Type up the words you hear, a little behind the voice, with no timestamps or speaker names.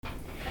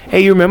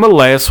Hey, you remember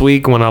last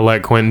week when I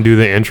let Quentin do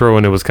the intro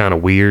and it was kind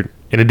of weird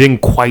and it didn't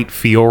quite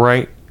feel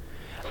right?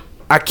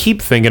 I keep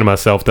thinking to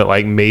myself that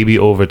like maybe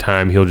over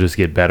time he'll just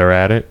get better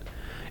at it.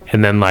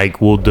 And then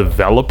like we'll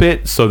develop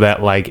it so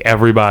that like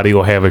everybody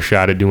will have a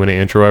shot at doing an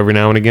intro every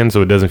now and again,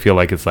 so it doesn't feel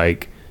like it's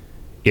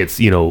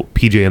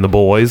PJ and the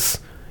boys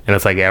and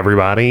it's like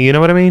everybody, you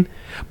know what I mean?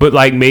 But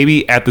like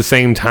maybe at the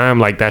same time,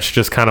 like that's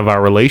just kind of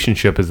our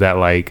relationship, is that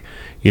like,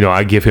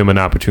 I give him an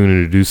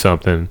opportunity to do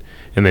something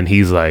and then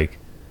he's like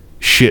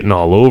shitting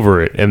all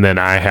over it, and then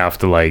I have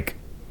to like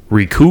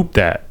recoup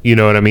that, you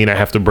know what I mean? I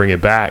have to bring it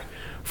back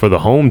for the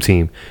home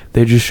team.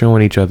 They're just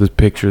showing each other's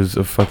pictures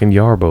of fucking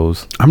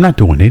Yarbos. I'm not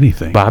doing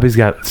anything. Bobby's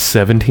got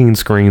 17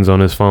 screens on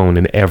his phone,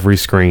 and every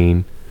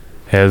screen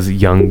has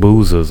Young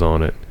Boozers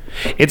on it.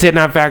 It's Hit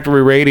Not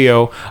Factory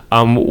Radio.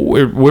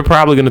 We're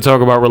probably going to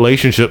talk about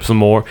relationships some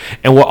more,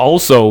 and we're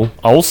also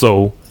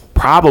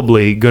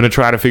probably going to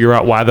try to figure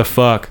out why the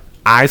fuck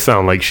I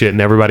sound like shit and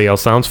everybody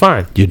else sounds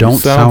fine. You don't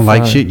sound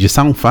like shit. You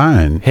sound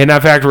fine. Hit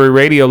Not Factory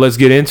Radio. Let's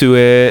get into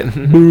it.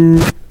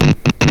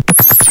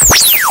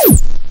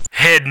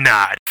 Head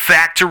Nod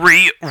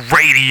Factory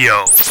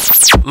Radio,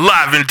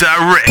 live and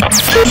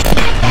direct.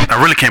 I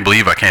really can't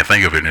believe I can't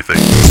think of anything.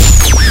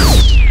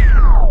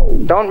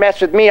 Don't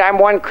mess with me, I'm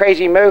one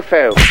crazy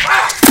mofo.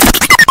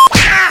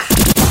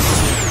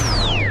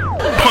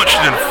 Punch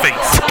it in the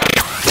face.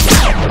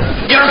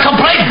 You're a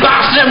complete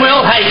bastard and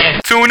we'll hate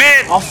you. Tune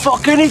in. I'll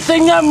fuck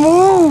anything that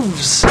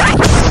moves.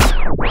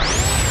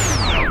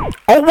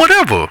 Or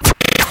whatever.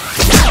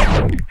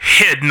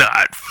 Head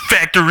Nod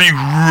Factory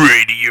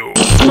Radio.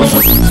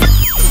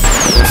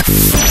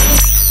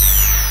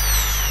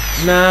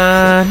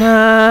 Na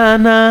na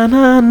na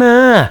na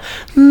na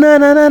na na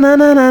na na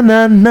na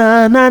na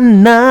na na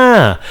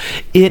na.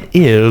 It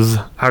is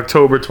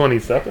October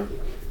 22nd.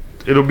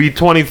 It'll be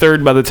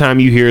 23rd by the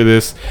time you hear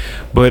this,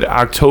 but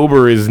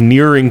October is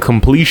nearing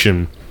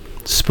completion.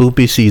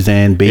 Spoopy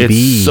season,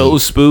 baby. It's so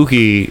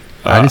spooky.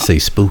 I didn't say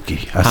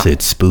spooky. I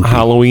said spooky.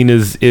 Halloween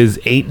is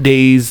 8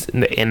 days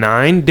and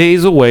 9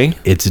 days away.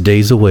 It's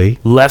days away.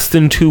 Less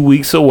than 2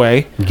 weeks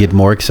away. Get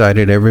more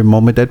excited every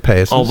moment that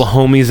passes. All the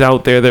homies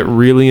out there that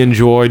really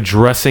enjoy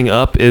dressing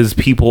up as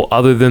people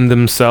other than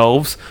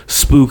themselves,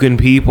 spooking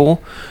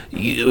people,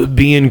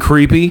 being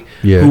creepy,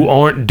 who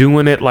aren't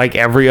doing it like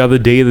every other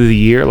day of the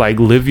year. Like,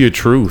 live your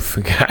truth,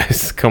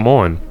 guys. Come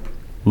on.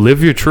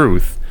 Live your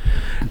truth.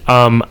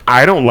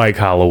 I don't like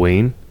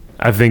Halloween.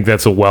 I think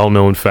that's a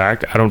well-known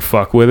fact. I don't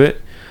fuck with it.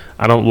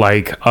 I don't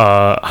like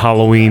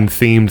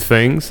Halloween-themed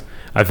things.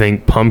 I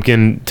think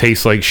pumpkin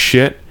tastes like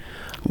shit.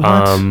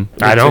 I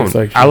don't.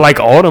 I like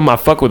autumn. I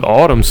fuck with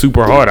autumn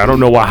super hard. I don't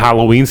know why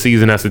Halloween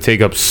season has to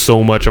take up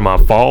so much of my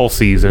fall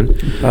season.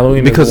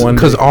 Halloween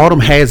because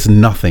autumn has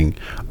nothing.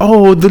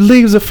 Oh, the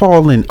leaves are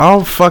falling.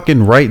 All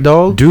fucking right,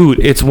 dog. Dude,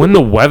 it's when the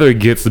weather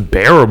gets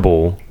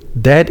bearable.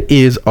 That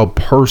is a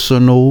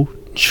personal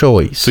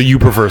choice. So you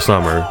prefer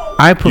summer?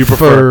 I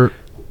prefer.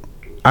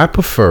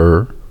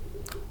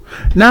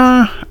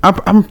 Nah, I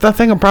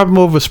think I'm probably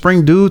more of a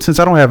spring dude since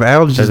I don't have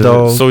allergies,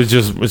 dog. So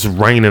it's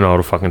raining all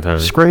the fucking time.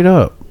 Straight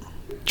up,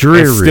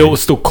 dreary.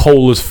 It's still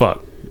cold as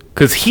fuck.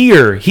 Cause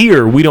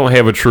here we don't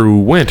have a true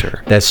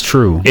winter. That's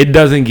true. It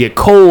doesn't get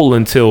cold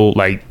until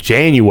like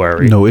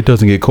January. No, it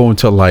doesn't get cold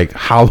until like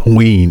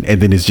Halloween, and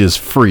then it's just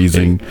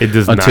freezing. It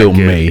does until not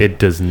get, May. It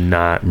does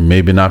not.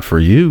 Maybe not for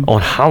you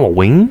on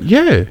Halloween.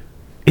 Yeah.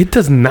 It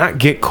does not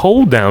get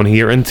cold down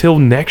here until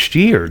next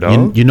year,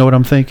 dog. You know what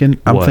I'm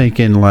thinking? I'm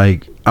thinking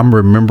like I'm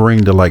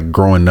remembering to like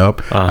growing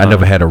up. I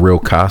never had a real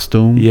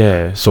costume.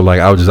 Yeah. So like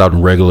I was just out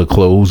in regular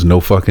clothes, no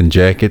fucking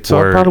jacket. So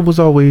I probably was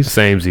always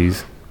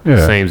samesies. Yeah.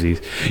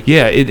 Samesies.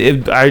 Yeah.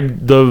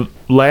 The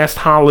last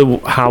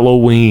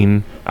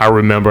Halloween I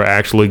remember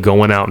actually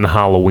going out and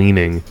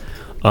Halloweening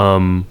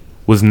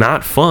was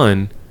not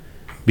fun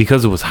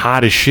because it was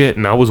hot as shit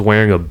and I was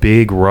wearing a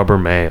big rubber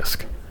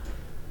mask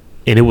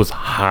and it was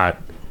hot.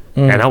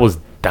 And I was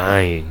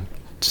dying.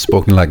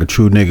 Spoken like a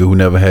true nigga who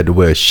never had to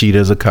wear a sheet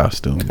as a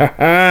costume. With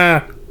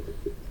a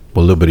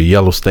little bit of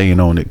yellow stain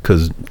on it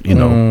because, it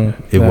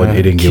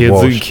didn't get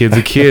washed. Kids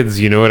are kids,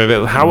 you know what I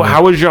mean?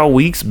 How has y'all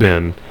weeks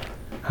been?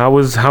 How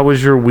was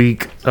your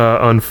week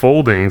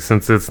unfolding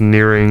since it's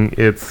nearing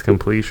its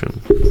completion?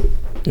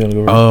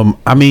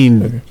 I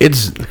mean,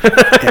 it's.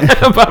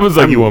 I was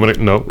like, you want me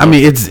to? No. I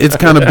mean, it's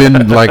kind of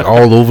been like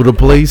all over the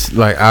place.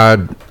 Like I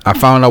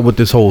found out what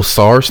this whole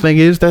SARS thing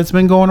is that's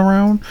been going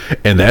around,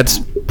 and that's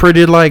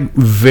pretty like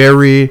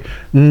very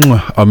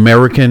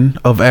American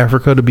of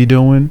Africa to be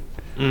doing.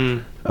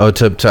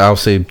 I'll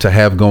say to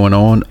have going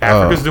on.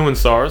 Africa's doing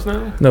SARS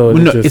now. No,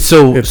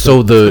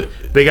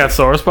 They got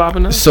SARS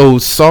popping now? So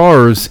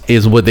SARS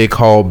is what they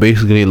call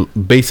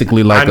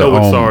basically like I know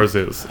what SARS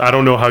is. I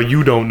don't know how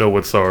you don't know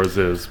what SARS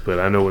is, but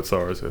I know what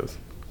SARS is.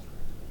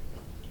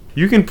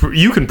 You can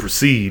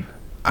proceed.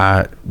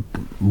 I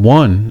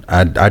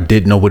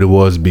didn't know what it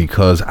was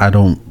because I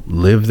don't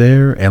live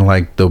there, and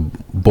like the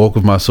bulk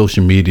of my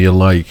social media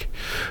like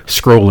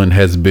scrolling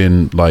has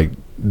been like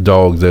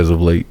dogs as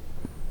of late.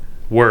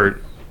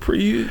 Word.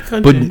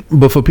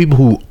 But for people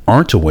who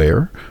aren't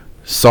aware,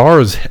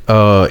 SARS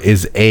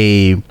is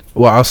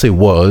I'll say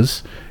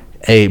was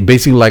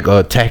basically like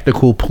a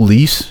tactical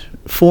police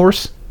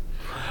force.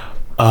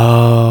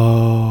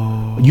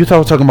 Oh, You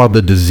talking about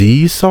the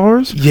disease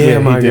SARS? yeah,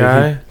 he my did. He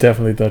guy.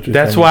 definitely thought you.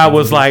 That's why I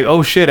was like,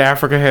 oh shit,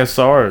 Africa has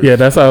SARS. Yeah,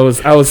 that's why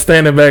I was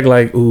standing back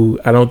like, ooh,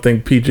 I don't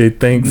think PJ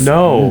thinks.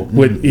 No.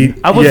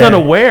 I was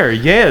unaware.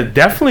 Yeah,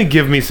 definitely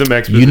give me some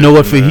exposition. You know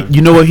what? man.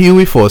 You know what,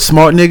 Huey? For a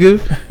smart nigga,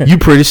 you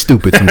pretty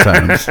stupid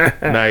sometimes.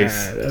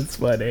 Nice. That's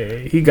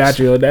funny. He got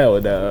you on that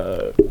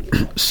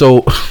one.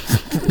 So,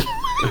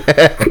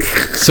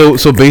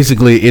 so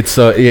basically, it's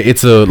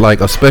a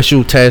like a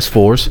special task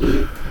force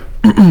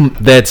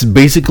that's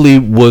basically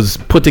was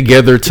put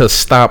together to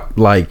stop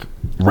like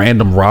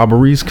random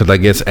robberies, because I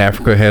guess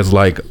Africa has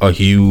like a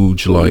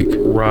huge like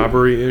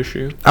Robbery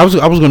issue. I was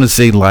gonna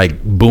say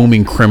like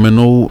booming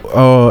criminal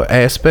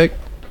aspect,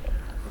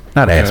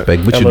 not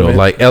aspect, but you know, Element.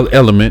 like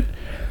element.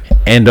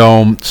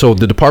 And so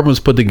the department was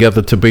put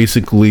together to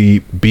basically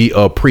be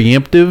a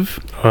preemptive,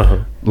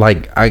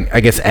 like I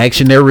guess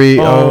actionary.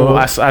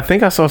 I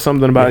think I saw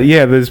something about it.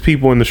 Yeah, there's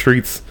people in the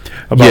streets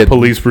about Yeah,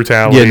 police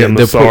brutality, yeah, and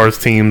the the SARS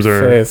teams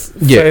are.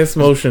 Fast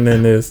motion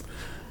in this.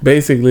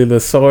 Basically, the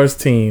SARS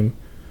team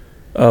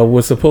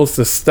was supposed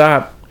to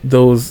stop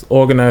those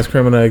organized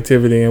criminal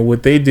activity, and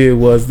what they did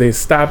was they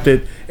stopped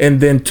it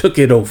and then took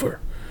it over.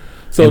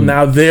 So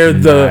now they're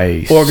the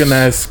Nice.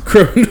 organized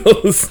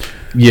criminals.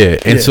 Yeah,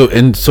 and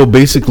Yeah. so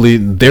basically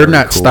they're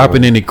not cool.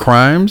 stopping any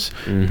crimes.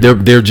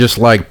 They're just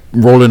like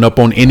rolling up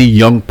on any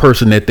young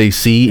person that they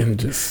see, And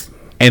just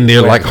and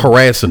they're like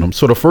harassing them.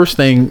 So the first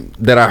thing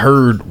that I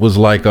heard was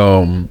like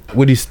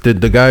what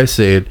the guy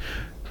said.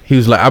 He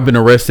was like, I've been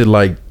arrested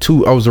I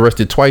was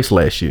arrested twice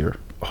last year.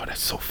 Oh,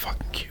 that's so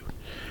fucking cute.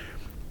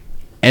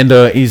 And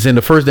he's in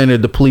the first thing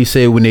that the police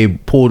said when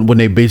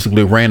they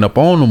basically ran up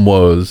on him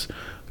was,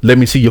 let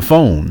me see your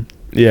phone.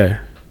 Yeah.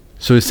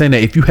 So it's saying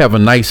that if you have a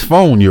nice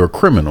phone, you're a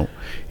criminal.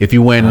 If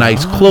you wear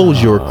nice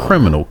clothes, you're a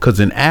criminal. Because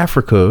in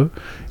Africa,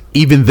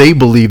 even they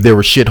believe they're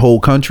a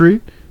shithole country,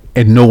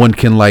 and no one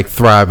can like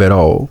thrive at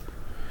all.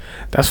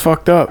 That's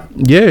fucked up.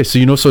 Yeah,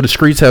 so so the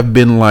streets have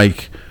been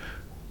like,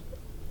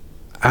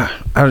 I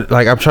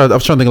was trying to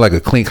think like a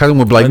clean, kind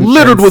of like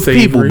littered with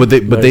people, but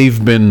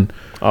they've been.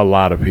 A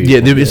lot of people. Yeah,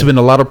 it's been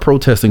a lot of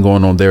protesting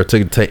going on there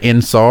to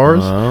end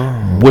SARS,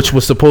 which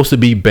was supposed to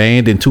be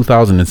banned in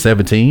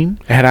 2017,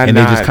 and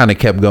they just kind of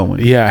kept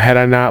going. Yeah, had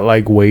I not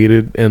like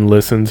waited and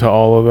listened to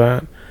all of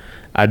that,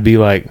 I'd be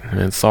like,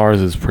 man,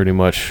 SARS is pretty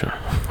much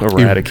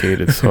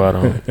eradicated. So I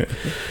don't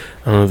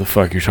know what the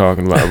fuck you're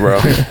talking about, bro.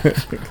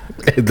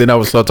 And then I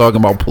would start talking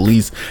about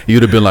police.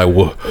 You'd have been like,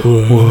 what?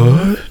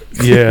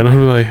 Yeah, and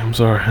I'm like, I'm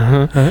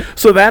sorry.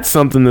 So that's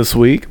something this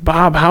week,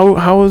 Bob.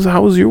 How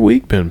was your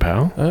week been,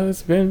 pal?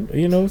 it's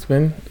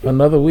been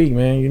another week,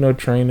 man.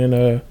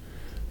 Training,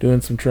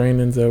 doing some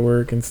trainings at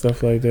work and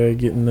stuff like that,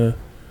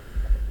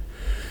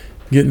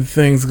 getting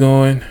things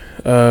going.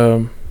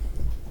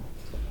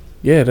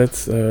 Yeah,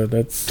 that's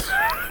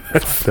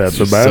That's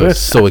about it.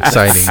 So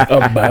exciting.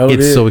 about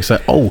It's it. so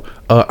exciting. Oh,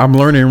 I'm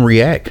learning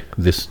React.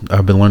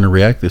 I've been learning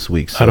React this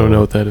week. So I don't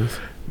know what that is.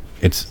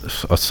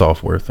 It's a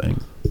software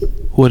thing.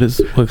 What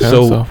kind of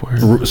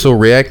software? So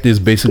React is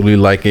basically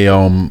like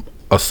a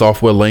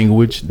software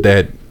language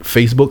that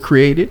Facebook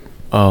created,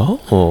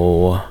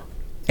 Oh,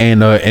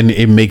 and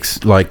it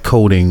makes like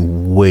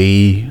coding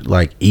way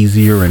like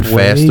easier and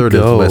faster.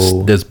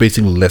 Fuego. There's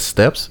basically less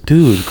steps.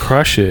 dude,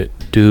 crush it,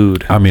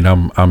 dude. I mean,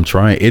 I'm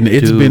trying, and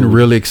it's been Dude.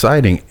 really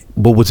exciting.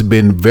 But what's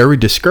been very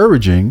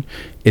discouraging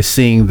is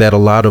seeing that a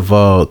lot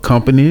of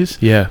companies,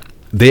 Yeah.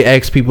 they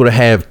ask people to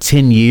have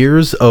 10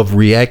 years of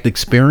React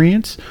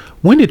experience.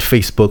 When did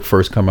Facebook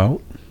first come out?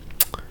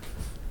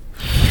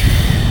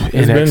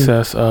 In been-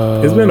 excess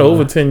of. It's been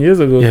over 10 years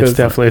ago. Yeah, it's 'cause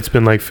definitely. It's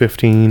been like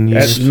 15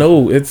 years.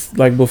 no, it's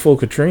like before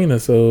Katrina.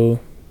 So,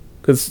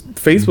 because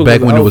Facebook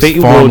Back when it out- was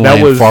Well,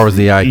 farmland, far as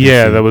the eye can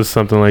yeah, see. that was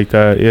something like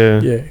that. Yeah.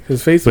 yeah,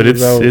 because Facebook But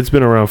was out. it's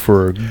been around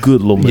for a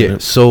good little Yeah,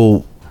 minute.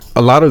 so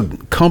a lot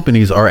of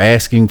companies are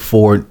asking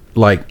for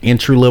like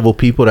entry level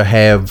people to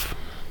have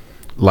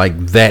like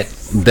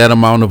that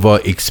amount of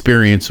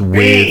experience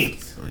with.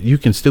 You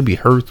can still be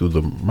heard through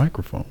the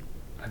microphone.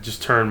 I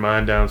just turned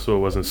mine down so it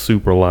wasn't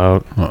super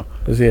loud.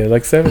 yeah,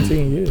 like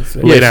 17 years.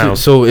 So. Lay Yeah, down.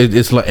 so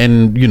it's like,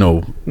 and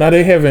Now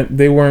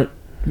they weren't.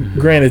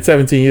 Granted,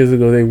 17 years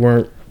ago they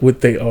weren't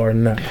what they are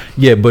now.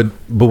 yeah, but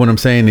what I'm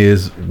saying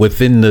is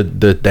within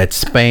that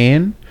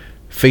span,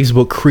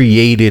 Facebook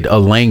created a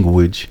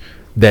language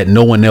that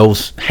no one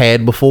else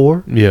had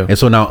before. Yeah. And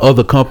so now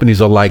other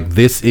companies are like,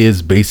 this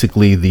is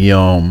basically the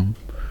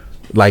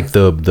like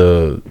the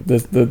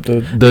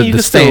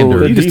The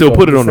standard. You can still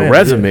put it on a default,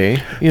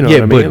 resume. You know yeah,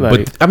 what I mean?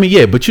 Like, but I mean,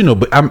 yeah, but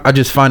I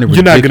just find it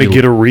you're not going to ridiculous.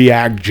 get a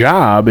React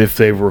job if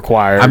they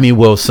require. I mean,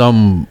 well,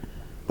 some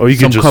or you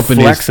can some just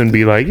companies- flex and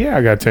be like, yeah,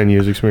 I got 10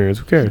 years experience.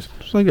 Who cares?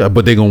 it's like,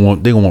 but they gonna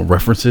want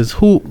references.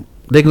 Who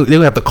they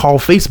gonna have to call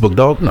Facebook,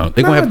 dog? No,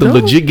 they gonna have to no.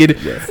 legit get it.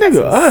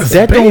 Nigga, us,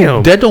 That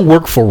bam. don't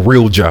work for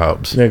real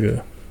jobs.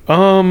 nigga.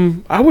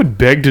 I would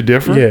beg to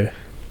differ. Yeah,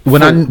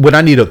 when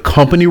I need a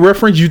company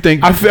reference, you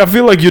think I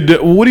feel like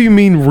what do you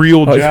mean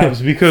real Oh, yeah.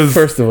 jobs? Because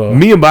First of all-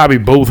 me and Bobby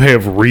both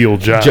have real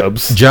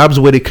jobs. jobs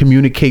where they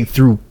communicate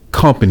through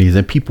companies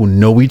and people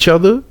know each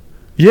other?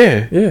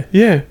 Yeah. Yeah.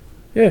 Yeah.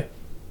 Yeah.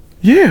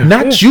 Yeah.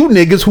 Not you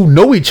niggas who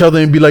know each other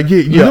and be like,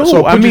 yeah. No,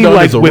 so I put you mean down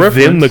like as a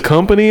within the reference.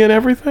 company and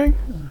everything.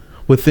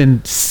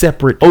 Within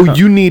separate. Oh,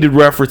 you needed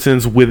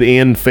references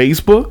within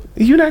Facebook?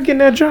 You're not getting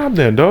that job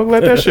then, dog.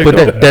 Let that shit But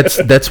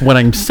go. that's what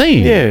I'm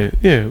saying.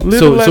 yeah. Live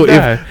So and let so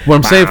die. if what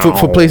I'm saying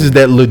for places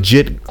that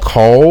legit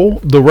call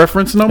the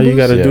reference All numbers, you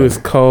gotta do Yeah. is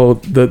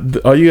call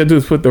all you gotta do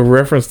is put the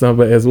reference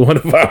number as one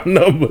of our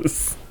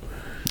numbers.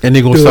 and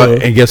they're gonna Duh.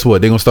 start. And guess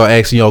what? They're gonna start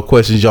asking y'all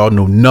questions y'all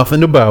know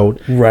nothing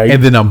about. Right.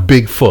 And then I'm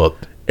big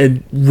fucked.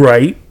 And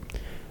right.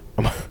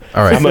 All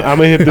right. I'm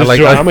gonna hit this like-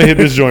 joint. I'm gonna hit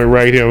this joint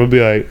right here. I'm gonna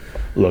be like,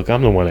 look,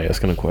 I'm the one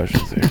asking the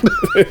questions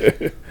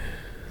here.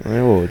 All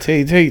right, well,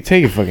 take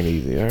it fucking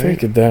easy. All right?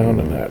 Take it down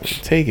a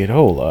notch. Take it.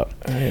 Hold up.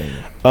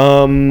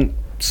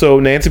 So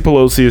Nancy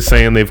Pelosi is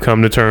saying they've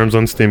come to terms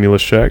on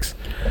stimulus checks.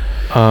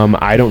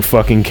 I don't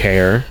fucking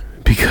care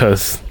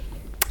because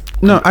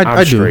No, I'm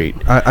I do. straight.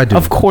 I do.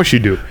 Of course you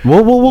do.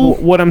 Whoa.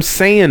 What I'm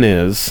saying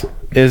is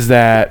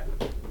that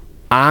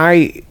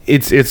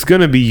it's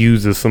gonna be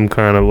used as some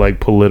kind of like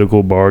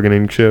political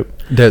bargaining chip.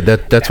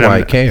 That's why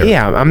I care.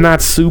 Yeah, I'm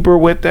not super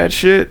with that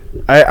shit.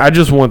 I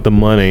just want the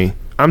money.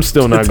 I'm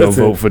still not gonna That's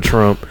it. vote for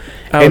Trump.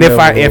 I And would if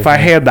never I vote.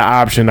 had the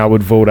option, I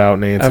would vote out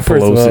Nancy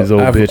First of Pelosi's all,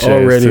 old I've bitch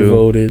already ass too.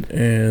 voted,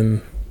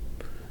 and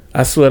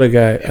I swear to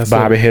God, If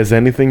Bobby has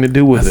anything to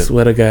do with I it.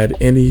 swear to God,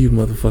 any of you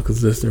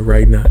motherfuckers listening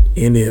right now,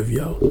 any of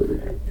y'all,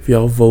 if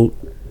y'all vote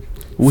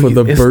for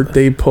the it's-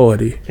 birthday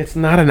party, It's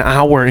not an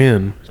hour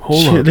in.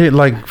 Hold Shit, on. they,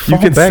 like You fall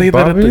can back, say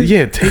that. Bobby.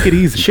 Yeah, take it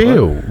easy.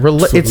 Chill. bro.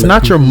 So It's let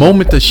not your people-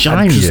 moment to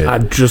shine yet. I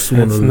just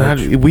want It's to not.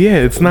 let you. Yeah,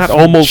 it's not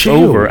almost chill.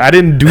 over. I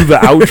didn't do the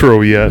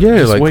outro yet. Yeah,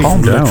 Just like wait.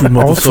 calm down.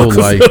 Also,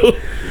 like,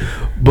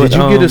 But,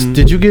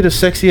 did you get a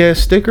sexy ass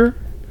sticker,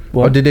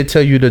 or did they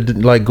tell you to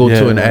like go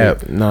to an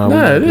app? Nah, Nah, we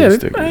yeah, didn't get I ain't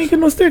stickers. get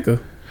no sticker.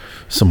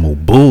 Some more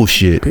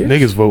bullshit.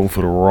 Niggas voting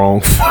for the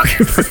wrong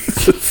fucking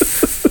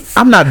reason.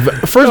 I'm not.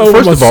 First Oh,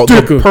 of my all,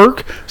 sticker. the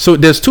perk. So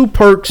there's two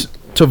perks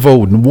to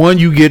voting. One,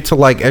 you get to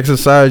like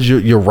exercise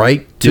your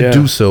right to Yeah,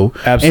 do so,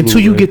 and two, you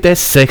absolutely. get that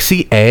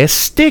sexy ass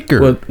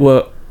sticker.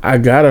 Well, I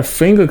got a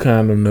finger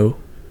condom though.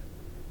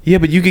 Yeah,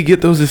 but you could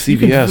get those at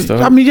CVS, though.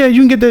 I mean, yeah,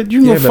 you can get that. You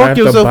can Yeah, go but I fuck have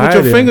to yourself buy with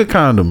your them. finger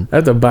condom. I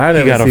have to buy that.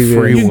 You got at a CVS.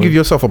 free You can one. give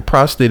yourself a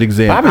prostate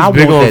exam. Bobby's I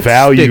big want on that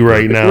value sticker.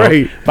 right now.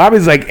 Right.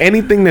 Bobby's like,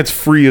 anything that's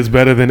free is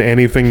better than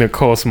anything that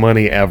costs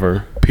money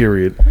ever.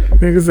 Period.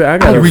 Nigga said, I I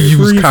got a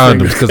reuse free condoms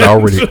finger. because I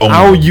already own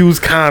I'll them. use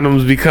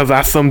condoms because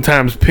I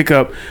sometimes pick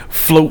up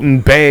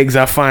floating bags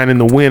I find in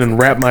the wind and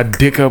wrap my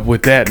dick up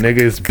with that, nigga.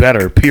 It's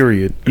better,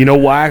 period. You know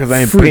why? Because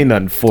I ain't paying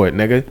nothing for it,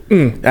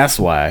 nigga. That's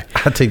why.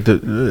 I take the.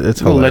 It's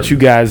I'm gonna let hilarious. you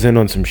guys in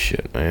on some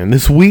shit, man.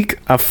 This week,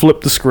 I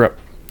flipped the script.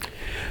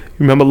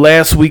 Remember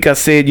last week I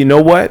said, you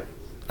know what?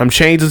 I'm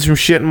changing some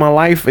shit in my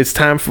life. It's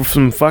time for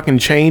some fucking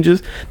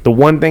changes. The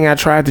one thing I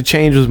tried to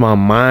change was my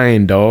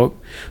mind, dog.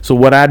 So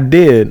what I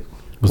did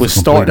Was was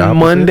the complete starting opposite?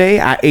 Monday,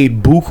 I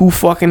ate buku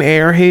fucking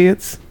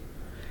Airheads.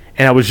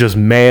 And I was just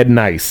mad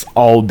nice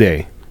all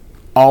day.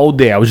 All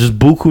day. I was just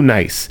buku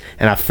nice.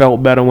 And I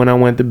felt better when I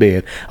went to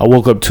bed. I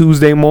woke up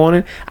Tuesday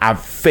morning. I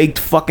faked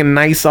fucking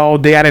nice all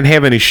day. I didn't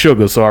have any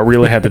sugar, so I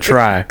really had to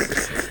try.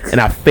 And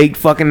I faked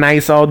fucking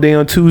nice all day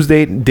on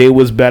Tuesday. Day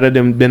was better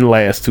than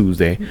last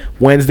Tuesday.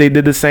 Wednesday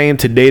did the same.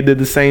 Today did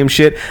the same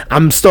shit.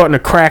 I'm starting to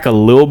crack a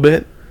little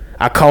bit.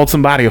 I called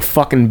somebody a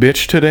fucking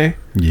bitch today.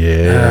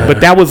 Yeah.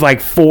 But that was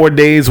like 4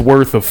 days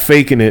worth of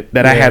faking it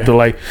that I had to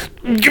like,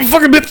 you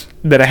fucking bitch,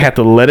 that I had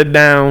to let it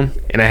down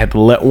and I had to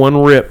let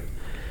one rip.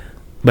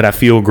 But I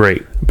feel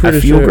great. I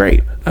feel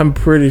great. I'm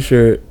pretty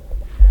sure.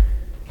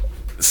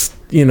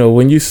 You know,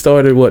 when you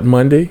started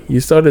Monday?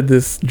 You started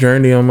this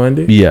journey on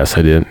Monday. Yes,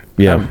 I did.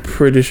 Yeah, I'm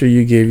pretty sure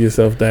you gave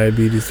yourself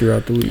diabetes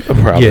throughout the week.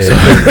 probably.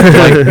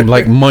 Yeah,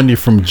 like Monday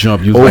from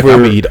jump, you was like,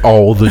 I'm gonna eat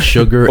all the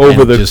sugar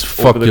Over and the just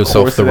fuck over the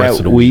yourself course the rest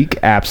of the week.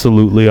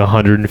 absolutely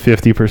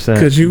 150%.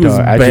 Because you was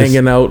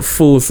banging out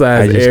full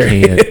size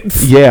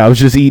Airheads. Yeah, I was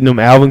just eating them.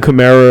 Alvin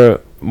Kamara,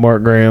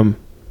 Mark Ingram.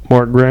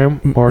 Mark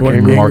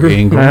Ingram.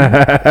 Ingram.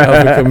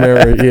 Alvin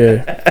Kamara,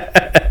 yeah.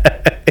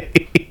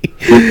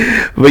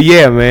 But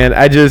yeah, man,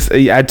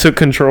 I took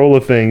control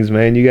of things,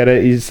 man.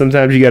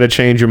 Sometimes you gotta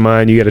change your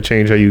mind. You gotta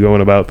change how you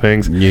going about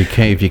things. You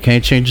can't if you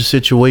can't change the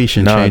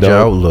situation, Nah, change your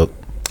dog. outlook.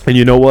 And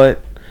you know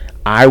what?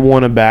 I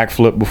want a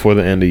backflip before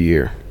the end of the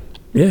year.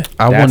 Yeah.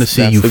 I want to That's-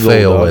 see that's you the goal,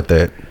 fail dog. at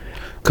that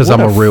because What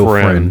I'm a real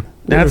friend.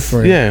 That's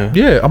friend. yeah,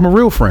 Yeah, I'm a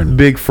real friend.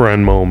 big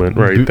friend moment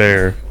right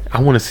there. I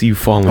want to see you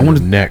fall I on want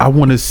your neck. to. I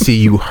want to see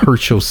you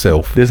hurt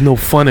yourself. There's no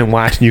fun in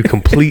watching you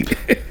complete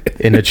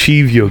and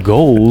achieve your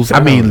goals.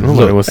 I mean, nobody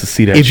look, wants to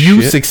see that. if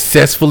you shit.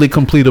 successfully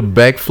complete a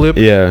backflip,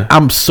 Yeah.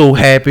 I'm so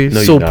happy,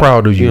 No, so you're not.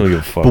 proud of You you. don't give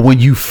a fuck. But when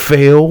you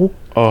fail,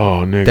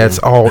 oh nigga, that's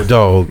all,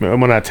 dog.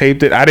 when I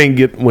taped it. I didn't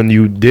get when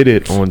you did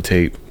it on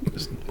tape,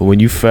 but when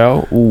you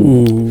fell, ooh,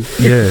 Ooh.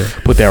 Yeah.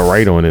 put that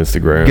right on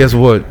Instagram. Guess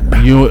what?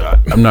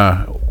 I'm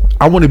not.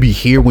 I want to be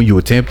here when you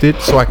attempt it,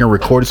 so I can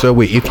record it. So that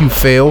way, if you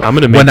fail, I'm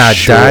gonna make when I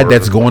sure- die,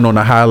 that's going on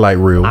the highlight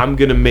reel. I'm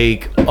gonna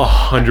make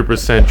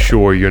 100%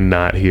 sure you're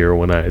not here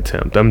when I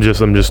attempt. I'm just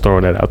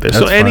throwing that out there. That's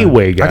So fine.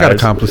 anyway, guys, I got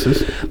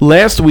accomplices.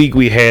 last week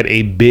we had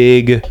a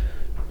big,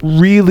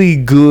 really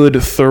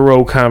good,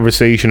 thorough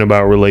conversation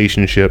about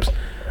relationships.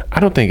 I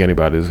don't think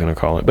anybody is going to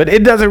call it, but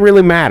it doesn't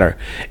really matter.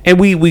 And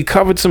we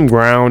covered some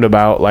ground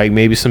about like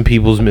maybe some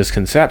people's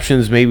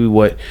misconceptions, maybe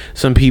what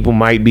some people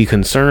might be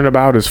concerned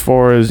about as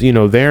far as, you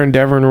know, their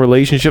endeavor in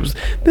relationships.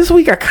 This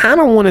week I kind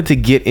of wanted to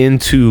get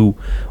into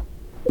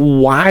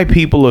why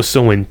people are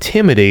so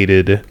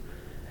intimidated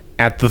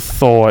at the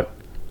thought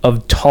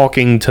of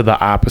talking to the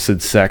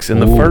opposite sex in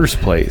the first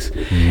place.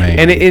 Man.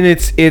 And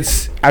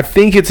it's I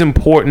think it's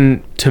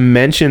important to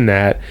mention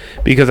that,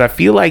 because I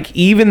feel like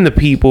even the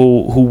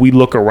people who we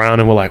look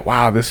around and we're like,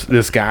 wow,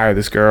 this guy or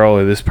this girl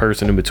or this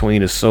person in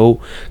between is so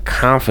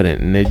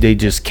confident, and they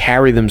just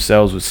carry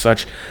themselves with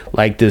such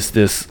like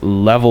this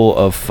level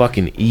of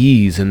fucking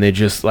ease, and they're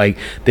just like,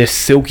 they're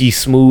silky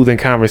smooth in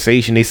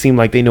conversation. They seem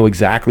like they know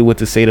exactly what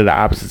to say to the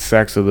opposite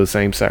sex or the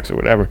same sex or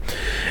whatever.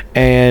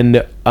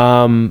 And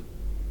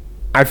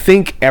I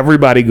think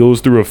everybody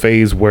goes through a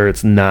phase where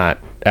it's not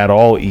at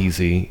all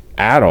easy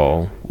at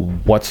all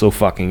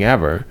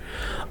whatsoever.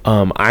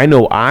 I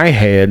know I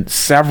had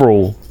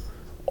several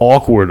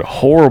awkward,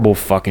 horrible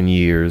fucking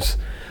years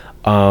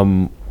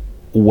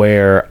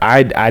where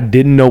I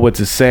didn't know what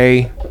to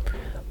say.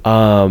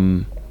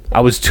 I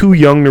was too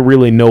young to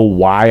really know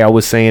why I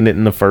was saying it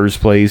in the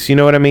first place. You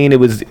know what I mean? It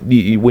was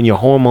when your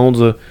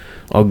hormones are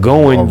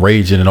going, All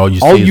raging, and all you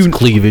see is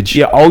cleavage.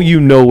 Yeah, all you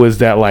know is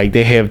that like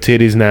they have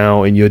titties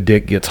now, and your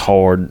dick gets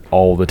hard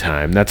all the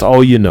time. That's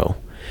all you know.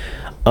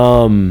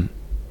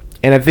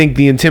 And I think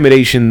the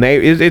intimidation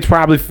there is, it's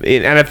probably,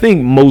 and I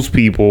think most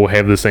people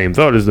have the same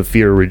thought, is the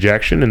fear of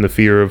rejection and the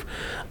fear of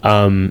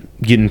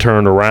getting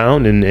turned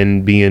around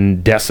and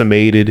being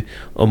decimated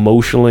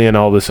emotionally and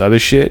all this other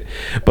shit.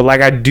 But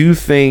like, I do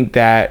think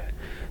that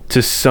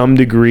to some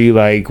degree,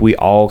 like we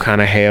all kind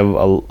of have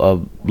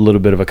a little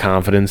bit of a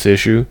confidence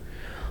issue.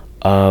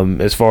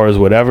 As far as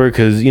whatever,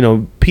 because, you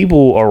know,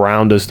 people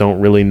around us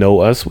don't really know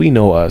us. We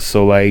know us.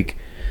 So like,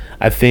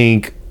 I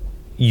think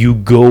you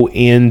go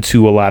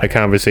into a lot of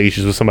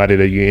conversations with somebody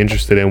that you're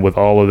interested in with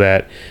all of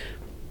that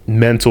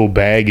mental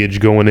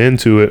baggage going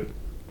into it.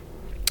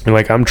 And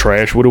like, I'm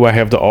trash. What do I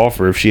have to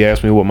offer? If she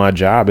asks me what my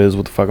job is,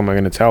 what the fuck am I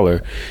going to tell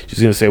her? She's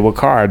going to say what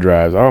car I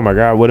drive. Oh my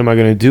God, what am I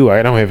going to do?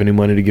 I don't have any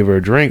money to give her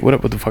a drink.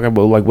 What the fuck?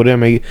 Like, what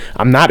am I?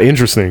 I'm not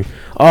interesting.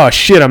 Oh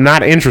shit, I'm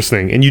not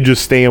interesting. And you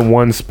just stay in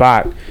one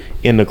spot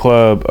in the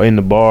club, in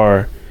the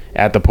bar,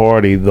 at the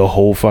party the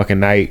whole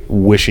fucking night,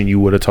 wishing you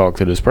would have talked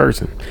to this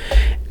person.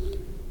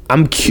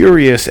 I'm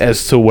curious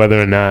as to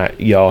whether or not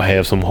y'all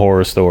have some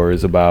horror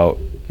stories about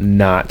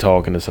not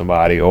talking to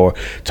somebody, or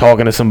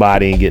talking to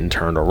somebody and getting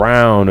turned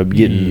around, or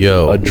getting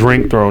a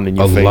drink thrown in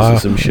your face or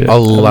some shit.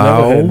 I've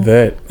never had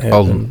that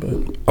happen,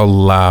 but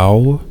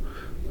Allow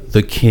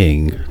the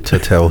king to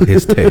tell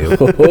his tale.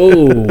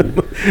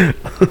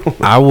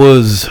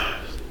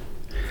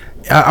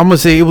 I'm gonna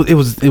say it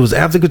was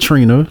after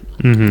Katrina,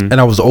 and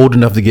I was old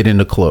enough to get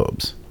into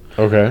clubs.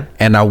 Okay.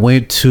 And I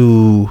went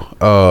to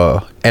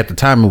at the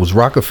time it was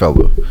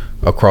Rockefeller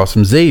across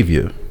from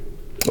Xavier.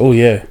 oh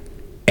yeah,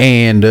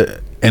 And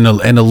a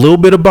little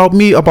bit about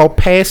me, about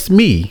past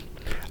me.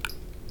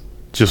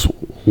 Just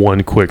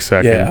one quick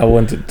second. yeah. I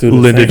went to do the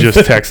Linda same just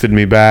thing. texted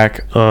me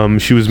back.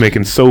 She was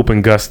making soap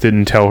and Gus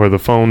didn't tell her the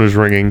phone was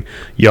ringing.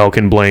 Y'all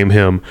can blame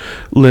him.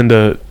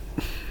 Linda,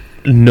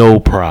 no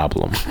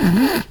problem.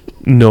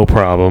 No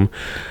problem.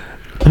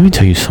 Let me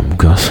tell you something,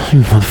 Gus.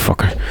 You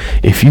motherfucker.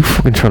 If you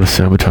fucking try to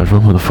sabotage my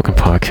motherfucking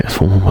podcast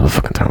one more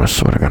motherfucking time, I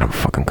swear to God, I'm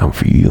fucking come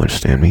for you. You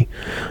understand me?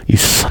 You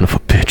son of a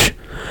bitch.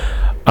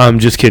 I'm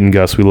just kidding,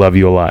 Gus. We love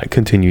you a lot.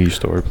 Continue your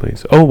story,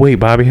 please. Oh, wait.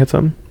 Bobby had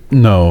something?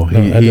 No,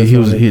 I just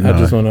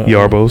want to.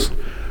 Yarbos?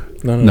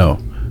 No.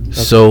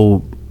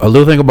 So a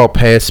little thing about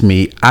past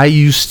me, I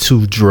used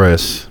to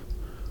dress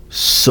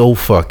so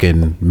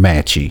fucking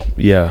matchy.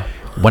 Yeah.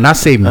 When I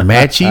say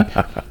matchy,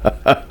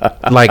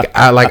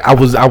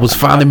 I was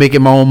finally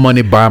making my own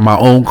money, buying my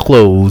own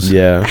clothes.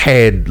 Yeah.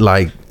 Had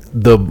like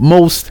the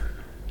most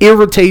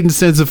irritating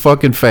sense of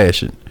fucking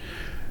fashion.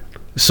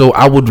 So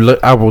I would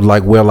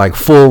like wear like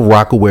full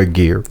Rockaware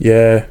gear.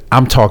 Yeah.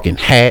 I'm talking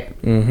hat,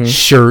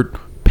 shirt,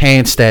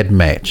 pants that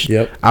match.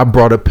 Yep. I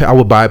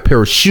would buy a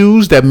pair of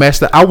shoes that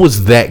matched. I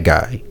was that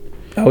guy.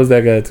 I was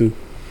that guy too.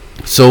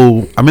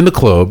 So I'm in the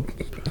club,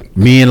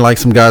 me and like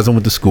some guys I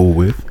went to school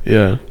with,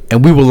 Yeah.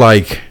 and we were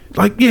like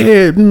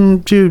yeah,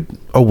 dude,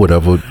 or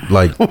whatever,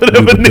 like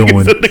whatever we were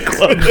doing. In the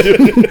club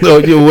doing. No,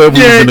 yeah, whatever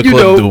we was in the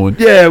club doing.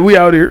 Yeah, we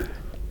out here.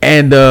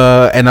 And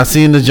I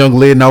seen this young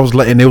lady, and I was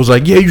like, and it was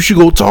like, yeah, you should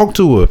go talk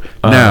to her.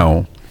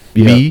 Now,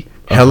 me,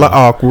 hella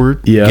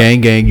awkward,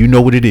 gang, you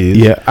know what it is.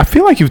 Yeah, I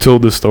feel like you've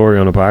told this story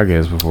on the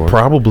podcast before.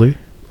 Probably.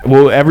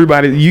 Well,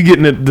 everybody, you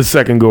getting the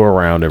second go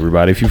around,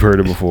 everybody, if you've heard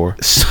it before.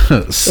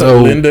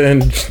 So Linda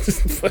and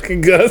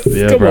fucking Gus.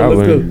 Yeah, Come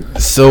probably. on,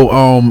 let's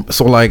go.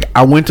 so like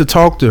I went to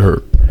talk to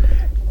her,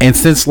 And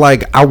since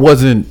like I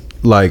wasn't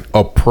like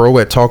a pro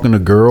at talking to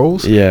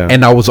girls, Yeah.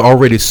 and I was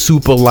already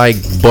super like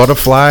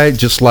butterfly,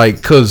 just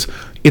like, cause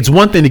it's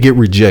one thing to get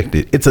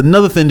rejected, it's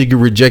another thing to get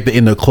rejected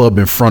in the club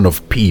in front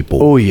of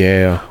people. Oh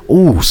yeah.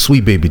 Ooh,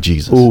 sweet baby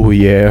Jesus. Oh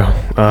yeah.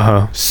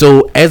 Uh-huh.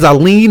 So as I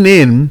lean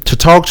in to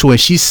talk to her,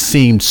 she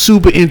seemed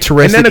super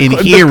interested in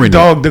hearing it.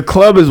 dog. The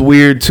club is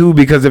weird too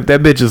because if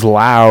that bitch is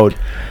loud,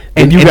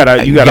 and you And gotta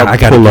I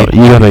gotta pull get, up.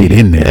 you gotta get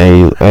in there,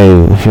 Hey,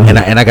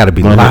 and I gotta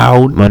be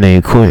loud. My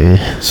name Quentin.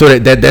 So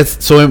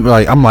that's so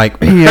I'm like,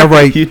 yeah,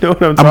 right. You know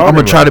what I'm I'm talking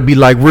gonna try about. to be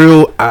like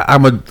real.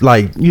 I'm a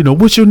like,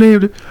 what's your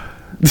name?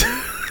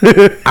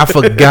 I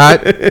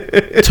forgot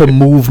to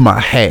move my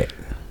hat.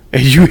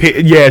 And you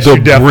hit, yeah, she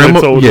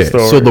definitely told the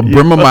story. So the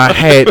brim of my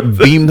hat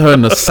beamed her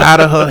in the side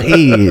of her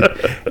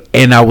head,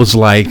 and I was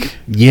like,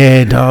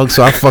 yeah, dog.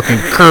 So I fucking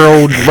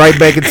curled right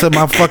back into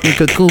my fucking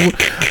cocoon.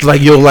 I was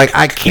like, yo, like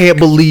I can't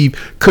believe,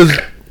 cause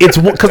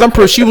I'm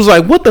pretty. She was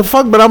like, what the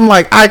fuck? But I'm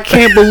like, I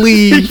can't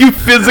believe you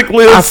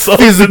physically I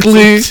assaulted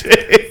physically some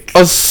chick.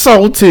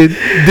 assaulted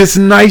this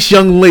nice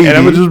young lady. And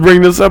I'm gonna just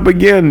bring this up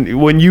again.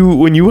 When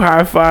you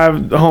high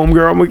fived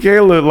homegirl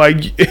Michaela,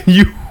 like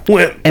you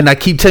went. And I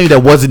keep telling you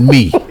that wasn't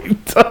me.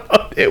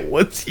 It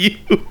was you.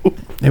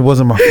 It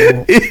wasn't my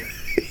fault.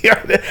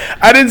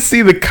 I didn't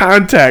see the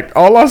contact.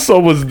 All I saw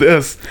was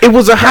this. It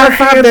was a Her high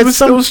five hands that was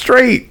still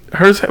straight.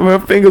 Her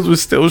fingers were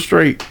still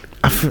straight.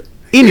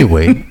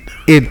 Anyway,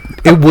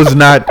 it was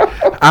not.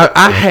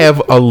 I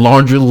have a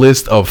laundry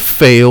list of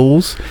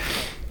fails.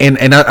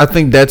 And I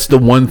think that's the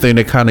one thing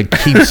that kind of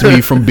keeps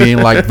me from being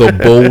like the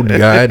bold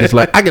guy. It's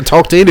like I can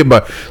talk to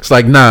anybody. It's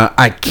like, nah,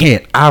 I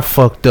can't. I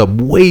fucked up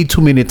way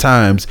too many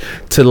times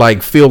to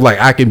like feel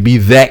like I can be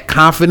that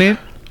confident.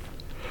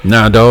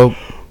 Nah, dog.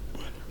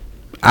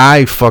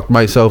 I fucked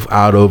myself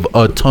out of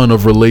a ton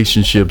of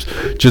relationships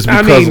just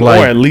because, or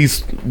like, at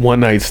least one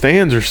night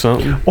stands or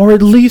something. or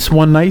at least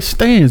one night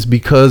stands,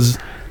 because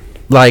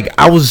like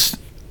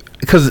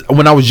because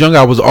when I was younger,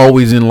 I was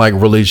always in like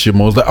relationship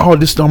mode. I was like, oh,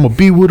 this I'm gonna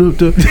be with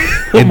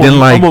her, and then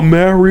like, I'm gonna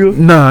marry her.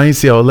 nah, I ain't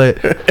see all that.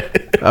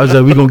 I was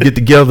like, we gonna get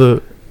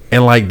together,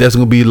 and like that's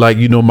gonna be like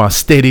my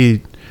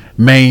steady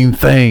main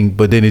thing.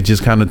 But then it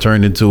just kind of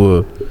turned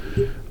into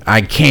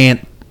I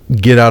can't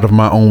get out of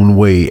my own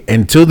way.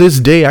 And till this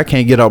day, I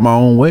can't get out my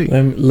own way.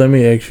 Let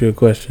me ask you a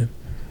question.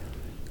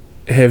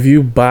 Have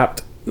you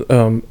bopped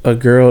a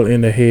girl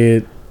in the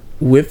head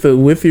with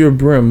your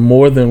brim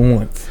more than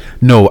once?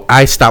 No,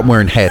 I stopped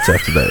wearing hats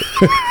after that.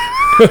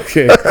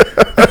 Okay.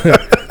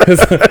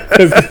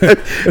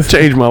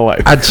 Changed my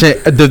life.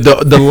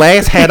 The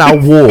last hat I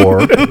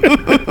wore,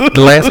 the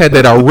last hat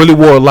that I really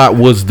wore a lot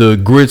was the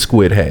grid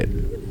squid hat.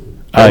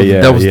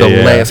 That was the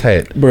last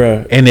hat,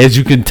 Bruh. And as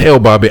you can tell,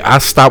 Bobby, I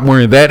stopped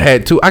wearing that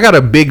hat too. I got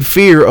a big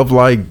fear of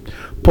like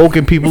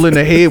poking people in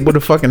the head with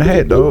a fucking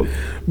hat, dog.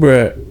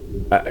 Bruh,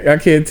 I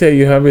can't tell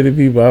you how many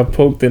people I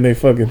poked in their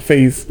fucking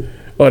face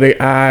or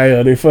their eye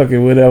or their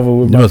fucking whatever.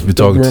 With You must be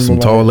talking to some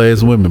tall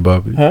ass women,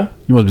 Bobby. Huh?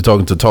 You must be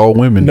talking to tall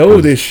women. No,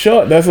 they're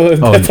short. That's what.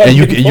 Oh, That's how and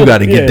you they got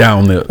to poke. get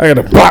down there. I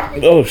gotta pop.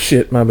 Oh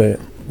shit, my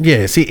bad.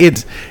 Yeah, see,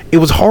 it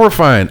was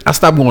horrifying. I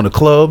stopped going to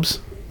clubs.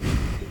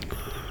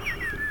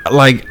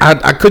 Like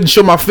I couldn't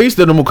show my face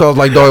to them because,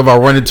 like, dog, if I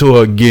run into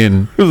her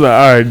again, He was like,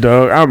 all right,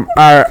 dog.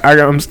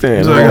 I'm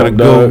staying. So I gotta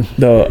go.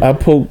 No, I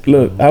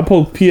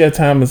poked Pierre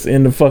Thomas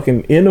in the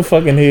fucking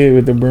head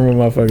with the brim of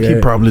my fucking he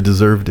head. probably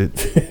deserved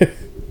it.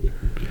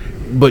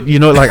 But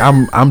like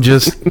I'm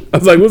just I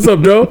was like, "What's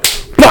up, Joe?"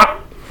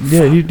 Pop.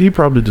 yeah, he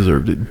probably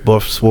deserved it.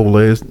 Buff, swole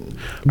ass.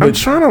 I'm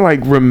trying to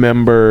like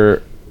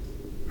remember.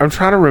 I'm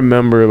trying to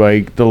remember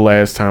like the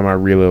last time I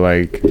really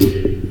like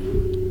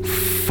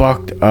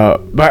fucked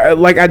up, but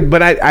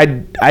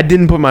I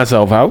didn't put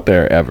myself out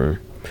there ever.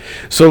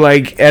 So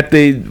like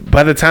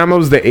by the time I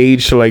was the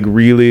age to like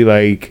really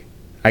like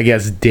I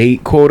guess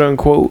date, quote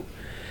unquote,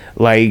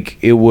 like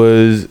it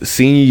was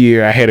senior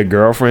year. I had a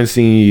girlfriend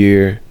senior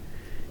year,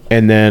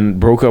 and then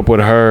broke up with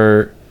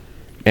her.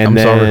 And I'm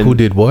then sorry, who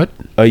did what?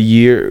 a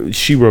year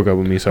she broke up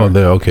with me. Sorry. Oh,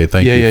 there. Okay,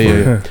 thank you.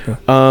 Yeah.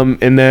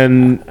 And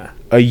then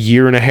a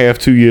year and a half,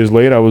 2 years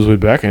later, I was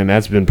with Becca, and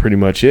that's been pretty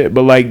much it.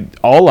 But like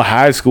all of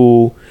high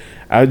school,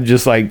 I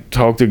just like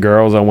talk to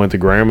girls I went to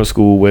grammar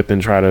school with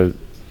and try to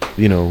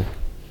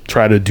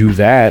do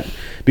that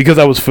because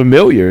I was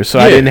familiar, so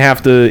I didn't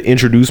have to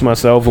introduce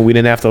myself, and we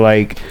didn't have to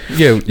like.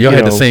 Yeah, y'all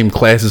had the same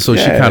classes, so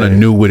she kind of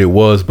knew what it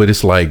was. But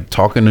it's like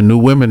talking to new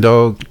women,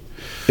 dog.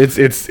 It's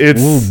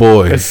Ooh,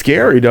 boy. it's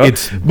scary, dog.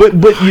 It's but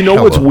you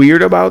know what's hella.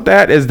 weird about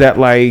that is that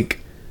like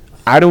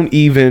I don't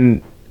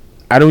even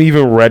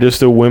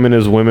register women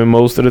as women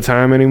most of the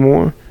time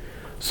anymore.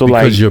 So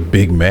Because like you're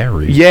big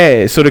married.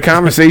 yeah, so the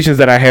conversations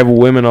that I have with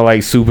women are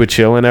like super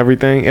chill and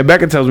everything. And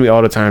Becca tells me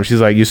all the time,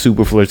 she's like, "You're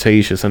super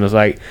flirtatious," and it's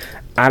like,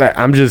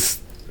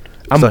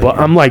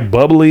 I'm like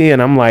bubbly,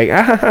 and I'm like,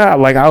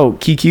 like I'll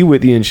kiki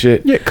with you and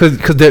shit. Yeah, because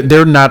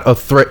they're not a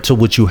threat to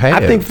what you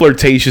have. I think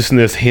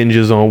flirtatiousness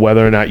hinges on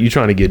whether or not you're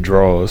trying to get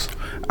draws.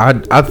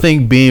 I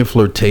think being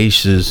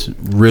flirtatious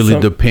really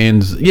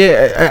depends.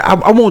 Yeah,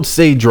 I won't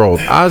say draws.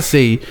 I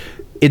say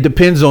it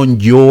depends on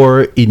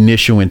your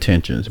initial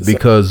intentions,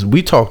 because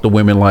we talk to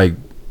women like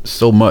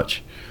so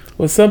much.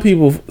 Well, some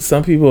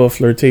people are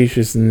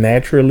flirtatious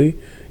naturally.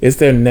 It's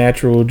their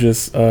natural,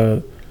 just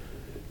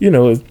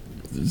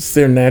it's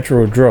their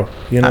natural draw.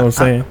 You know what I'm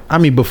saying? I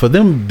mean, but for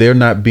them, they're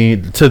not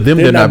being flirtatious.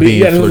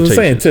 Yeah, that's what I'm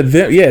saying. To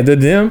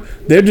them,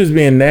 they're just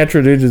being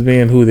natural. They're just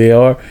being who they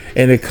are,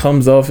 and it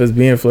comes off as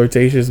being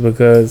flirtatious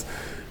because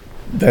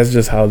that's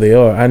just how they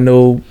are. I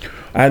know.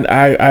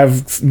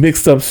 I've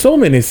mixed up so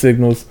many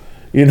signals,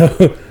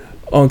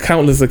 on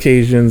countless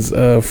occasions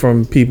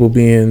from people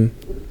being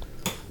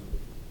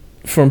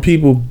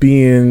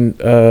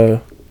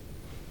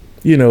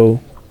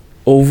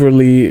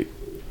overly.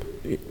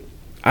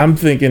 I'm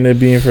thinking they're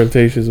being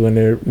flirtatious when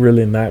they're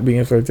really not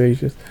being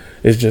flirtatious.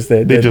 It's just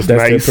that They're just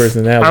that's nice. their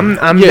personality.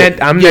 I'm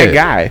that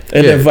guy.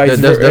 And Yeah, then vice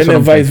that's what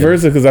I'm vice thinking.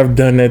 versa, because I've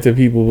done that to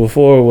people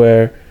before,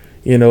 where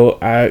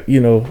I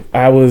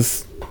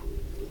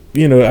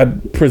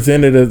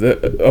presented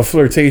a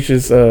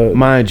flirtatious.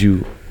 Mind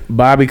you,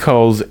 Bobby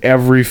calls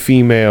every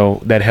female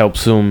that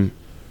helps him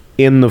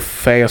in the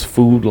fast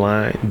food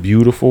line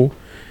beautiful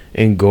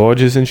and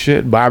gorgeous and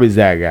shit. Bobby's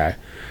that guy.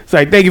 It's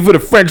like, thank you for the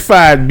French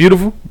fries,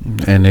 beautiful.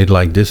 And they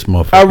like, this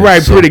motherfucker. All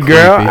right, so pretty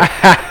girl.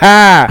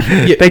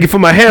 creepy. Thank you for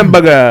my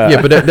hamburger.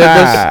 Yeah, but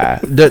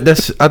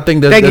that's I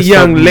think that's Thank you, that's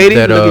young something lady.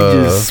 That, Look at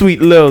this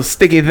sweet little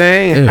sticky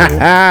thing. Ew.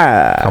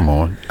 Come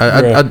on,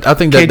 I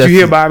think that. Can't you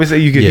hear Bobby say?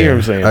 You can hear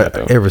him saying that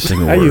though. every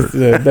single I word. used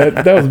to,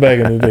 that was back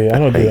in the day. I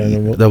don't do that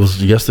anymore. That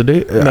was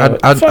yesterday. No,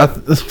 I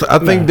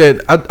think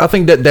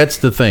that that's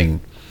the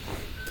thing.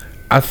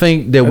 I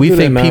think that I we do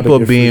that think now to people are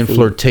get free being food.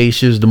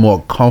 flirtatious the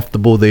more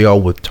comfortable they are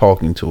with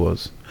talking to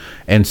us,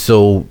 and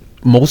so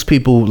most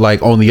people, like,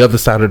 on the other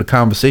side of the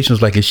conversation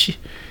is like, is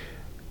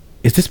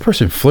this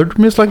person flirting with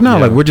me? It's like, no,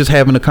 like, we're just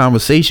having a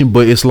conversation,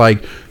 but it's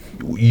like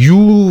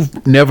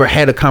you've never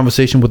had a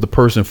conversation with the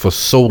person for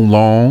so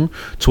long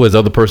to as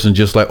other person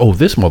just like, oh,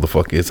 this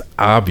motherfucker is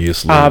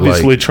obviously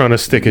like, trying to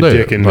stick a yeah,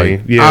 dick in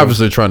like, me. Yeah.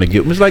 obviously trying to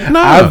get me. It's like,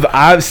 nah.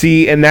 I've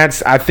see, and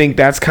I think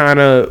that's kind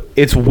of,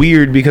 it's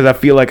weird because I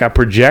feel like I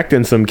project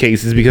in some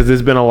cases, because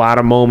there's been a lot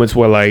of moments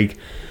where, like,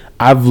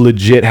 I've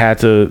legit had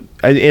to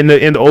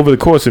in over the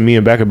course of me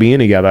and Becca being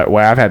together,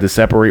 where I've had to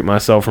separate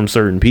myself from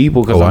certain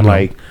people because Oh, I I'm know.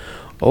 like,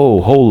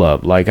 oh, hold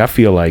up, like, I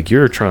feel like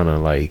you're trying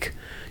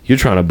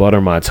to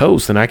butter my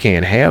toast, and I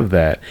can't have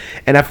that.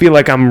 And I feel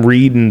like I'm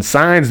reading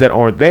signs that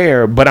aren't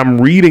there, but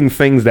I'm reading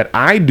things that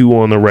I do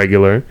on the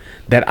regular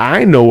that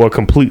I know are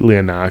completely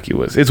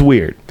innocuous. It's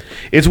weird.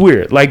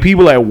 Like,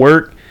 people at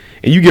work,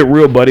 and you get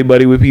real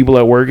buddy with people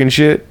at work and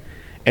shit,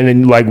 and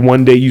then, like,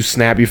 one day you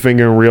snap your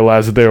finger and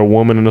realize that they're a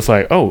woman, and it's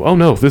like, oh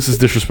no, this is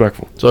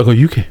disrespectful. So I go,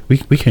 we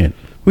can't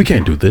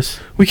do this.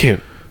 We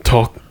can't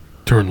talk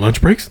during lunch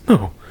breaks.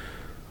 No.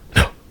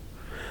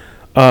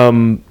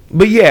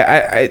 But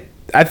yeah,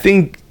 I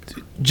think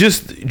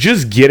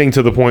just getting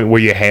to the point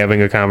where you're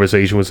having a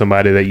conversation with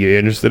somebody that you're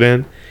interested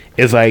in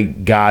is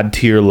like god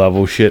tier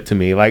level shit to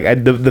me.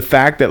 Like, the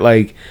fact that,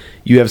 like,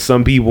 you have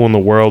some people in the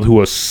world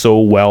who are so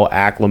well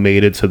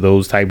acclimated to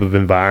those type of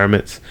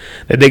environments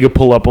that they could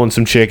pull up on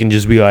some chick and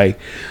just be like,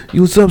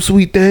 "You, what's up,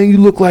 sweet thing? You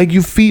look like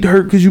your feet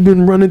hurt because you've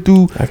been running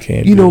through. I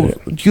can't You do know,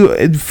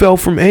 that. it fell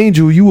from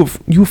Angel. You a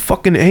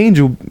fucking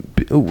angel.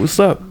 What's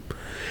up?"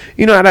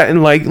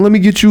 And like, let me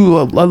get you.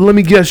 Let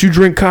me guess, you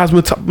drink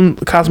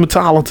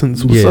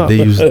Cosmopolitans. What's Yeah, up? they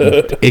use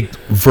it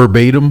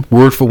verbatim,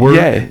 word for word.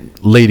 Yeah.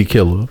 Lady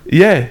killer.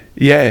 Yeah.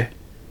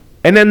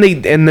 And then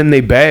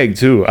they beg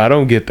too. I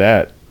don't get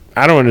that.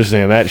 I don't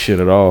understand that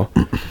shit at all.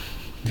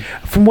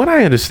 From what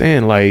I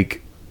understand,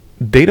 like,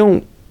 they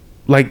don't,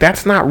 like,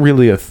 that's not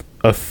really a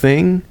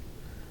thing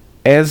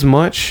as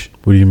much.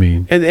 What do you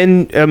mean?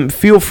 And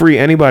feel free,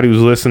 anybody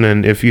who's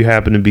listening, if you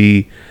happen to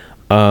be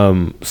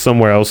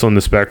somewhere else on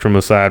the spectrum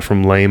aside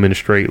from lame and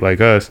straight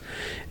like us,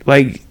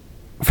 like,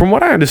 from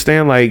what I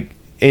understand, like,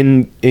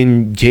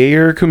 in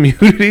gayer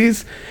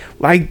communities,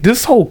 like,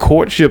 this whole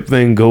courtship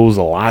thing goes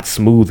a lot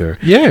smoother.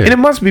 Yeah. And it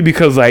must be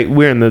because, like,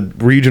 we're in the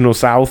regional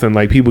South and,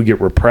 like, people get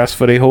repressed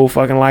for their whole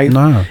fucking life.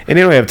 Nah. And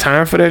they don't have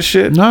time for that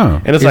shit.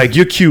 Nah. And it's like,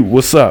 you're cute,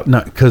 what's up?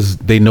 Not because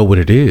they know what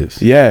it is.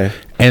 Yeah.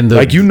 And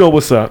Like, you know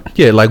what's up.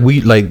 Yeah, like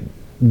we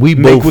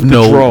Make both with the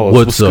know draws,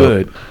 what's up.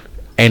 good.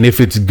 And if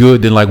it's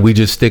good, then, like, we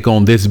just stick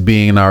on this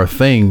being our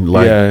thing,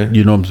 like,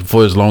 Yeah.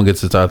 for as long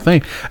as it's our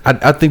thing.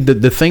 I think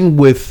that the thing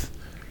with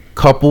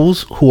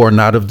couples who are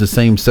not of the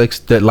same sex,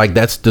 that, like,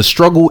 that's the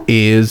struggle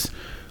is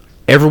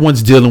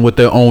everyone's dealing with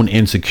their own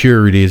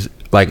insecurities,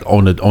 like,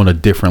 on a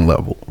different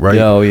level, right?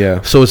 Oh,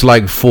 yeah. So it's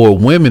like, for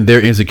women,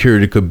 their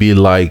insecurity could be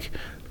like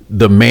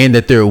the man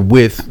that they're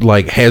with,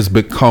 like, has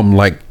become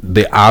like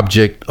the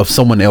object of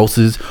someone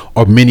else's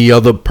or many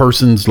other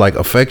person's, like,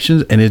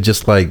 affections, and it's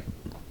just like,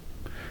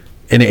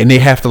 and they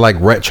have to, like,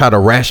 try to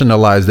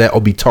rationalize that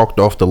or be talked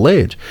off the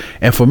ledge.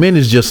 And for men,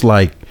 it's just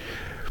like,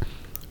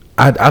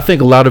 I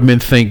think a lot of men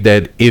think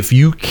that if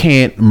you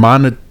can't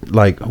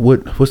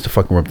what's the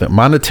fucking word?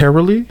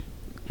 Monetarily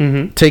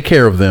take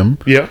care of them,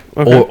 Yeah.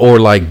 Okay. or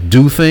like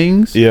do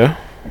things, Yeah.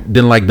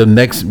 like the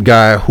next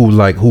guy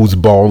who's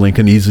balling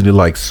can easily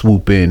like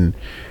swoop in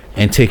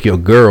and take your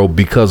girl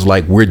because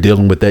like we're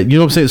dealing with that. You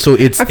know what I'm saying? So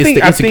it's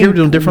the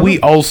insecurity on different. We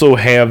also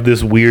have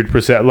this weird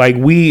perception. Like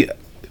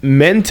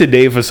men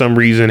today for some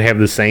reason have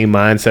the same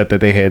mindset that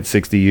they had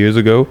 60 years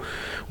ago,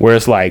 where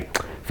it's like,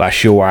 if I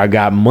show her I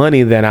got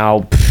money, then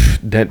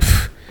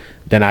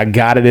then I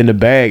got it in the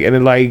bag. And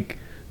then like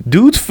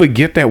dudes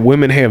forget that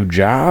women have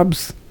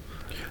jobs.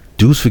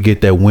 Dudes forget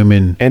that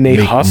women and they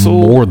make hustle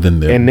more than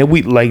them. And then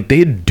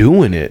they're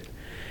doing it.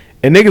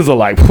 And niggas are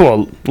like,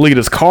 "Well, look at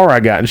this car I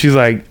got." And she's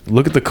like,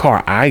 "Look at the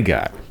car I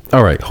got."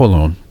 All right, hold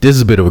on. This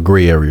is a bit of a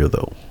gray area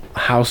though.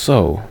 How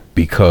so?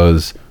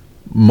 Because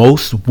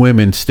most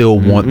women still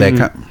want that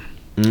kind.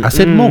 I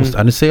said most. I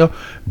didn't say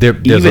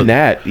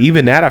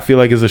even that I feel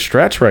like is a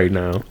stretch right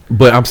now.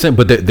 But I'm saying,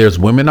 there's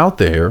women out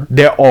there.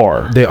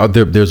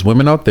 There's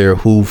women out there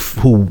who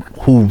think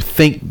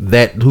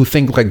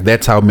like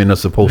that's how men are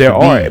supposed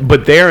to be.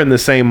 But they're in the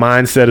same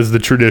mindset as the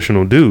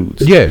traditional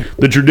dudes. Yeah,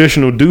 the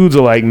traditional dudes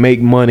are like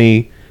make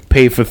money,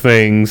 pay for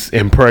things,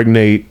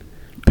 impregnate,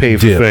 pay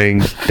for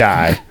things,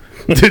 die.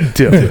 Dip.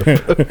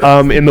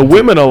 And the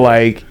women are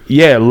like,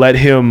 yeah, let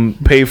him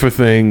pay for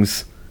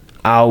things.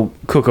 I'll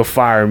cook a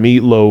fire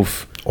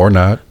meatloaf or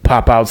not,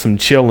 pop out some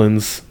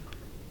chillins,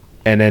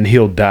 and then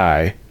he'll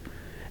die.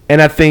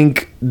 And I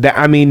think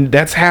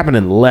that's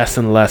happening less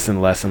and less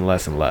and less and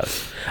less and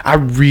less. I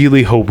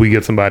really hope we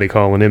get somebody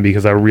calling in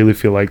because I really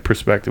feel like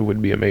perspective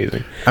would be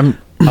amazing.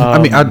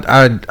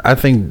 I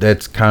think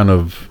that's kind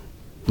of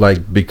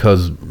like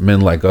because men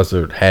like us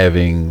are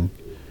having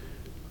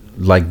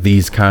like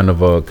these kind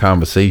of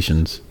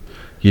conversations,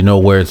 you know,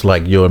 where it's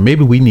like, yo,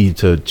 maybe we need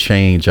to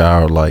change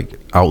our like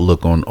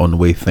outlook on the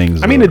way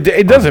things.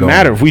 It doesn't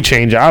matter if we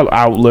change our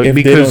outlook if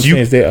because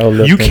you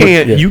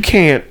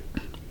can't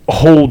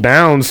hold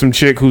down some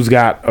chick who's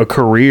got a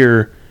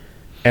career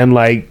and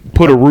like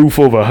put a roof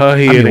over her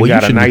head and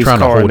got a nice car.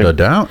 To hold her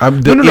down.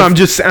 I'm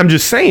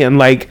just saying,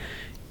 like,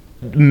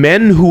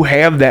 men who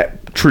have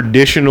that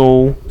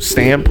traditional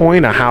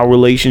standpoint of how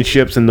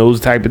relationships and those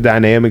type of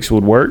dynamics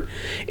would work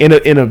in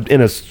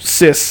a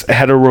cis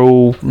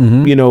hetero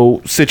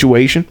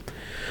situation,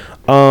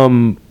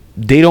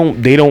 they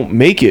don't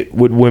make it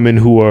with women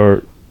who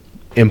are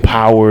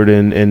empowered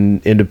and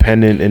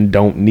independent and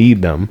don't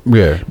need them.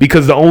 Yeah.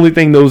 Because the only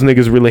thing those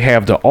niggas really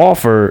have to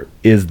offer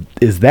is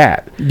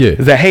that. Yeah.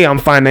 Is that, hey, I'm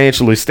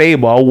financially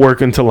stable. I'll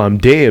work until I'm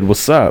dead.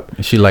 What's up?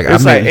 She like,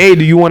 it's like, hey,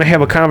 do you want to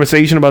have a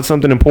conversation about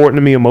something important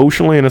to me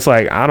emotionally? And it's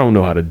like, I don't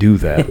know how to do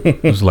that.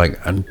 It's like,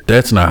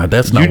 that's not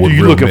what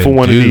you real looking men for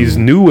one do. of these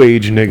new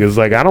age niggas.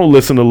 Like, I don't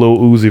listen to Lil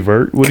Uzi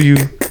Vert. What do you?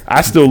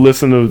 I still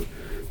listen to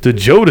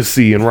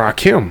Jodeci and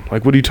Rakim.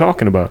 Like, what are you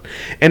talking about?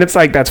 And it's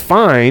like, that's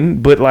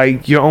fine, but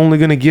like, you're only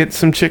gonna get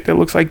some chick that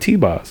looks like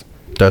T-Boz.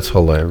 That's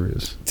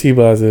hilarious.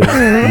 T-Boz is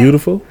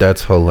beautiful.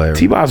 That's hilarious.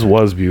 T-Boz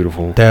was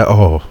beautiful.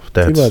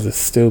 T-Boz is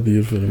still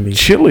beautiful to me.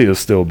 Chili is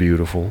still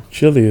beautiful.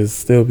 Chili is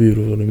still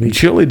beautiful to me.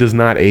 Chili does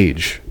not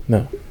age.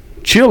 No.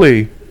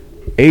 Chili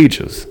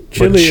ages.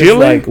 Chili is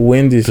like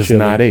Wendy's does chili.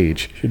 not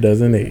age. She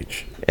doesn't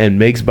age. And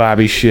makes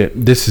Bobby shit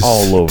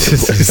all over the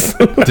place.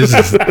 This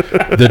is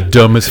the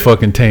dumbest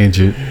fucking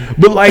tangent.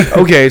 But like,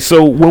 okay,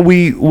 so when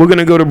we're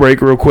gonna go to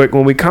break real quick.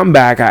 When we come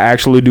back, I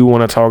actually do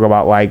want to talk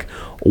about like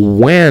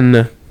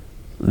when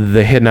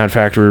the Hit Not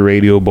Factory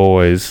Radio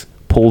boys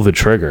pull the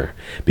trigger,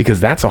 because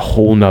that's a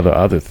whole nother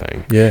other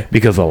thing. Yeah.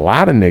 Because a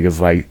lot of niggas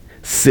like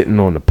sitting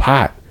on the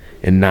pot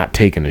and not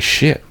taking a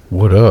shit.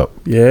 What up?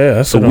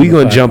 Yeah. So we're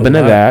gonna jump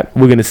into that.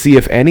 We're gonna see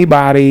if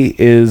anybody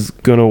is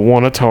gonna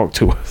want to talk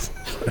to us.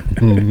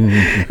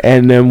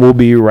 And then we'll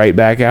be right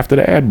back after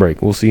the ad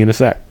break. We'll see you in a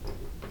sec.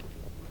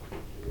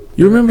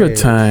 You remember a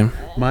time,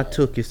 my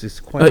tuchus is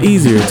quite an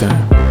easier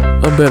time,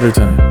 a better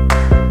time,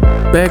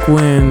 back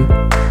when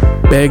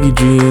baggy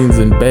jeans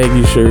and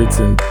baggy shirts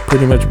and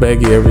pretty much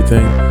baggy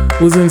everything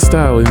was in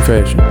style and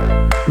fashion.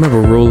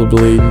 Remember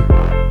rollerblading?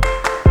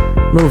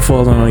 Remember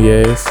falling on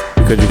your ass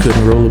because you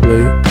couldn't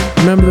rollerblade?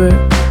 Remember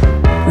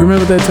that?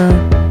 Remember that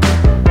time?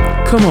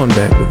 Come on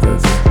back with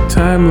us.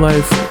 Time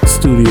Life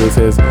Studios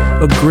has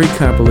a great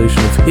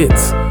compilation of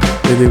hits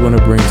that they want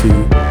to bring to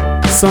you,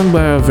 sung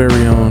by our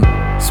very own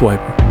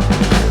Swiper.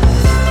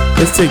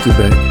 Let's take you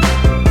back.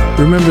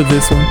 Remember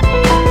this one?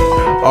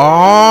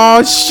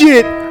 Oh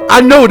shit! I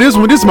know this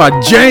one. This is my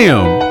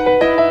jam.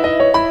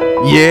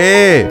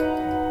 Yeah.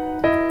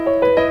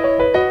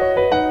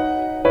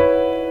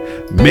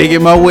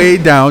 Making my way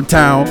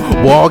downtown,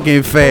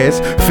 walking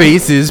fast,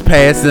 faces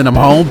past, and I'm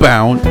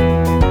homebound.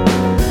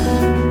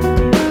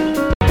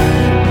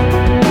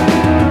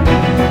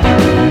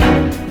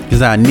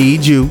 I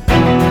need you,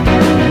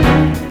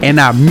 and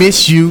I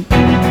miss you,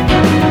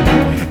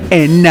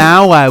 and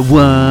now I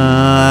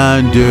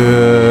wonder,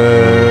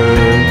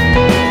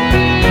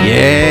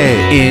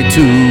 yeah,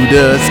 into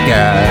the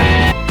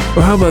sky.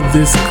 Or how about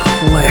this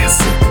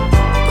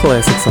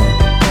classic song?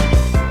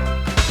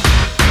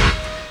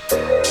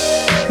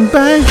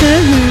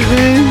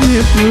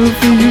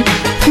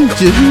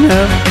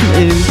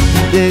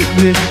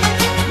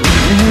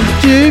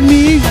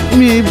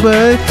 Me,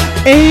 but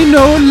Ain't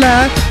no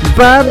lie.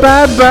 Bye,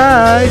 bye,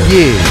 bye.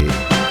 Yeah.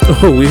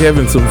 Oh, we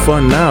having some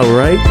fun now,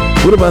 right?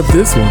 What about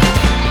this one?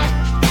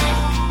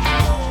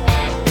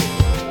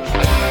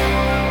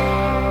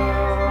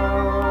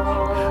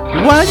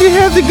 Why'd you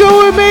have to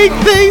go and make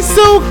things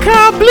so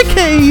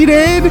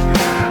complicated?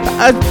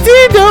 I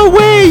did the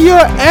way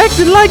you're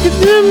acting like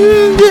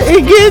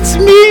it gets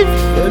me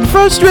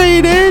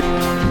frustrated.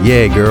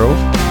 Yeah, girl.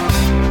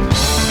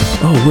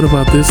 Oh, what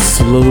about this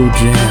slow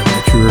jam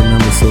that you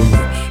remember so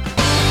much?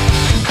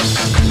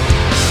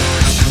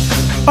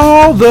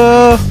 All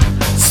the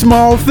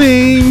small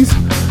things,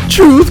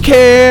 truth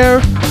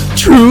care,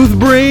 truth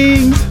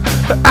brings.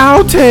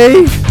 I'll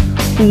take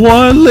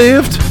one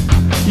lift,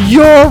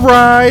 your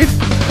ride,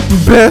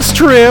 best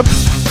trip.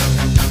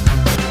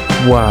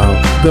 Wow,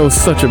 that was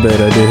such a bad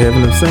idea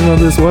having him sing on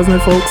this, wasn't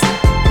it, folks?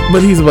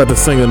 But he's about to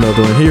sing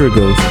another one. Here it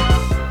goes.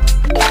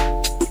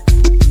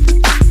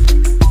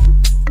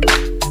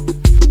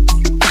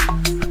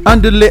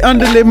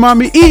 Underlay,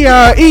 mommy,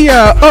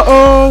 E-I,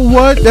 uh-oh,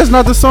 what? That's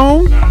not the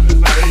song?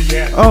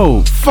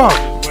 Oh, fuck.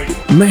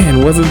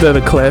 Man, wasn't that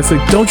a classic?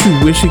 Don't you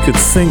wish he could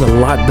sing a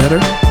lot better?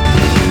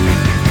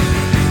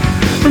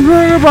 Can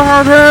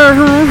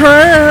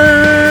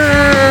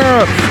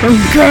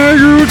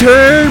you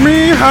take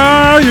me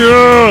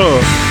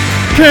higher?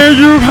 Can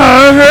you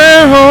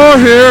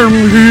hear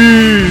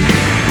me?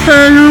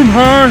 Can you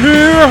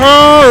higher?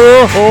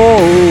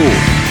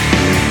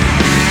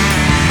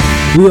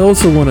 We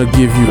also want to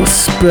give you a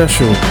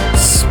special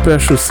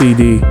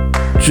CD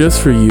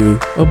just for you,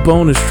 a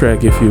bonus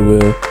track, if you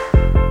will,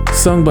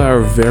 sung by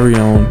our very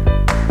own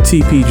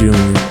TP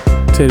Jr.,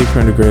 Teddy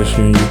Pendergrass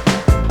Jr.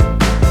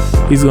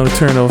 He's gonna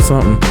turn off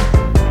something.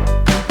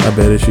 I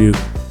bet it's you.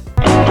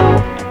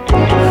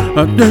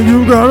 I think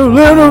you gotta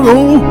let her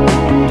go.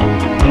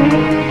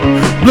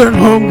 Let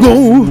her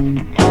go.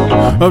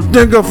 I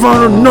think I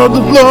found another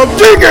love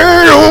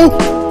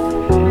ticket.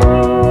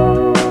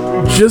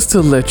 Just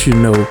to let you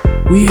know,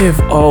 we have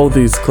all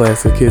these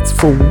classic hits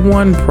for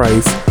one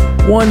price,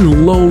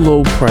 one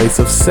low price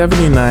of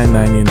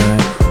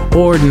 $79.99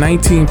 or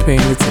 19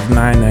 payments of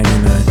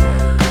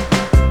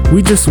 $9.99.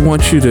 We just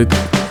want you to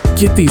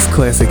get these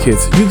classic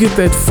hits. You get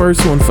that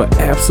first one for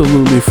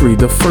absolutely free.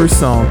 The first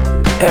song,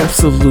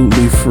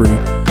 absolutely free.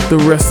 The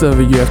rest of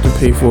it you have to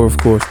pay for, of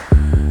course.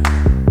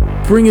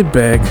 Bring it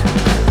back.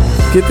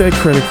 Get that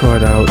credit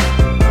card out.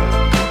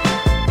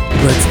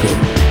 Let's go.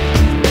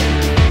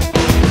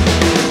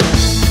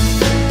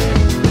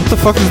 What the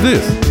fuck is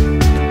this?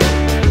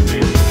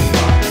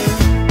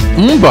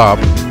 Bop.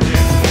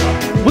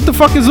 What the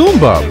fuck is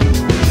Bop?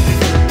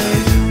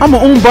 I'ma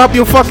Bop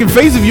your fucking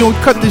face if you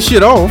don't cut this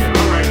shit off.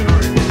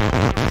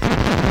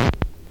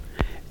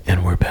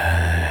 And we're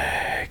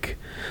back.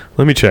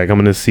 Let me check. I'm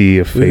gonna see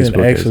if We didn't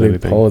Facebook has actually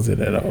anything. pause it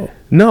at all.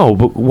 No,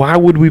 but why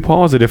would we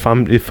pause it if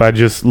I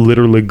just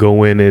literally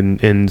go in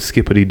and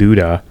skippity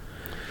doodah?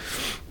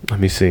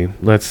 Let me see.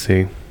 Let's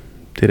see.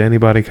 Did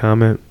anybody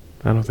comment?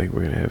 I don't think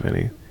we're gonna have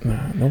any.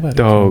 Nah, nobody.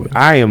 Dog,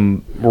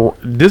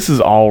 this is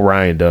all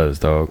Ryan does,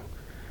 dog.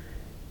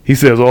 He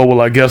says, "Oh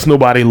well, I guess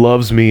nobody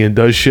loves me," and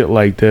does shit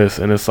like this,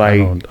 and it's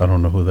like I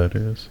don't know who that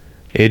is.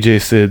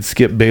 AJ said,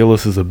 "Skip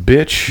Bayless is a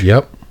bitch."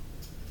 Yep.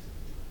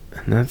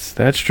 And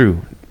that's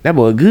true. That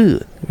boy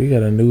good. We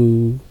got a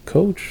new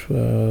coach,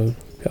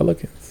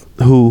 Pelicans.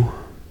 Who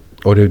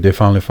Oh, they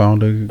finally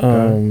found a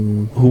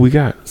who we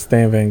got?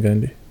 Stan Van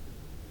Gundy.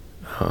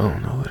 I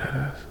don't know who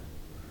that is.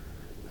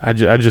 I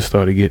just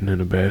started getting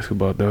into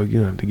basketball, dog.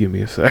 You have to give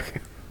me a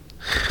second.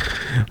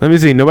 Let me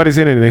see. Nobody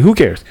said anything. Who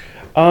cares?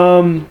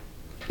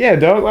 Yeah,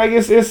 dog. Like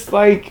it's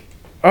like.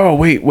 Oh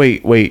wait.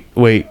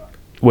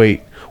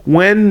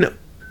 When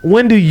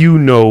do you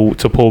know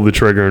to pull the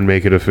trigger and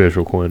make it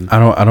official, Quinn?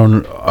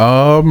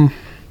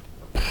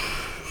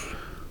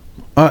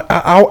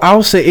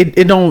 I'll say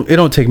it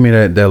don't take me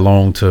that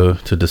long to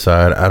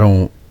decide. I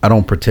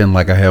don't pretend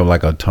like I have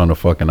like a ton of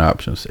fucking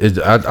options.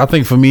 I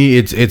think for me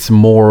it's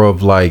more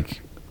of like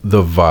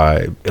the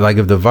vibe. Like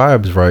if the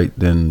vibe's right,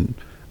 then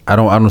I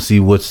don't see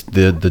what's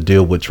the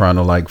deal with trying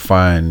to like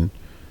find,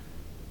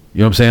 you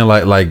know what I'm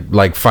saying,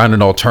 like find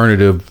an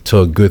alternative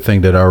to a good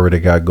thing that I already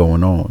got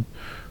going on.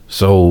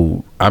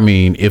 So I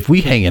mean, if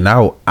we hanging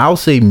out, I'll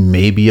say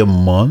maybe a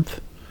month.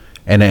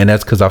 And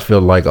that's because I feel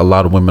like a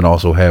lot of women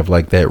also have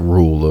like that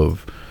rule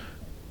of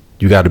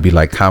you got to be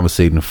like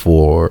conversating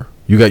for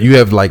you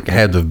have like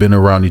had to have been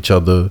around each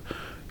other,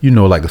 you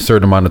know, like a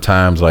certain amount of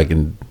times, like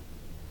in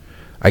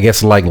I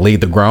guess like laid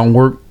the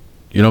groundwork,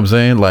 you know what I'm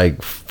saying,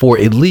 like for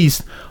at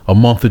least a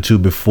month or two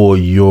before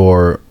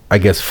you're I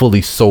guess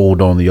fully sold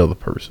on the other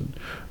person.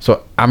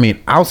 So I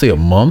mean, I'll say a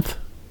month.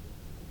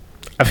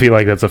 I feel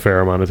like that's a fair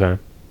amount of time.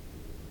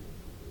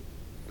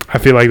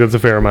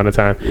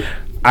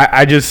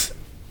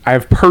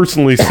 I've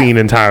personally seen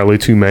entirely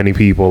too many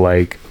people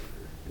like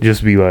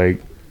just be like,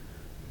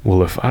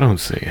 well, if I don't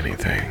say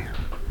anything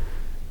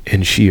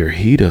and she or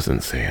he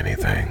doesn't say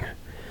anything,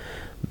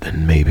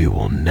 then maybe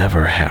we'll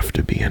never have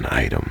to be an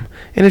item.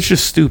 And it's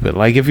just stupid.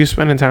 Like if you're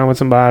spending time with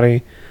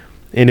somebody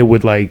and it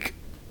would like,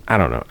 I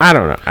don't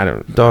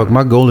know. Dog,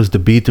 my goal is to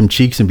beat them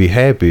cheeks and be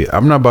happy.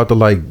 I'm not about to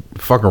like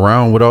fuck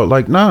around without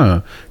like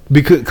nah.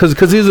 Because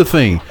here's the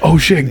thing. Oh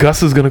shit,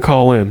 Gus is gonna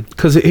call in.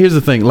 Because here's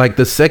the thing. Like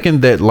the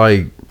second that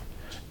like,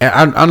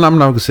 I'm not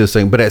gonna say the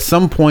same, but at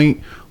some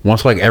point,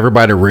 once like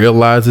everybody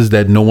realizes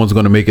that no one's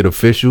gonna make it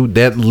official,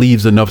 that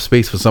leaves enough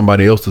space for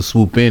somebody else to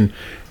swoop in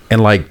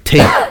and like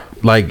take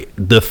like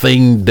the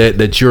thing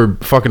that you're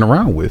fucking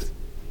around with.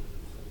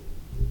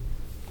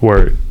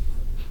 Word.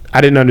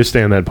 I didn't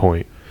understand that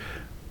point.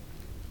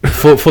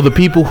 For the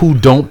people who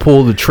don't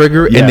pull the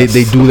trigger and Yes.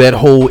 they do that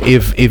whole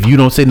if you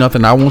don't say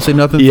nothing I won't say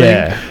nothing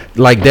Yeah. thing,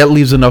 like that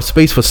leaves enough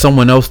space for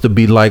someone else to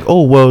be like,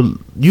 oh well,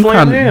 you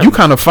Flame him.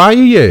 kind of fire,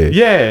 yeah.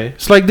 Yeah.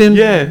 It's like then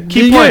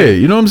Keep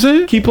playing. you know what I'm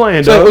saying? Keep playing,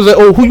 It's like, dog. it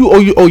was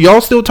like, oh y'all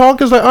still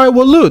talking? It's like, all right,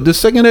 well look, the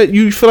second that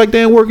you feel like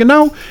they ain't working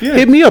out, Yeah.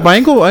 hit me up. I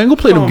ain't gonna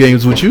play them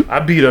games with you. I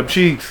beat up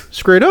cheeks.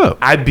 Straight up.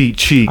 I beat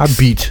cheeks. I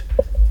beat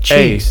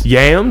Hey, cheese.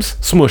 yams,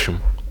 smush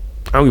them.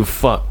 I don't give a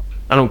fuck.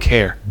 I don't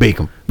care. Bake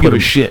them. Give a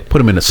shit. Put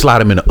them in slide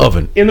them in the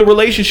oven. In the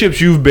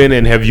relationships you've been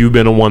in, have you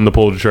been the one to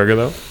pull the trigger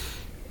though?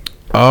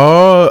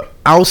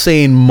 I'll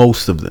say in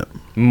most of them.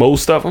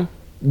 Most of them.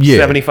 Yeah.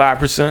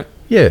 75%.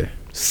 Yeah.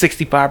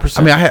 65%.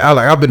 I mean,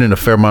 I've been in a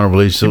fair amount of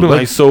relationships. you been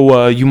like,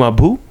 so you my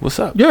boo? What's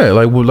up? yeah,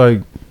 like we're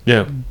like,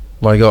 Yeah.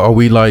 are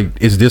we like,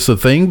 is this a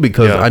thing?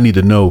 Because Yeah. I need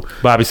to know.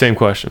 Bobby, same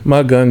question.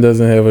 My gun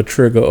doesn't have a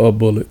trigger or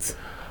bullets.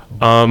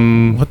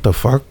 What the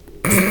fuck?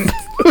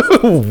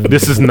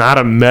 This is not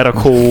a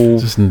medical.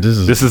 This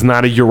is This is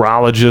not a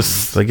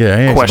urologist like, yeah, I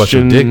ain't asked about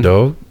your question dick,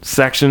 dog.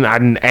 section. I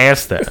didn't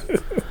ask that.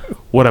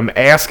 What I'm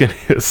asking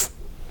is,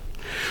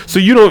 so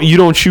you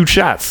don't shoot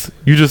shots.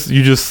 You just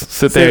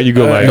sit there and you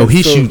go like, No,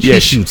 he So- shoots. yeah, he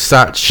shoots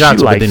shots. she But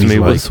likes then he's me.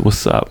 like,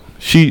 What's up?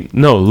 She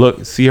no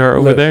look. See her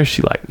over Look, there.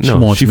 She like she no.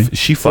 wants She me.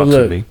 she So fucks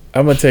look, with me.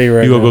 I'm gonna tell you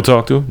right You gonna now. go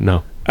talk to her?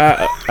 No.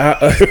 I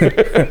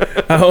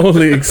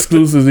only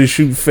exclusively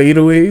shoot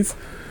fadeaways.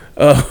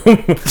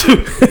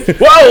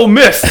 Whoa,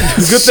 miss.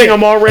 Good thing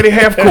I'm already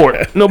half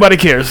court. Nobody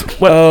cares.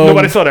 What?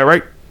 Nobody saw that,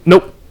 right?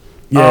 Nope.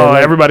 Yeah,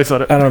 like- everybody saw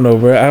that. I don't know,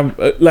 bro. I'm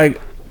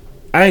like,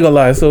 I ain't gonna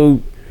lie.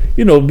 So,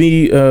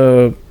 me,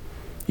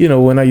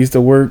 when I used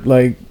to work,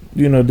 like,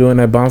 doing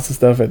that bouncer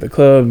stuff at the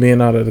club,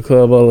 being out at the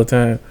club all the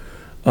time,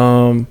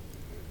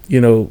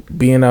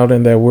 being out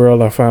in that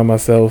world, I find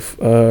myself,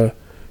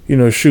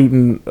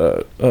 shooting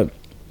a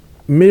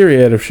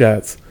myriad of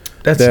shots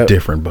that's that-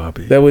 different,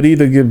 Bobby. that would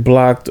either get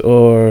blocked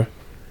or,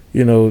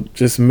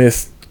 just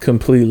missed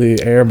completely,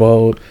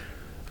 airballed.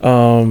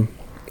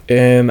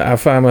 And I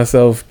find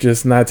myself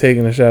just not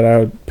taking a shot. I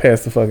would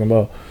pass the fucking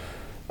ball.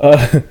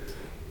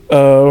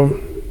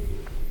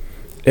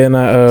 And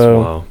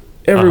Wow.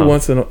 every Uh-huh.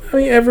 once in a while,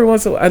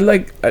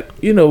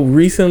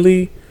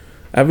 recently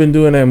I've been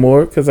doing that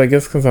more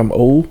because I'm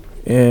old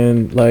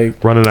and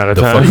like Running out of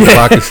the time. fucking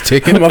clock is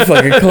ticking. my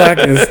fucking clock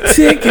is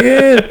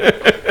ticking.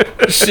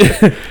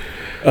 Shit.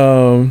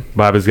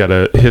 Bobby's got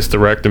a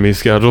hysterectomy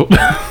scheduled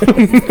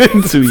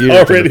in 2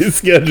 years. Already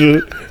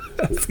scheduled.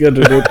 I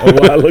scheduled it a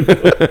while ago.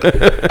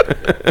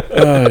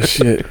 Oh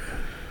shit!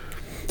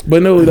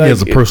 But no, like, He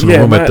has a personal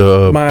room at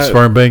the my,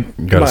 sperm bank.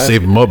 You gotta my-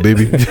 save him up,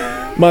 baby.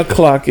 my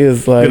clock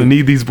is like Gonna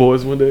need these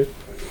boys one day.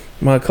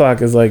 my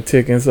clock is like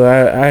ticking. So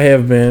I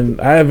have been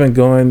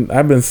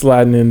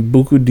sliding in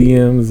buku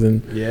DMs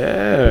and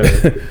Yeah.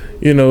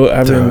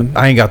 I've been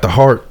I ain't got the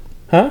heart.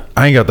 huh?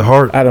 I ain't got the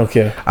heart. I don't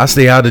care. I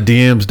stay out of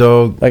DMs,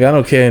 dog. Like I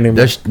don't care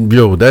anymore.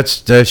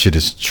 That shit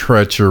is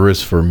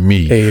treacherous for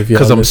me. Hey, if y'all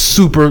Because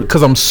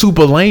I'm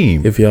super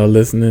lame. If y'all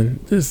listening,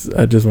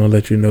 I just want to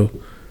let you know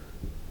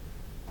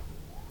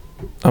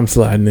I'm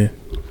sliding in.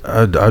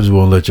 I just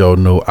want to let y'all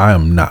know I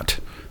am not.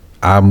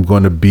 I'm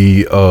gonna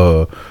be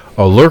a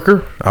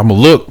lurker. I'm a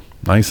look.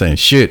 I ain't saying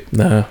shit.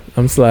 Nah,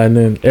 I'm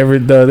sliding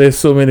in. There's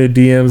so many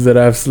DMs that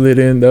I've slid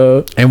in,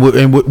 dog. And what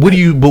do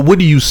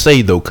you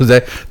say though? Because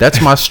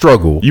that's my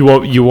struggle. You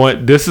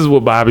want this is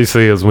what Bobby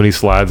says when he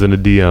slides in the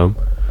DM.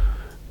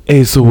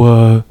 Hey,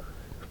 so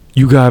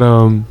you got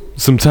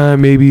some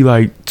time, maybe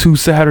like 2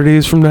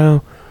 Saturdays from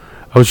now?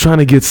 I was trying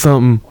to get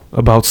something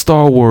about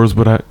Star Wars,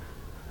 but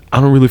I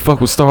don't really fuck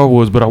with Star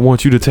Wars, but I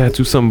want you to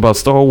tattoo something about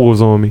Star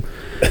Wars on me.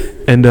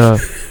 And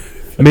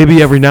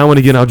maybe every now and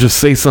again I'll just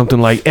say something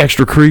like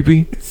extra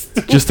creepy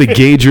just to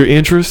gauge your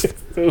interest.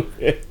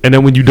 And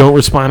then when you don't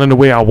respond in the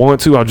way I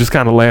want to, I'll just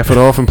kind of laugh it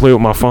off and play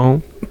with my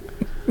phone.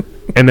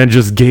 And then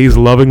just gaze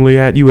lovingly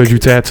at you as you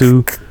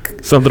tattoo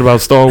something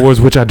about Star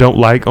Wars, which I don't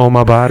like, on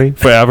my body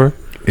forever.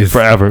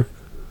 Forever.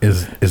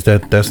 Is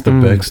that's the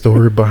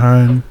backstory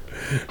behind?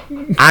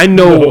 I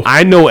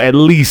know at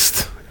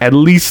least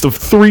of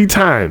 3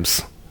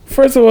 times.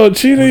 First of all,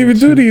 she didn't even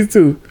do these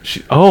two. She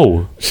She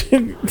Okay. just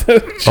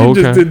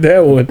did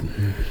that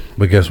one.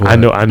 But guess what?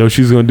 I know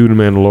she's gonna do the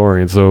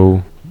Mandalorian,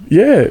 so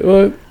Yeah,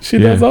 well, she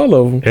Yeah. does all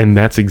of them. and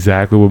that's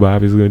exactly what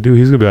Bobby's gonna do.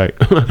 He's gonna be like,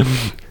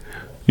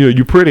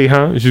 you pretty,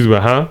 huh? And she's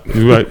like, huh? He's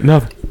like,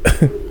 nothing.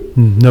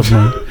 Never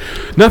mind.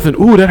 Nothing.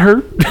 Ooh, that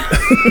hurt.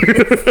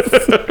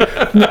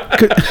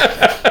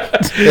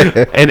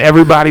 And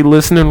everybody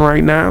listening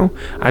right now,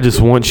 I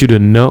just want you to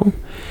know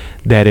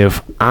that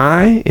if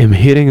I am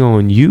hitting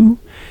on you,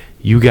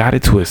 you got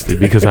it twisted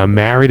because I'm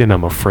married and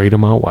I'm afraid of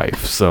my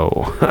wife.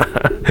 So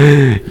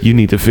you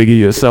need to figure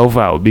yourself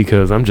out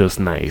because I'm just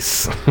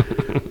nice.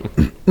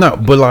 No,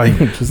 but like,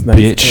 Just nice.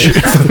 Bitch.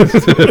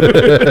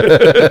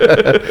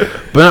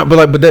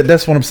 but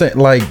that's what I'm saying.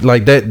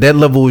 Like that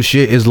level of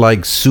shit is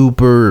like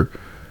super,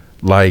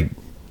 like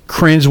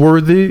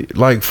cringeworthy.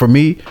 Like for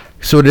me,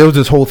 so there was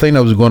this whole thing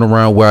that was going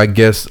around where I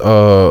guess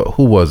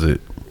who was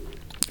it?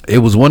 It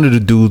was one of the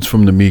dudes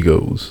from the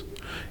Migos.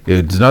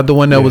 It's not the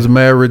one that was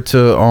married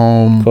to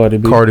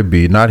Cardi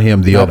B. Not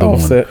him, the other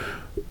Offset. one.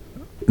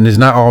 And it's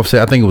not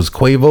Offset. I think it was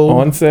Quavo.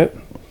 Onset.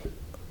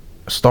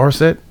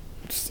 Starset.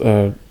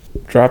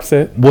 Drop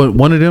set.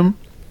 One of them.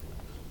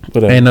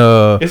 But, And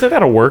Isn't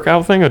that a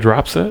workout thing, a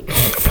drop set?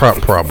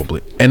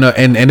 probably. And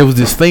it was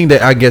this thing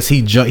that I guess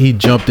he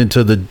jumped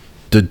into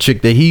the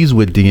chick that he's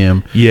with,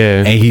 DM. Yeah.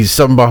 And he's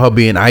something about her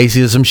being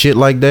icy or some shit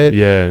like that.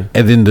 Yeah.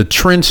 And then the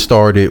trend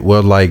started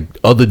where like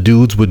other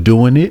dudes were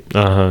doing it.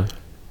 Uh-huh.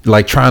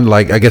 Like trying to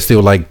like, I guess they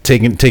were like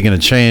taking a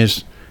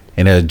chance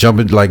and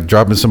jumping, like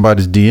dropping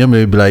somebody's DM.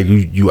 They'd be like,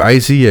 you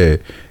icy? Yeah.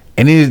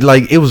 And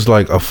it was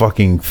like a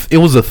fucking, it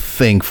was a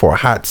thing for a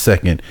hot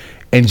second.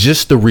 And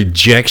just the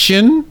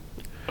rejection,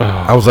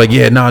 I was like,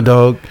 yeah, nah,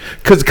 dog.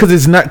 Cause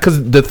it's not,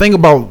 cause the thing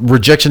about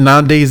rejection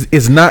nowadays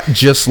is not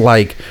just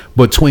like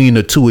between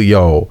the two of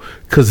y'all.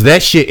 Cause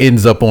that shit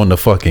ends up on the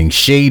fucking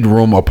shade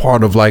room, a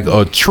part of like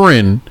a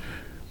trend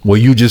where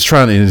you just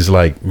trying to, and it's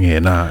like, yeah,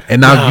 nah.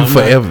 And now you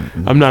forever.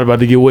 I'm not about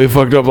to get way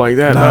fucked up like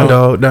that. Nah, no.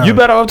 dog, nah. You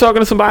better off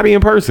talking to somebody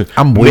in person.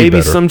 I'm way Maybe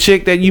better. some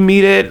chick that you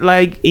meet at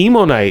like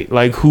emo night,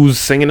 like who's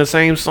singing the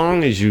same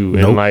song as you,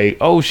 and Nope. like,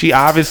 oh, she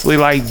obviously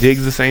like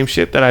digs the same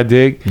shit that I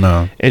dig.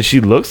 No. And she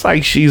looks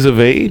like she's of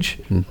age.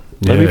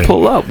 Let me Yeah.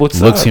 pull up.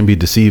 What's Looks up? can be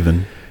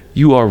deceiving.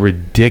 You are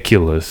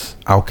ridiculous.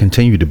 I'll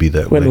continue to be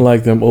that way. Quentin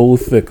like them old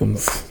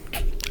thickums.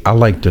 I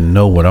like to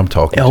know what I'm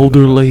talking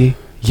Elderly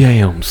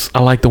yams. I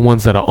like the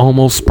ones that are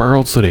almost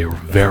spurled, so they're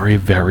very,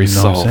 very to. You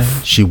know what I'm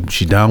soft. saying?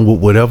 She down with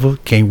whatever,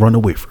 can't run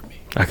away from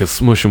me. I can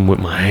smush them with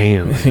my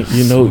hands.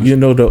 You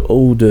know, the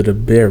older the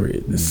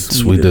berry, the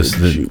sweeter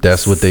the juice.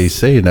 That's what they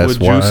say, and that's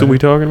What why. juice are we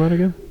talking about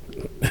again?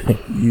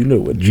 You know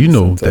what? You juice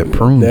know I'm that talking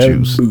prune about.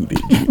 juice. That booty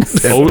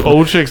juice.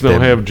 Old chicks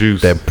don't have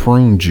juice. That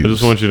prune I juice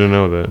just want you to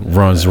know that.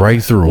 runs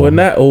right through Well, 'em.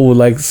 not old,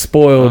 like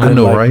spoiled. I and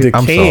know, like right?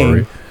 I'm decaying.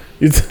 sorry.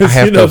 You just, I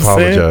have you know to what I'm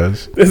saying?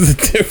 apologize. There's a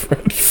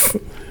difference.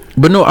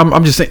 But no,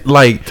 I'm just saying,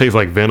 like, Tastes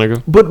like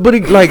vinegar. but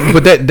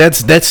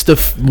that's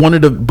one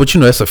of the, but you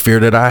know, that's a fear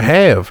that I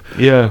have.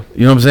 Yeah.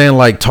 You know what I'm saying?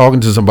 Like talking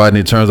to somebody,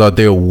 and it turns out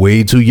they're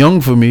way too young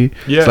for me.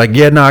 Yeah. It's like,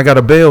 yeah, no, I got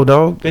to bail,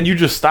 dog. Then you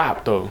just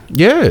stop though.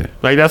 Yeah.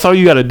 Like that's all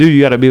you got to do.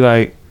 You got to be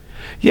like,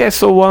 yeah.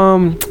 So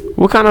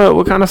what kind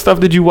of stuff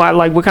did you watch?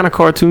 Like what kind of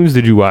cartoons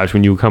did you watch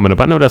when you were coming up?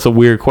 I know that's a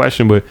weird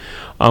question, but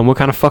what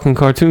kind of fucking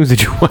cartoons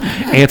did you watch?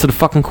 Answer the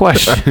fucking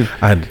question.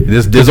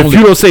 There's If only,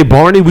 you don't say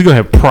Barney, we gonna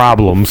have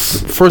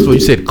problems. first of all, you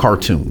said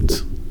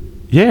cartoons.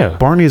 Yeah.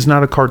 Barney is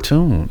not a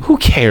cartoon. Who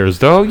cares,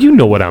 dog? You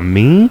know what I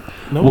mean.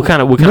 What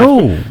kind of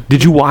No.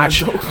 did you watch?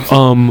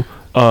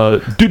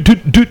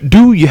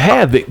 Do you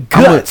have it?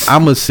 Guts.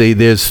 I'm gonna say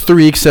there's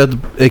three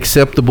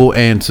acceptable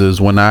answers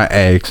when I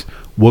ask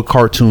what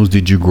cartoons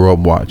did you grow up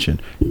watching?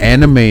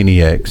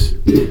 Animaniacs,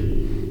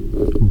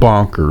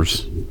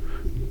 Bonkers,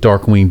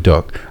 Darkwing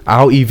Duck.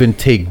 I'll even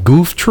take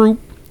Goof Troop,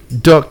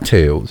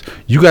 DuckTales.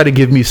 You got to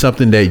give me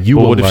something that you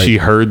But will what if like. she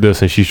heard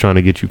this and she's trying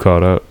to get you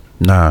caught up?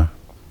 Nah,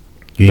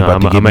 you ain't Nah,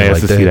 about to I'm give gonna me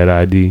ask like to see that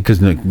ID.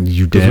 because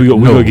you Because damn we no.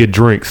 gonna get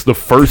drinks. The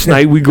first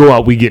night we go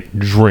out, we get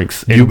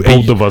drinks, and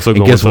both of us are and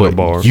going guess to what? the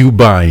bar. You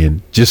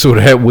buying just so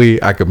that way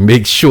I can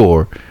make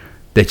sure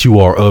that you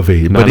are of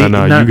age. No,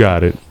 you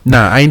got it.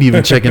 Nah, I ain't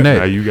even checking that.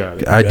 Nah, you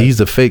got it. IDs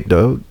are fake,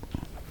 dog.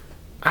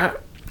 I-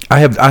 I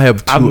have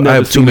I've too never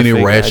too seen a many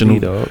fake rational.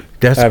 ID, dog.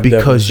 That's I've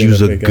because definitely you's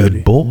seen a a fake good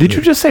ID. boy. Did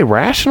you just say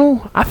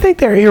rational? I think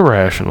they're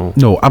irrational.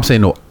 No, I'm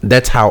saying no.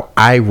 That's how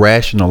I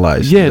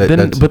rationalize. Yeah,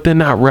 that's, but they're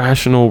not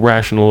rational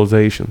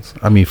rationalizations.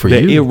 I mean, for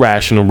They're you,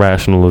 irrational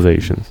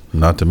rationalizations.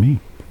 not to me.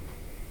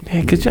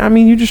 Yeah, cause I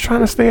mean, you're just trying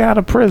to stay out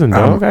of prison,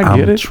 dog. I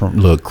get it.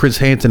 Look, Chris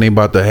Hansen ain't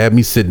about to have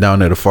me sit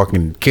down at a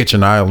fucking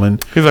kitchen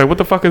island. He's like, what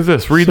the fuck is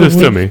this? Read this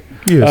to me.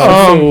 Yes.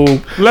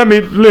 So Let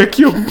me lick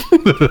your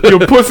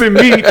pussy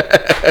meat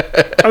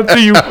until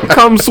you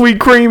come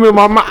sweet cream in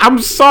my mouth. I'm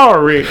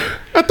sorry.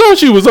 I thought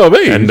she was of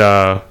age.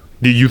 And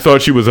you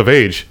thought she was of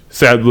age.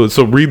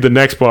 So read the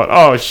next part.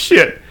 Oh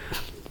shit.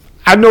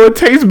 I know it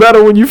tastes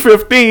better when you're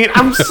 15.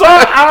 I'm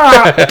sorry.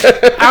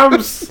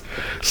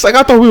 It's like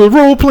I thought we were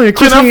role playing.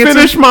 Can I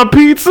finish my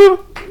pizza?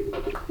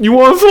 You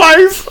want a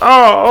slice?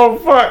 Oh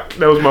fuck.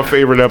 That was my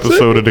favorite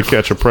episode of To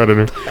Catch a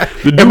Predator.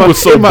 The dude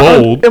was so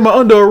bold. Am I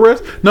under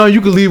arrest? No,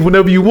 you can leave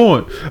whenever you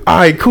want. All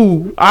right,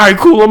 cool. All right,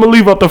 cool. I'm gonna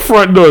leave out the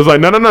front door. It's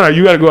like, no.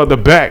 You gotta go out the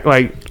back.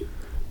 Like,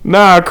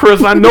 nah,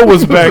 Chris, I know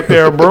what's back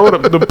there, bro.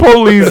 The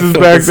police is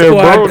back there,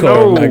 bro. squad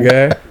car, my No,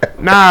 guy.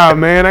 nah,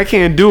 man, I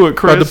can't do it,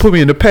 About to Chris. put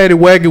me in the paddy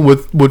wagon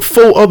with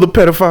 4 other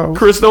pedophiles.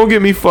 Chris, don't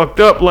get me fucked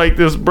up like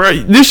this, bro.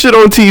 This shit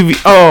on TV.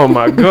 Oh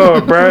my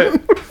god, bro.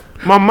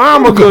 My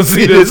mama gonna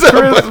see this.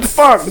 Chris,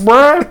 fuck,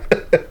 bruh.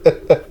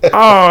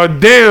 Oh,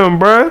 damn,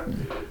 bruh.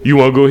 You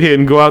want to go ahead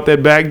and go out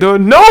that back door?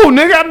 No,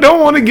 nigga, I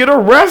don't want to get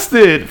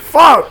arrested.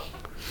 Fuck.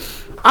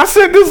 I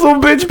sent this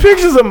little bitch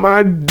pictures of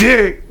my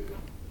dick.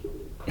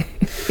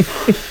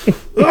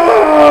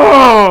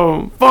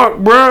 Oh, fuck,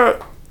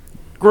 bruh.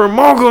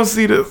 Grandma gonna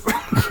see this.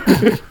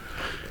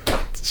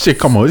 Shit,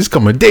 come on. It's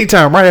coming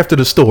daytime right after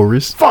the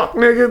stories. Fuck,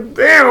 nigga.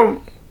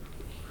 Damn.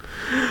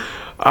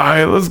 All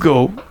right, let's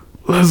go.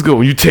 Let's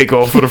go. You take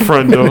off for the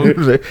front door.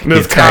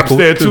 There's cops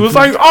there too. It's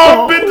like,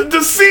 oh, I've been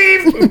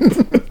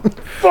deceived.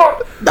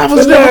 Fuck. I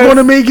was never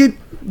gonna make it.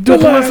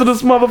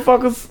 Duplicitous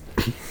motherfuckers.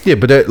 Yeah,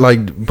 but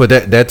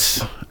that's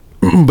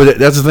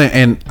the thing.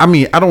 And I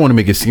mean, I don't want to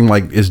make it seem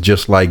like it's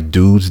just like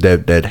dudes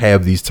that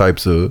have these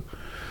types of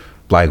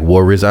like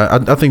worries.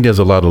 I think there's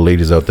a lot of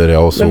ladies out there that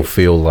also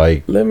feel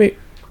like. Let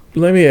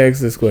me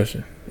ask this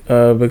question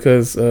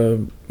because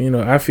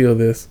I feel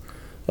this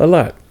a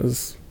lot.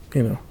 It's,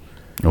 it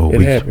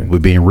happened. We're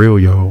being real,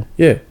 y'all.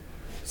 Yeah.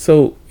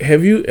 So,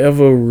 have you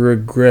ever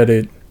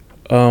regretted,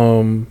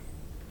 not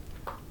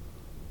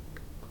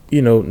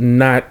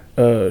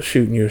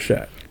shooting your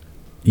shot?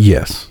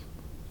 Yes,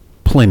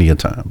 plenty of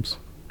times.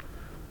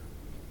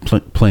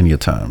 Plenty of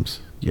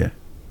times. Yeah.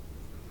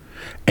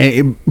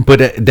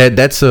 But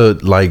that's a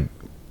like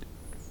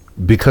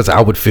because I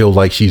would feel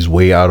like she's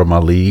way out of my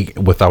league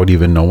without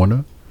even knowing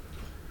her.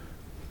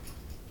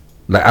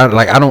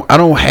 I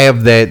don't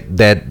have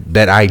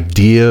that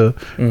idea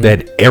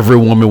that every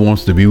woman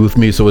wants to be with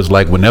me. So it's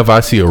like whenever I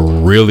see a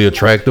really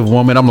attractive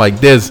woman, I'm like,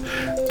 there's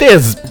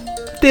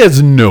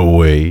no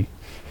way.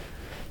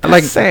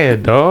 Like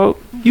sad, dog.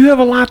 You have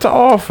a lot to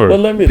offer.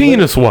 Well,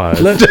 penis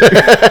wise. Let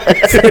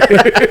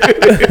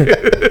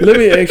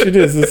me ask you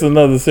this. This is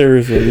another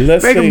serious one.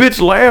 Make a bitch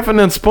laugh and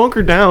then spunk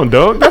her down,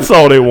 dog. That's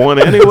all they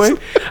want anyway.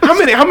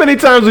 How many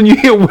times when you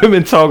hear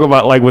women talk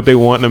about like what they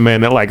want in a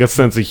man, that like a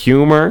sense of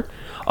humor,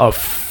 a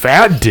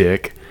fat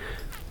dick,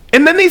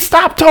 and then they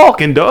stop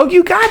talking, dog.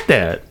 You got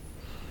that.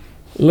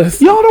 Y'all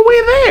the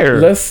way there.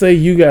 Let's say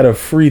you got a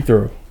free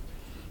throw.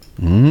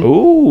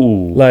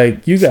 Ooh.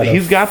 Like you got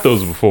he's got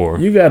those before.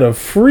 You got a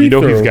free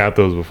throw. He's got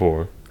those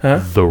before.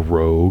 Huh? The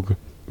Rogue.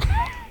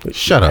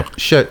 Shut up.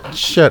 Shut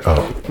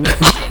up.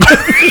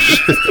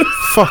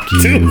 Fuck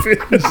you.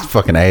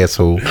 Fucking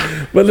asshole.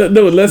 But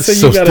no, let's say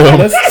so you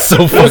got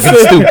so fucking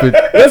stupid.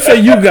 Let's say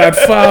you got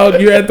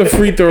fouled. You're at the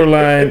free throw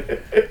line.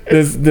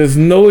 There's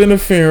no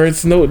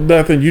interference, no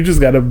nothing. You just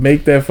got to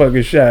make that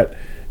fucking shot,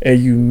 and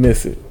you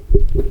miss it.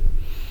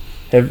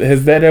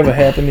 Has that ever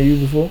happened to you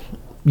before?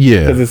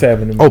 Yeah, because it's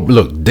happened to me. Oh,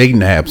 look,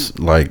 dating apps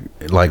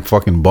like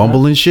fucking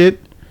Bumble and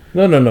shit.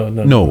 No.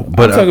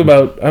 But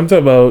I'm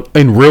talking about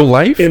in real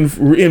life. In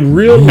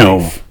real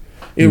life.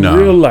 In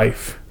real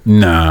life.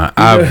 Nah,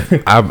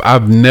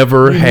 I've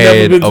never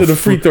had never been to the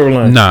free throw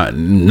line. Nah,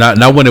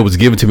 not when it was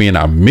given to me and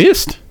I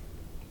missed.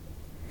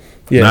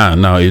 Yeah.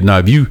 Nah.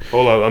 If you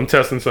hold up, I'm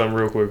testing something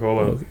real quick.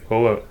 Hold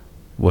up.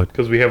 What?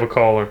 Because we have a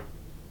caller.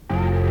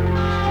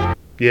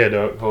 Yeah,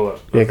 dog. Hold up.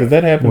 Yeah, because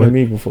that happened to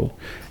me before.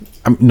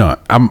 I'm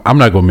not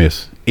gonna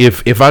miss.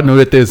 If I know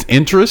that there's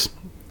interest,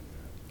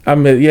 I've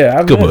missed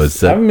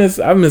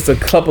a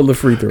couple of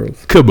free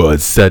throws. Come on,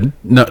 son.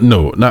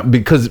 No, not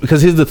because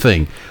here's the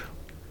thing.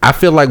 I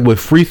feel like with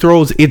free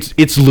throws,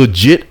 it's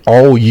legit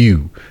all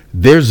you.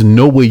 There's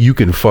no way you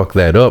can fuck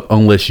that up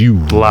unless you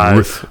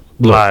lies.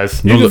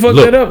 Lies. You can fuck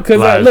that up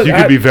because you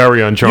could be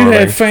very uncharming. You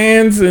had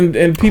fans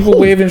and people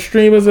waving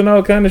streamers and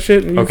all kind of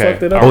shit, and you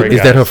fucked it up. Right,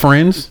 is that her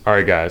friends? All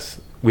right, guys,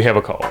 we have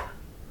a call.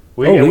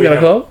 We got a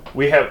call?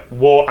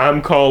 Well,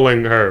 I'm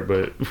calling her,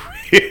 but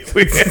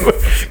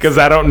because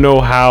I don't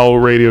know how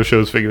radio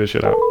shows figure this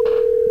shit out.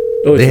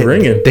 Oh, it's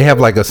ringing. They have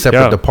like a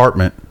separate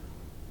department.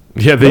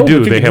 Yeah, they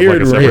do. They have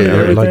like a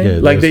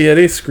separate.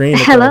 They screen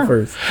the call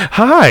first.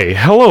 Hi,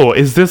 hello.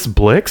 Is this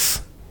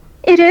Blix?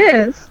 It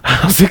is.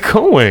 How's it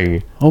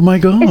going? Oh my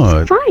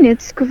god. It's fine.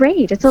 It's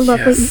great. It's a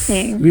lovely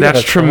evening.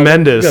 That's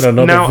tremendous.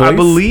 Now, I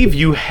believe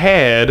you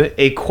had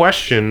a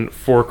question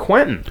for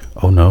Quentin.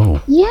 Oh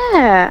no.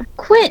 Yeah,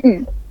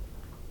 Quentin.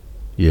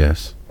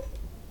 Yes.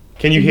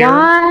 Can you hear?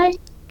 Why?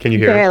 Can you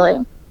hear?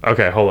 Barely.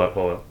 Okay, hold up.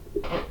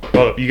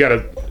 You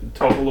gotta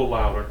talk a little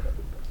louder.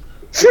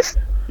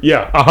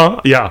 Yeah.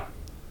 Yeah.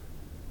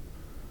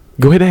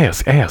 Go ahead,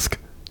 ask.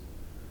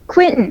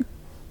 Quentin,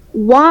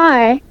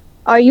 why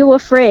are you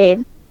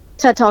afraid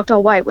to talk to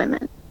white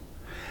women?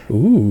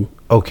 Ooh.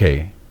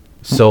 Okay.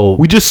 So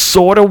we just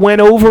sort of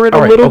went over it a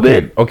little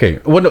bit. Okay.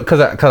 Well, because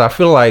I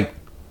feel like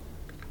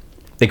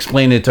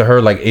explaining it to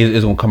her like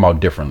it's gonna come out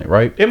differently,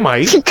 right? It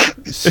might.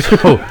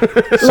 so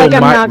like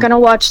I'm not gonna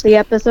watch the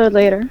episode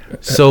later.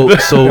 So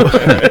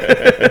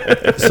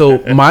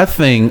my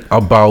thing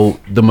about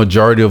the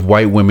majority of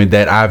white women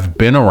that I've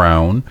been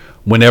around,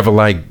 whenever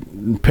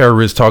like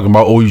Paris talking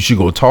about, oh, you should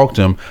go talk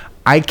to them,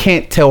 I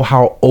can't tell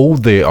how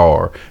old they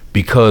are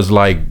because,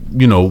 like,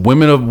 you know,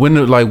 women of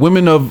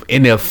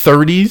in their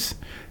 30s,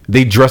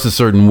 they dress a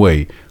certain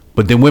way.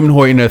 But then women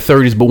who are in their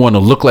 30s but want to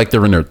look like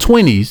they're in their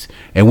 20s,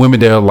 and women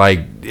that are like,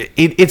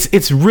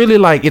 it's really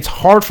like, it's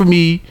hard for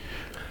me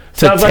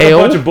Sounds like a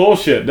bunch of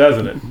bullshit,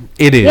 doesn't it?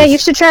 It is. Yeah, you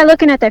should try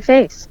looking at their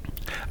face.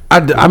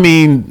 I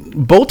mean,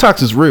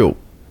 Botox is real.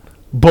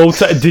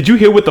 Botox. Did you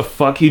hear what the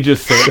fuck he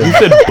just said? He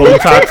said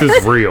Botox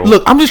is real.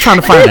 Look, I'm just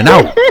trying to find it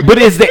out. But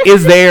is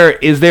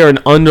there an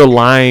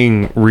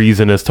underlying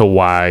reason as to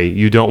why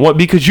you don't want?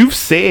 Because you've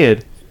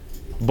said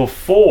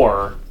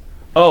before.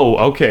 Oh,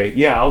 okay,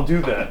 yeah, I'll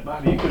do that.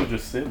 Bobby, you could have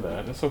just said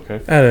that. That's okay.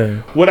 I don't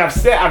know. What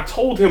I've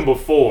told him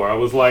before. I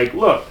was like,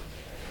 look,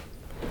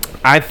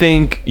 I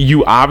think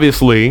you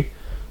obviously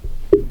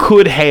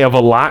could have a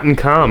lot in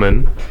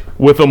common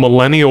with a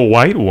millennial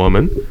white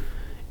woman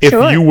if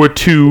Sure. you were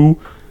to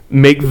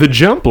make the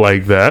jump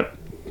like that.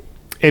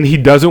 And he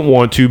doesn't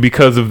want to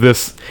because of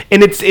this.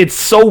 And it's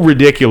so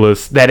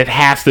ridiculous that it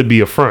has to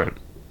be a front,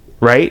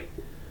 right?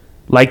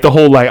 Like the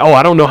whole like, oh,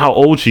 I don't know how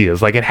old she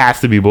is. Like it has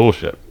to be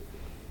bullshit.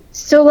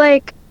 So,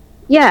 like,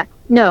 yeah,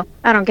 no,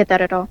 I don't get that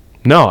at all.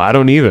 No, I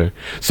don't either.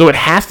 So it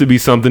has to be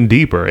something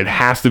deeper. It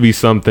has to be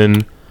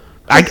something.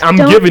 I'm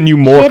Don't giving you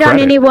more hit on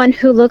credit. anyone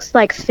who looks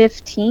like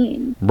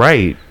 15.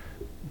 Right.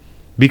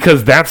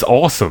 Because that's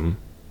awesome.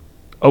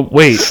 Oh,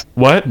 wait.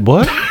 What?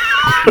 What?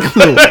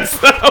 What?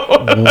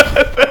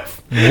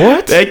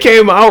 That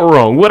came out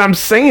wrong. What I'm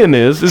saying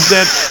is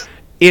that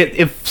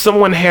if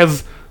someone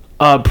has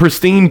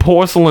pristine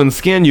porcelain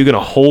skin, you're going to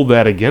hold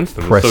that against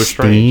them. It's so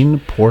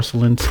strange.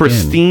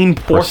 Pristine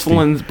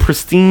porcelain skin.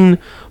 Pristine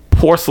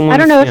porcelain I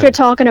don't know if skin. you're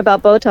talking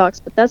about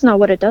Botox, but that's not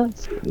what it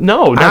does.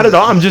 No, not at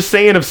all. I'm just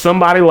saying if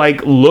somebody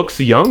like looks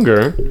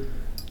younger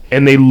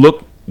and they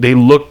look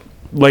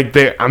like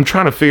I'm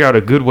trying to figure out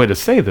a good way to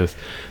say this.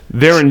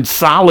 They're in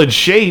solid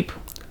shape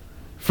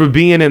for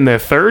being in their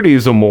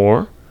 30s or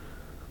more.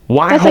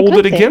 Why That's a hold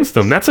good it thing. against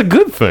them? That's a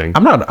good thing.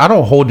 I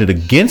don't hold it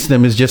against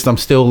them. It's just I'm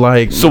still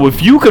like. So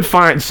if you could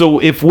find,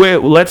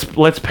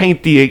 let's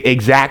paint the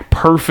exact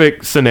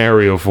perfect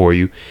scenario for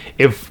you.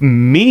 If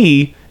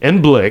me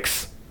and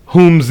Blix,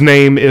 whom's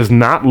name is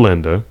not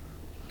Linda,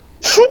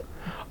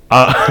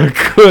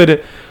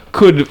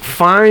 could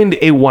find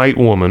a white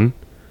woman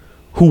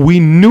who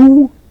we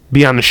knew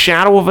beyond a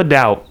shadow of a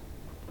doubt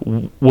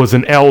was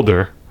an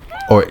elder,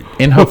 or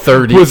in her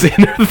 30s. was in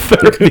her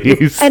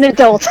 30s, An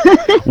adult.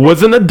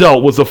 was an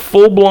adult, was a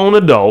full-blown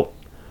adult,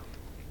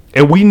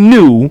 and we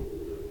knew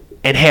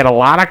and had a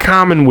lot of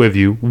common with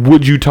you,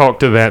 would you talk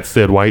to that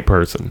said white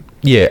person?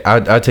 Yeah,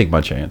 I take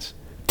my chance.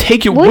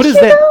 Take your, Would what is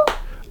you that? though?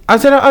 I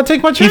said I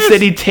take my He chance.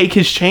 said he'd take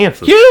his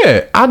chances.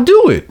 Yeah, I'd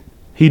do it.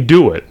 He'd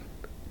do it.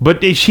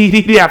 But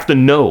he'd have to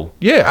know.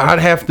 Yeah, I'd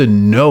have to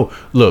know.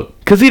 Look,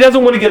 Because he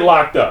doesn't want to get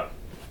locked up.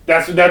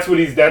 That's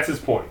his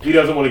point. He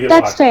doesn't want to get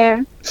That's locked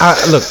up.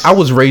 fair. I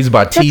was raised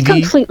by That's TV,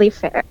 completely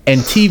fair.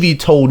 and TV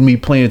told me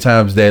plenty of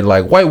times that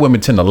like white women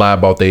tend to lie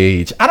about their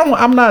age.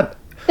 I'm not.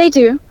 They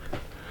do.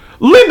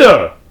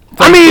 Linda!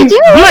 I mean,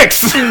 do.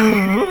 Blix!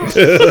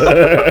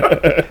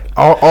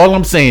 All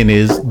I'm saying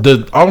is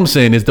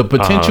the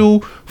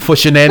potential for But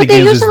shenanigans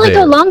they're is usually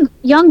there.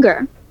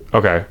 younger.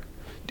 Okay.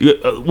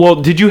 Well,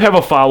 did you have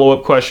a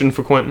follow-up question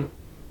for Quentin?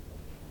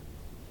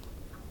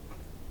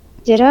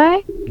 Did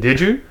I? Did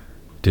you?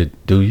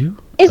 Do you?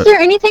 Is there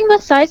anything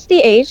besides the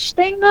age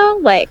thing though?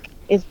 Like,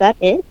 is that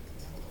it?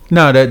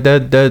 No,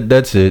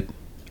 that's it.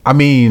 I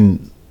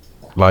mean,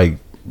 like,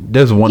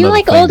 there's one. You other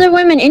like thing. older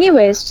women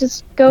anyways.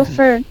 Just go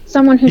for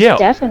someone who's Yeah,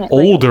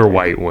 definitely older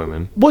white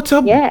women What's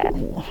up? Yeah.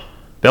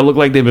 that look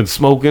like they've been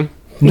smoking.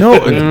 No, You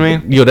know what I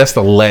mean? yo, that's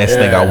the last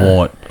thing I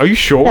want. Are you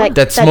sure?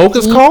 That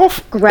smoker's deep,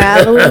 cough?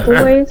 gravelly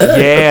voice.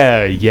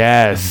 Yeah,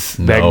 yes.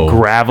 No. That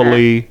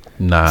gravelly,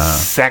 Nah.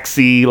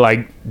 sexy,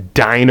 like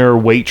diner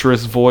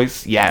waitress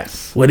voice.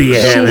 Yes. What do you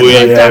She's have?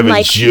 lived on like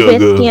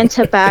whiskey and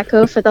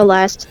tobacco for the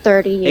last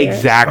 30 years.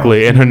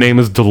 Exactly. And her name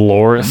is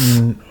Dolores.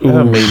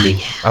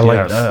 Maybe. I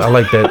like Yes. I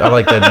like that. I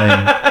like that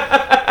name.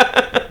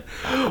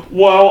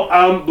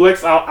 Well,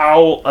 Blix,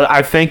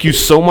 I thank you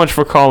so much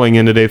for calling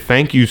in today.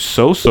 Thank you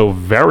so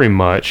very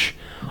much.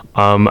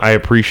 I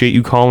appreciate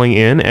you calling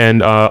in,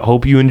 and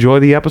hope you enjoy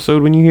the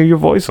episode when you hear your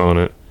voice on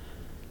it.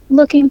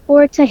 Looking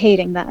forward to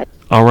hating that.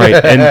 All right,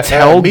 and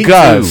tell Me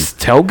Gus. too.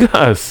 Tell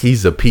Gus.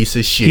 He's a piece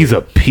of shit. He's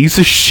a piece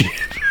of shit.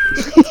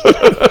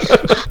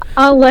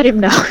 I'll let him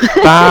know.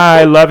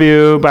 Bye. Love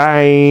you.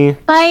 Bye.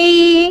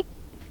 Bye.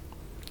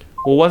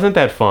 Well, wasn't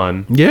that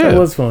fun? yeah. That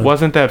was fun.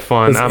 Wasn't that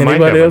fun? Does I might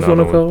anybody have else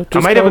wanna another one. call? I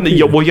Just might call have.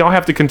 people. Well, y'all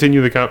have to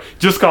continue the count.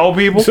 Just call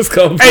people. Just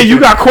call Hey,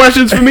 you got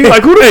questions for me?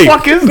 Like, who the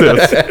fuck is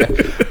this?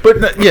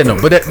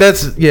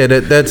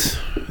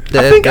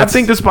 I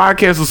think this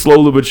podcast will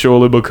slowly but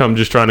surely become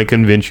just trying to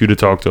convince you to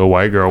talk to a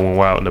white girl when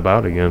we're out and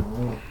about again.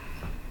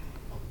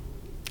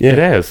 Yeah. It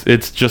has.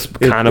 It's just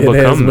It, kind of it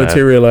has become that.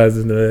 materialized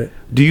into that.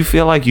 Do you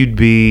feel like you'd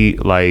be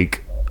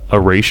like a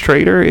race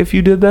trader if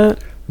you did that?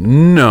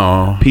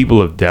 No.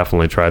 People have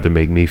definitely tried to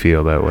make me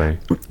feel that way.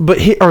 But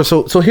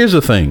so here's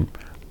the thing.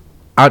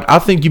 I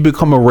think you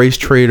become a race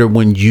trader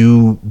when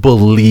you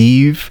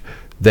believe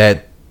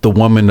that the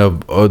woman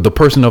of the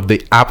person of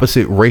the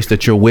opposite race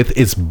that you're with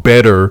is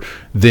better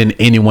than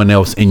anyone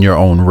else in your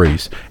own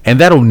race, and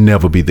that'll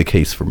never be the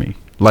case for me.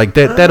 Like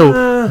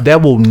that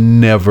will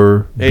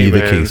never Hey, be the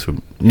man. case for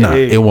me. Nah,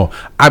 Hey. it won't.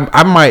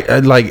 I might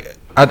like.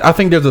 I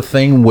think there's a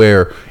thing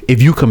where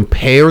if you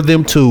compare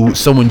them to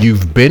someone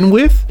you've been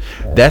with,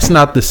 that's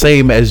not the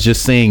same as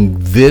just saying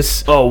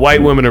this. Oh,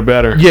 white women are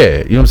better. Yeah,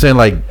 you know what I'm saying?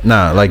 Like,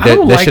 nah, like I that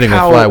don't that like shit ain't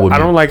gonna how fly with me. I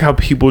don't like how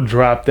people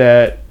drop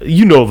that.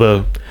 You know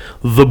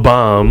the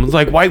bomb. It's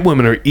like white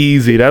women are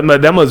easy. That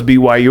must be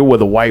why you're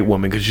with a white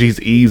woman because she's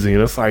easy.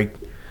 And it's like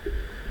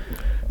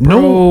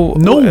no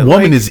bro, woman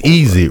like- is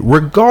easy,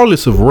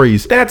 regardless of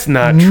race. that's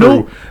not No.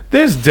 true.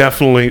 There's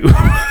definitely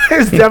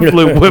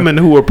women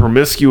who are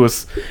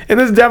promiscuous, and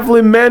there's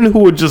definitely men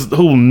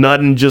who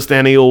nutting just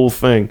any old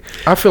thing.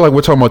 I feel like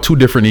we're talking about two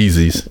different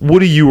easies.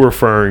 What are you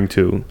referring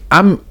to?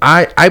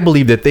 I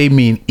believe that they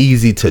mean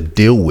easy to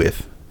deal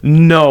with.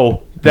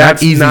 No,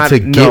 that's easy not, to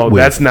get no, with.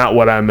 that's not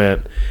what I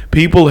meant.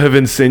 People have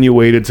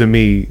insinuated to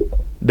me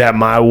that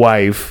my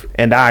wife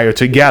and I are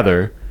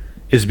together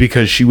is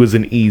because she was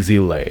an easy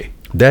lay.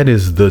 That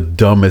is the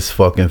dumbest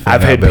fucking thing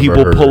I've had ever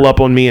people heard. pull up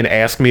on me and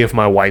ask me if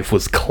my wife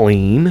was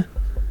clean.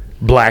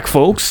 Black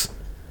folks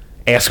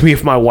ask me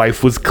if my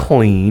wife was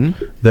clean.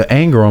 The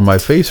anger on my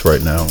face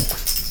right now.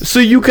 So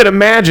you could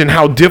imagine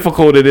how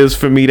difficult it is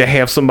for me to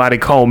have somebody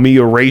call me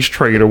a race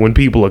traitor when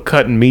people are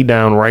cutting me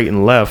down right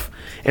and left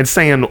and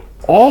saying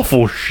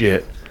awful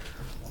shit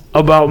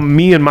about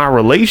me and my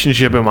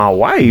relationship and my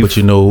wife. But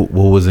you know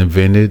what was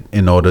invented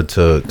in order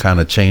to kind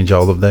of change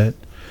all of that?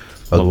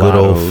 A good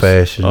Mulattoes. old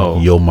fashioned Oh.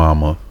 yo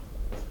mama.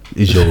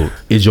 Is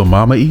your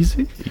mama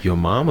easy? Your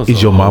mama's Is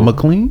a your hoe. mama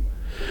clean?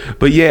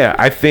 But yeah,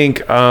 I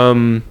think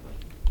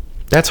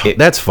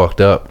That's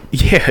fucked up.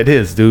 yeah, it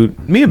is, dude.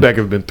 Me and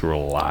Becca have been through a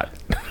lot.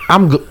 I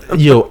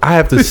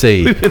have to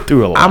say, We've been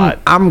through a lot.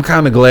 I'm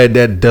kind of glad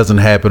that doesn't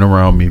happen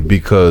around me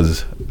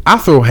because I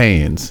throw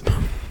hands.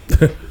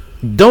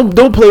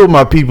 Don't play with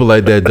my people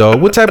like that,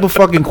 dog. What type of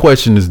fucking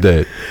question is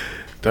that?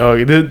 Dog,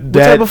 What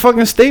type of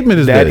fucking statement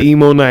is that? that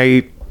emo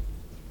night.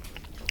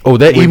 Oh,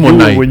 that When emo you,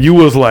 night. when you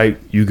was like,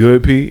 "You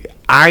good, P?"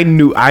 I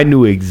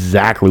knew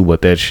exactly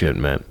what that shit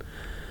meant.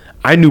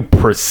 I knew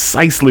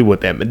precisely what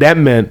that meant. That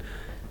meant,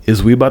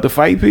 is we about to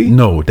fight, P?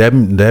 No, that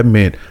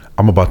meant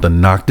I'm about to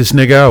knock this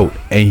nigga out,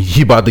 and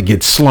he about to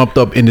get slumped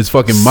up in this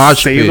fucking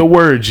mosh Say pit. the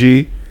word,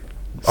 G.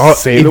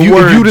 Say if the you,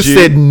 word, if you'd have G.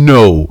 said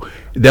no,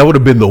 that would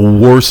have been the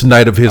worst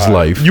night of his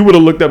life. You would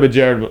have looked up at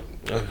Jared.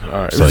 All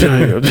right,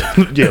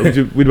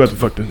 yeah, we about to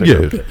fuck this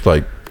nigga. Yeah,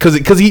 like because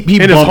he And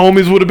his bumped-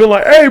 homies would have been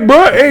like, "Hey,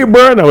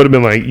 bro," and I would have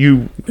been like,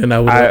 "You." And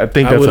I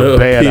think that's a would've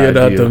bad appeared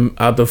idea.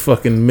 out the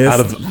fucking mist. Out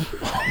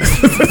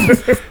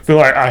of feel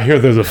like I hear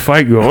there's a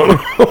fight going on.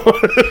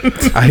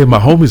 I hear my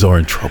homies are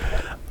in trouble.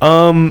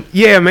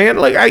 Yeah, man.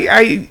 Like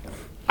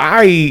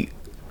I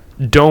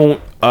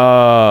don't.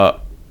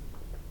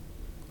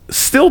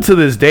 Still to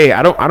this day,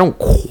 I don't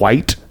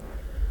quite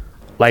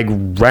like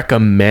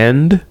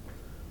recommend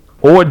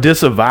or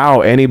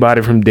disavow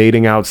anybody from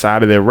dating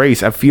outside of their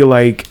race. I feel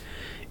like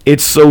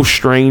it's so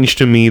strange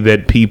to me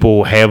that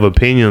people have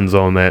opinions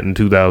on that in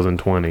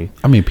 2020.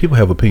 I mean, people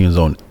have opinions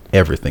on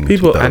everything. in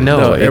People- 2000. I know.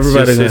 No, it's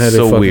everybody just- gonna it's have their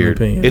so fucking weird.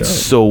 opinion, It's dog.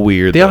 so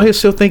weird. They out though. here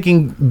still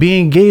thinking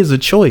being gay is a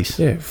choice.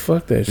 Yeah,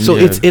 fuck that shit. So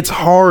Yeah. it's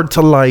hard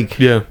to like.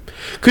 Yeah.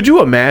 Could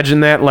you imagine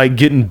that, like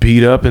getting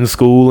beat up in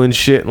school and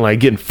shit, and like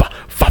getting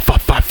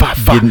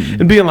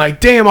and being like,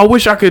 damn, I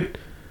wish I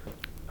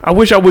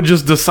would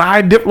just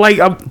decide,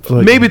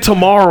 maybe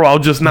tomorrow I'll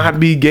just not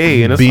be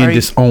gay, and it's being like,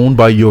 disowned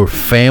by your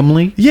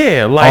family.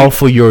 yeah, All like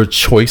for your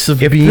choice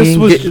of if being this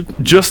was gay.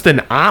 just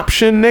an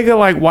option, nigga,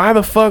 like why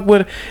the fuck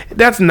would?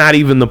 That's not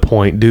even the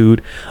point,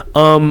 dude.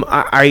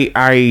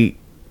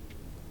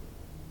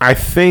 I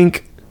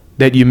think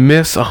that you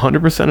miss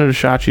 100% of the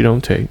shots you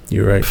don't take.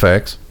 You're right.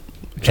 Facts.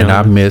 And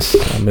I miss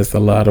I missed a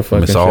lot of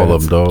fucking all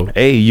of shots. them, dog.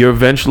 Hey, you're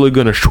eventually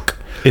gonna.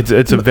 It's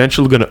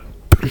eventually gonna.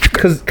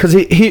 Because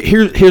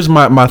here's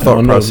my I thought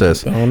don't know.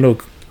 process. I don't know.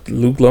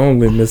 Luke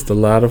Longley missed a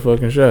lot of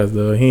fucking shots,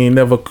 though. He ain't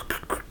never.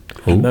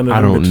 None of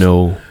I them don't bitches.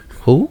 know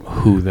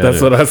Who? that That's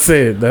is. what I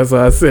said. That's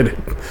why I said it.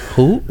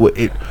 Who?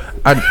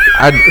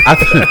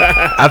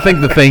 I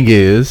think the thing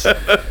is,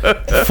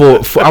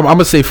 I'm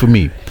gonna say for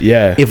me,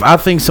 Yeah. if I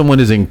think someone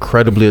is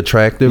incredibly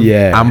attractive,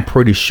 Yeah. I'm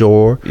pretty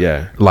sure,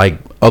 Yeah. like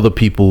other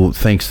people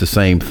thinks the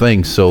same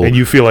thing. So And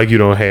you feel like you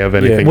don't have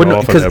anything to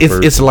offer because that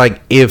person. it's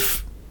like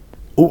if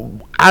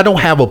I don't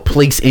have a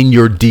place in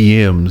your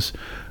DMs.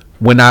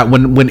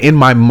 When in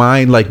my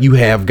mind, like you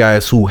have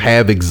guys who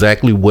have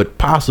exactly what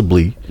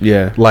possibly,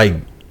 Yeah. like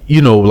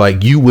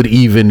like you would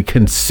even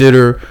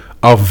consider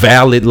a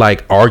valid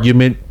like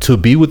argument to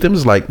be with them.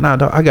 It's like, nah,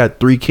 dog, I got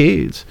 3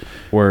 kids,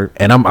 Word.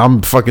 and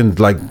I'm fucking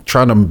like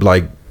trying to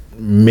like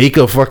make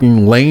a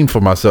fucking lane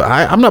for myself.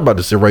 I'm not about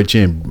to sit right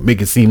here and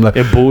make it seem like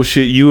And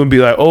bullshit you and be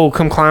like, oh,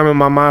 come climb in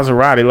my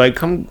Maserati. Like,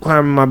 come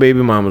climb in my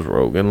baby mama's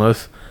Rogue and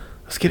let's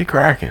get it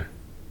cracking.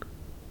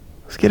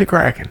 Let's get it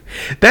cracking.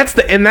 That's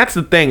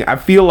the thing. I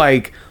feel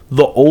like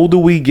the older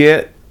we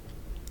get,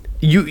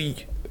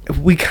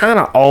 we kind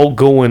of all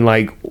go in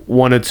like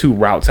one or two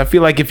routes. I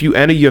feel like if you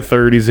enter your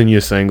 30s and you're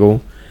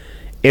single,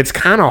 it's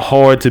kind of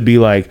hard to be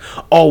like,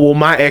 oh, well,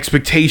 my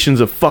expectations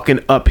are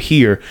fucking up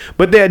here.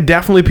 But there are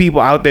definitely people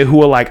out there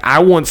who are like, I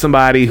want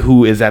somebody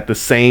who is at the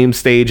same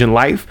stage in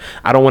life.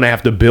 I don't want to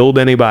have to build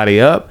anybody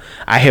up.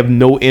 I have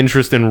no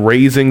interest in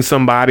raising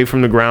somebody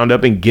from the ground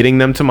up and getting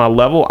them to my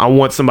level. I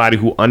want somebody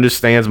who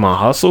understands my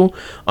hustle,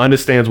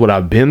 understands what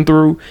I've been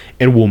through,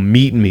 and will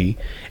meet me.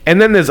 And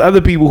then there's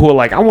other people who are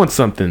like, I want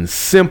something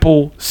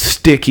simple,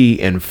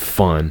 sticky, and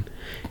fun.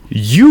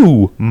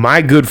 You,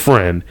 my good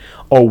friend,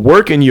 are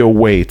working your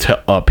way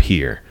to up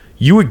here.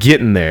 You are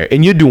getting there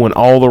and you're doing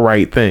all the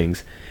right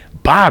things.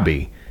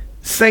 Bobby,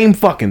 same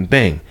fucking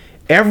thing.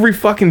 Every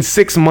fucking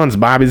 6 months,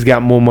 Bobby's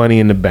got more money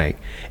in the bank.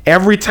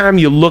 Every time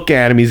you look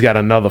at him, he's got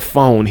another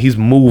phone. He's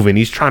moving.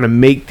 He's trying to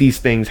make these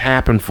things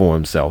happen for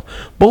himself.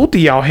 Both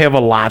of y'all have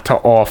a lot to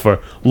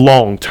offer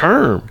long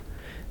term.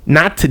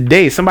 Not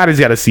today. Somebody's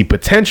got to see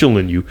potential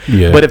in you.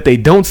 Yeah. But if they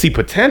don't see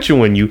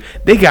potential in you,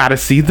 they got to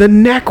see the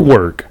neck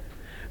work.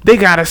 They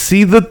gotta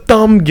see the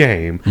thumb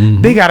game.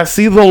 Mm-hmm. They gotta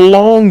see the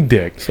long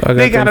dick. So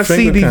they gotta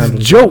see these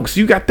jokes.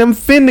 You got them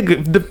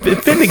finnegan. But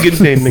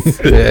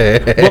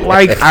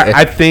like,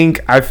 I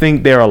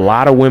think there are a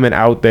lot of women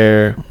out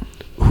there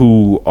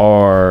who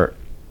are,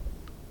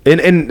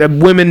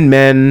 and women,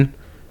 men,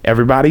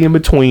 everybody in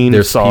between.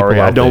 There's Sorry,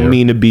 people I out don't there.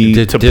 mean to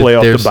be to play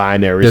off the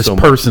binary. There's so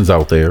much. persons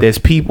out there. There's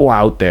people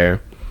out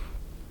there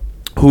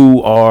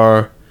who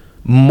are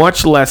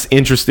much less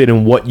interested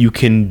in what you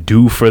can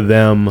do for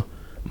them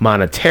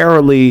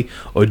monetarily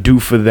or do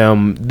for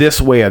them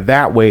this way or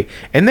that way,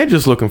 and they're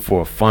just looking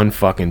for a fun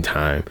fucking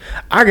time.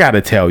 I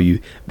gotta tell you,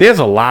 there's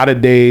a lot of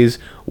days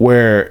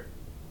where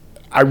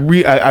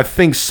I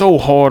think so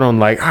hard on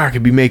like, I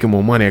could be making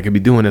more money, I could be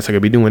doing this, I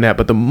could be doing that,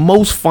 but the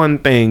most fun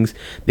things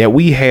that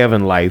we have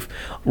in life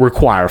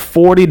require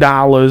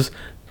 $40,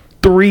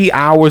 3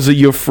 hours of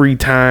your free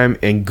time,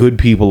 and good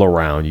people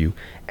around you.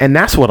 And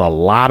that's what a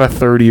lot of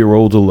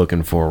 30-year-olds are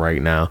looking for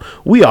right now.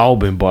 We all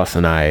been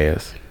busting our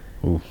ass.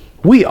 Ooh.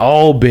 We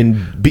all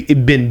been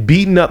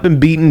beaten up and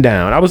beaten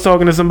down. I was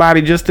talking to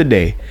somebody just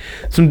today.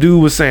 Some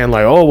dude was saying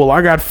like, oh, well,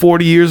 I got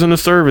 40 years in the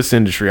service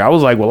industry. I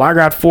was like, well, I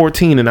got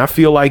 14 and I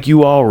feel like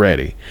you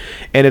already.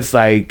 And it's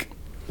like,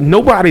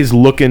 nobody's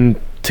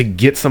looking to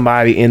get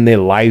somebody in their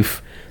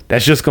life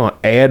that's just going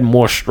to add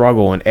more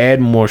struggle and add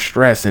more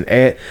stress and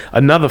add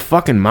another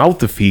fucking mouth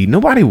to feed.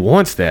 Nobody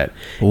wants that.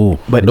 Ooh,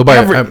 but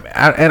nobody,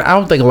 and I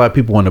don't think a lot of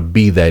people want to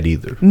be that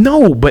either.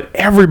 No, but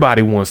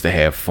everybody wants to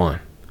have fun.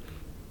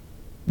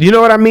 You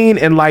know what I mean?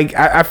 And like,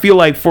 I feel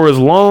like for as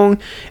long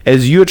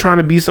as you're trying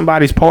to be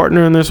somebody's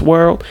partner in this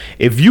world,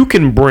 if you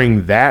can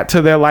bring that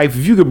to their life,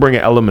 if you could bring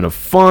an element of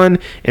fun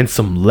and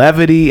some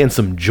levity and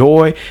some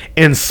joy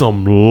and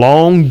some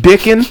long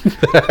dicking,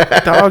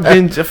 dog,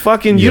 then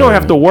fucking, you don't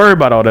have to worry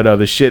about all that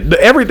other shit.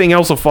 Everything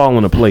else will fall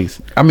into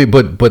place. I mean,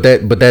 but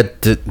that's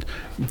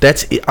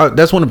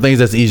one of the things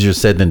that's easier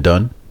said than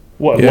done.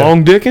 What,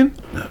 long dicking?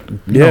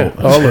 Yeah,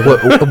 no, all of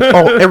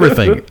it.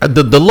 Everything.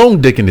 The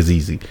long dicking is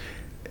easy.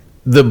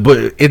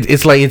 But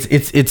it's like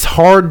it's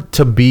hard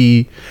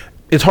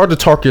to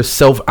talk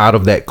yourself out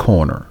of that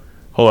corner.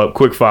 Hold up,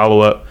 quick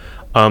follow up.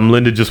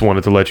 Linda just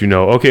wanted to let you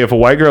know. Okay, if a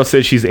white girl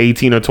says she's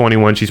 18 or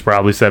 21, she's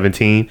probably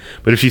 17.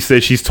 But if she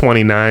says she's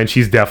 29,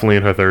 she's definitely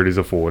in her 30s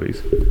or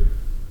 40s.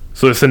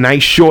 So it's a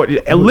nice short.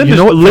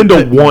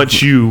 Linda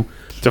wants you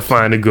to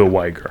find a good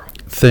white girl.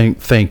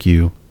 Thank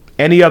you.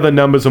 Any other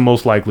numbers are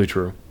most likely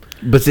true.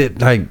 But it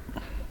like.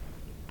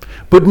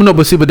 But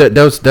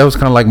that was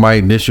kind of like my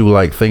initial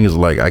like thing is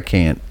like I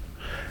can't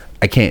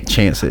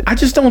chance it. I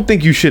just don't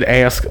think you should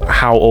ask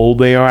how old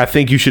they are. I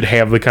think you should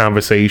have the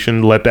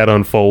conversation, let that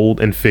unfold,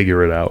 and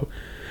figure it out.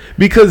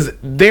 Because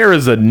there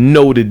is a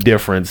noted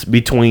difference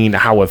between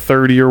how a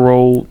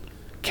 30-year-old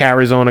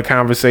carries on a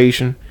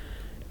conversation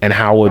and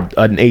how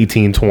an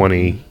 18,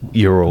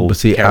 20-year-old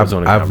carries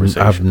on a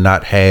conversation. I've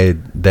not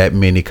had that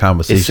many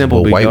conversations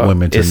with white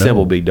women to know. It's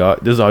simple, big dog.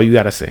 This is all you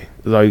gotta say.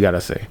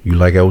 You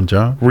like Elton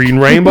John? Reading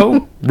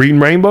Rainbow?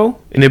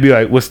 And they'd be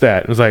like, what's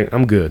that? It's like,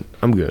 I'm good.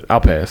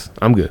 I'll pass.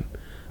 I'm good.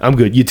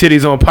 Your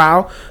titties on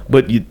pile,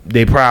 but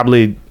they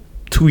probably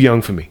too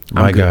young for me.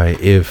 My guy,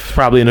 if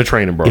probably in a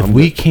training, bro. If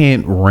we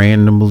can't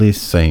randomly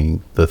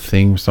sing the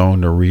theme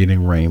song to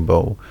Reading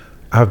Rainbow,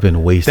 I've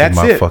been wasting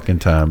my fucking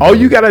time. All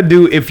you gotta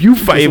do if you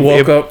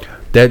walk up.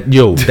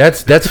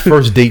 That's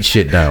first date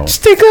shit now.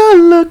 Just take a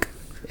look.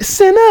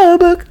 It's in a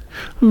book.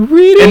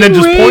 Reading and then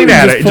just point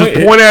at it.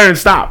 Just point at it and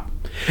stop.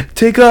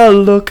 Take a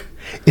look.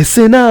 It's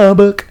in a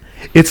book.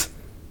 And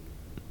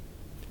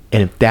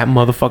if that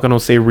motherfucker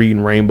don't say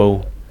Reading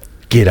Rainbow,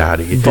 get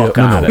out of here. Fuck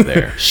out of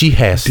there. She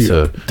has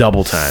to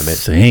double time it.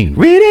 Sing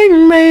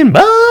Reading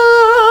Rainbow.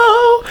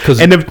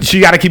 And then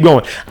she got to keep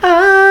going.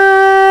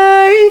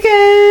 I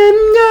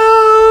can go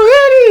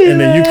anywhere. And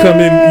then you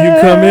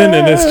come in,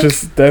 and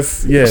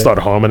that's start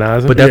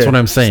harmonizing. But that's what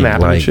I'm saying.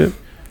 Snapping like, and shit.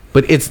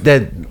 But it's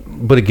that.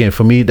 But again,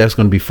 for me, that's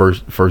going to be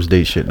first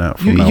date shit now.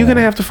 You're going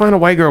to have to find a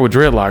white girl with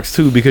dreadlocks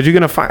too, because you're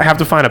going to have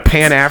to find a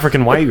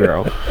Pan-African white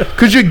girl.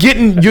 Because you're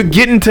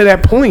getting to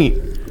that point.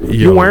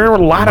 You're wearing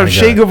a lot of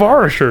Che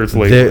Guevara shirts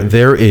lately.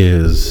 There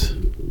is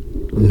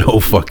No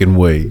fucking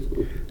way.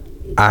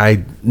 A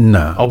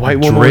white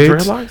woman with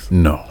dreadlocks?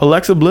 No.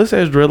 Alexa Bliss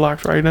has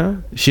dreadlocks right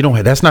now. She don't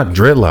have. That's not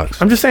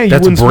dreadlocks. I'm just saying.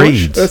 That's you wouldn't braids.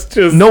 switch. That's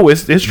just No,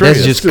 it's dreads.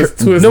 That's just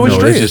twisted. no, it's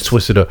it's dreads. just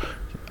twisted up.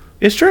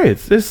 It's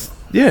dreads. It's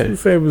yeah.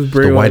 Say it was It's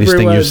the whitest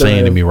thing you're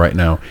saying to me right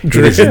now. It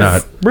is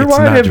not. Bray it's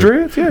Wyatt not have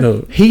dread. dreads. Yeah.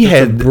 No, He it's a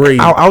had. braid.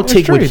 I'll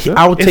take what. dreads,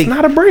 I'll it's take.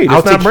 not a braid. I'll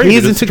It's not take braided,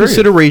 his it's into dreads.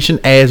 consideration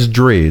as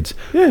dreads.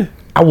 Yeah.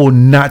 I will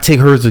not take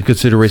hers into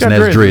consideration It's as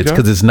got dreads, dreads Joe.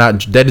 because it's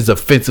not. That is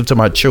offensive to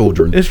my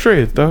children. It's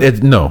dreads, though.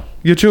 No,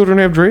 Your children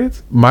have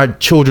dreads? my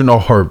children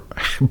are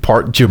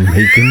part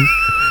Jamaican.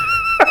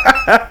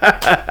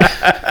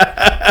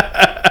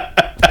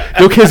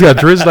 Your kids got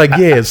dreads, like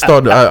yeah.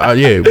 Start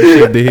yeah. We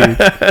shaved the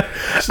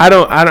head.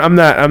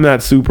 I'm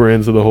not super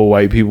into the whole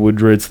white people with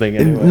dreads thing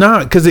anyway.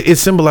 Nah, because it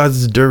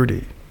symbolizes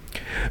dirty.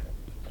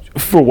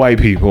 For white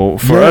people,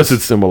 for Yes. us, it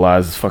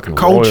symbolizes fucking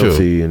Culture.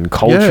 royalty and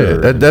culture.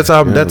 Yeah, that's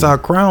our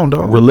crown,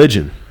 dog.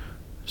 religion.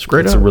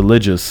 Straight It's up. a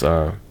religious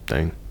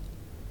thing.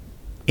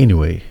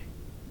 Anyway,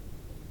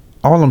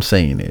 all I'm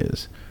saying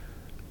is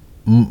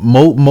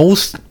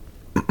most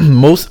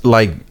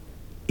like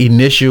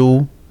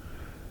initial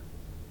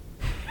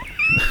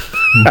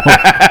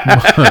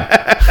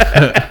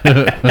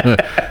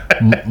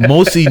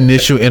most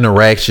initial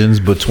interactions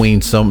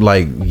between some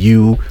like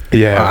you.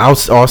 Yeah.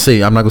 I'll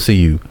say I'm not gonna say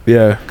you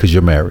Yeah. because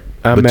you're married.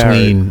 I'm between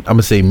married. I'm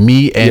gonna say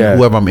me and Yeah.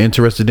 whoever I'm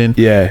interested in.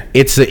 Yeah.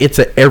 It's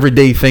a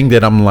everyday thing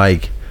that I'm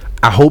like.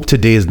 I hope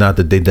today is not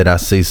the day that I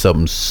say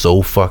something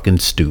so fucking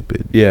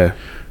stupid. Yeah.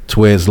 To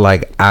where it's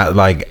like now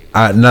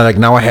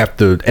I have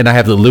to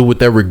live with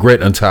that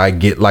regret until I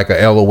get like a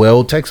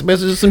LOL text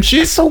message or some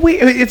shit. It's so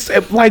weird. It's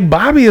like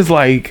Bobby is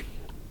like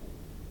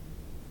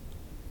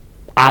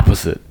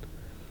opposite.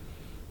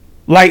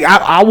 Like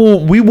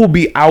we will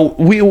be out.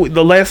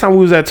 The last time we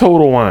was at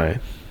Total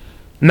Wine,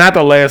 not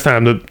the last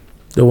time.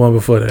 The one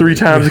before that. 3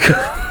 times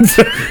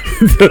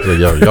ago.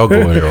 Y'all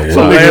going here a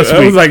So lot. last that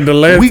week, was like the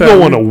last we time go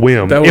we- on a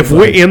whim. that was If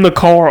we're like- in the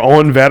car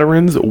on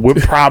Veterans, we're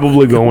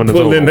probably going to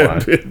Pull in Total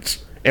that Wine. bitch.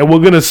 And we're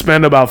going to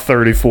spend about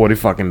 $30-40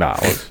 fucking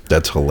dollars.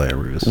 That's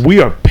hilarious.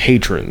 We are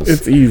patrons.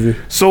 It's easy.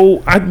 So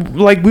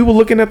we were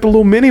looking at the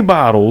little mini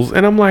bottles,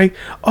 and I'm like,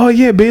 oh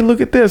yeah, babe,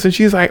 look at this. And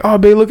she's like, oh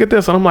babe, look at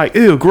this. And I'm like,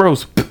 ew,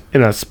 gross.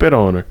 And I spit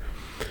on her.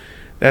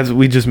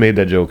 We just made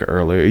that joke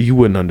earlier. You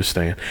wouldn't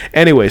understand.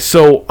 Anyway,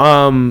 so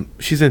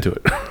she's into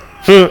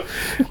it.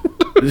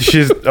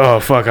 She's oh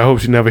fuck. I hope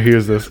she never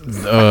hears this.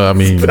 I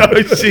mean,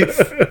 She's,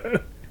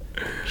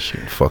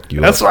 shit, fuck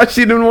you. that's why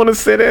she didn't want to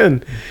sit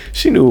in.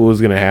 She knew it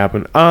was gonna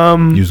happen.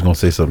 You was gonna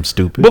say something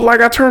stupid. But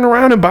like I turn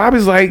around and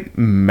Bobby's like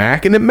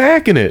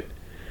macking it.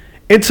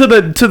 And to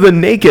the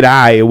naked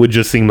eye, it would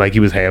just seem like he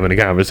was having a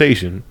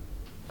conversation.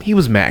 He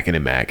was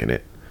macking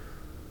it.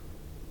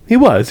 He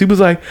was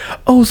like,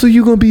 oh, so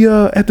you gonna be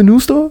at the new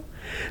store?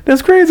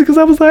 That's crazy because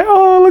I was like,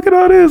 oh, look at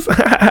all this.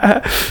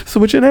 So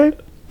what's your name?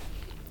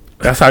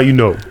 That's how you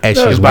know. As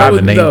she's That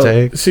wearing the was-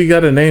 name tag. She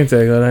got a name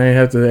tag on. I ain't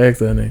have to ask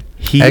her name.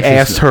 He Actually,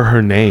 asked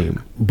her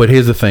name. But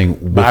here's the thing.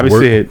 With Bobby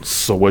work- said,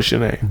 so what's your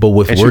name? But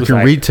with And she was working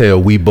like,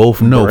 retail, we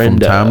both know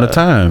Brenda. from time to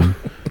time,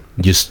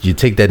 you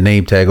take that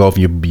name tag off,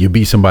 you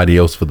be somebody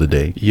else for the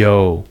day.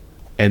 Yo,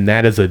 and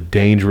that is a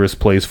dangerous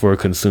place for a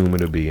consumer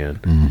to be in.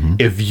 Mm-hmm.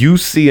 If you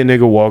see a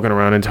nigga walking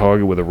around in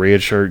Target with a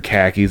red shirt,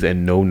 khakis,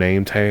 and no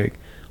name tag,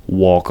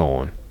 walk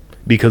on.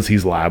 Because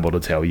he's liable to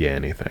tell you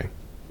anything.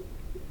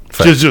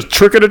 Just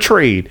trick of the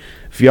trade.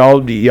 If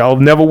y'all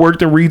never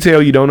worked in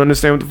retail, you don't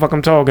understand what the fuck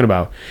I'm talking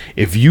about.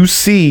 If you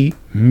see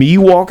me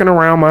walking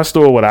around my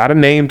store without a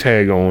name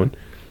tag on,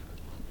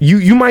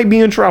 you might be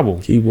in trouble.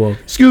 Keep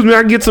walking. Excuse me,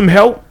 I can get some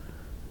help.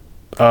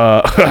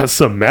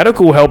 Some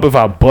medical help if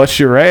I bust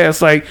your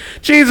ass. Like,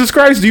 Jesus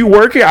Christ, do you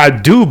work here? I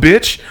do,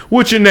 bitch.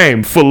 What's your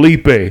name?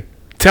 Felipe.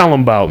 Tell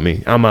him about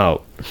me. I'm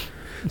out.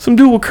 Some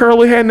dude with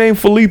curly hair named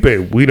Felipe.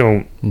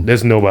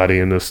 There's nobody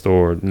in this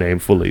store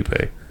named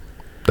Felipe.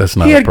 That's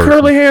not He a had person.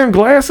 curly hair and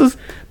glasses.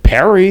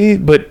 Perry,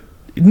 but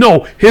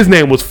no, his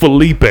name was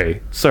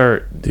Felipe.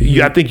 Sir,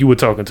 I think you were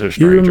talking to a You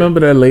stranger. remember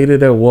that lady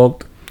that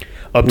walked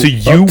up to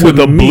you to with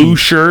a me, blue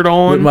shirt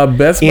on with my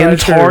Best Buy in shirt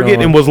Target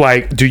on. and was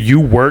like, do you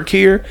work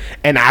here?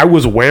 And I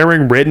was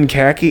wearing red and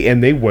khaki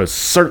and they were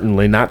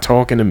certainly not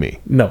talking to me.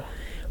 No.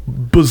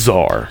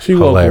 Bizarre. She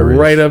walked Hilarious.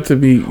 right up to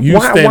me. You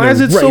Why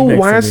is it right so next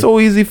why to is it me. so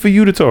easy for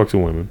you to talk to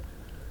women?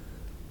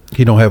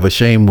 He don't have a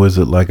shame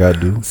wizard like I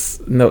do.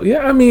 No, yeah,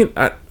 I mean,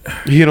 I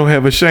You don't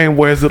have a shame,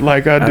 wears it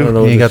like I do. don't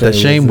know. He ain't what got that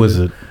shame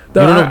wizard. You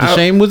don't know what the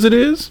shame wizard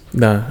is?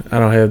 Nah, I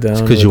don't have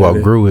that. Because you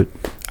outgrew it.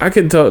 I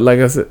can talk. Like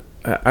I said,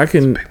 I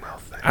can.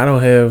 I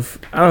don't have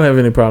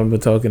any problem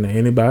with talking to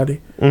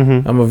anybody.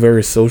 Mm-hmm. I'm a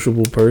very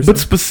sociable person. But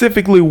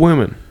specifically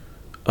women.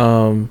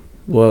 Well,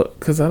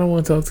 because I don't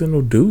want to talk to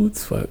no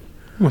dudes. Fuck.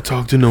 I'm gonna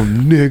talk to no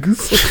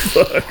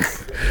niggas.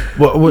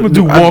 What, I'm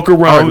gonna walk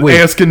around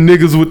asking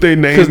niggas what their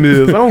name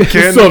is. I don't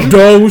care. What's up,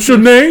 dog? What's your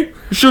name?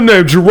 What's your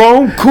name,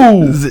 Jerome?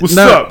 Cool. What's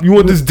Nah. up? You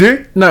want this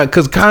dick? No,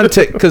 because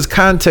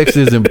context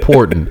is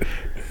important.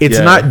 It's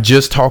Yeah. not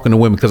just talking to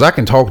women, because I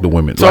can talk to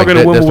women. Talking to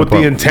women that's with the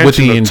problem.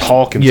 intention of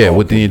talking. Yeah,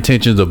 with the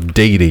intentions of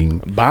dating.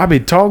 Bobby,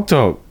 talk.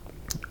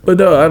 But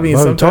no, I mean,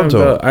 Why would sometimes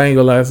Tonto? I ain't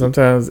gonna lie.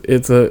 Sometimes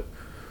it's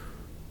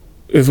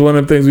one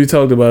of the things we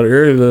talked about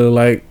earlier.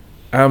 Like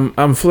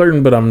I'm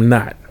flirting, but I'm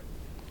not.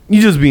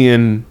 You just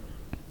being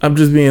I'm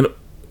just being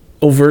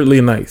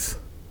overtly nice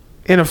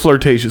in a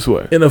flirtatious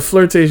way. in a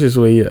flirtatious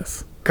way.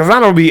 Yes. Cause I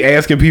don't be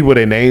asking people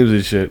their names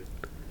and shit.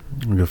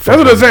 That's That's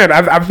what I'm saying.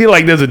 I feel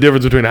like there's a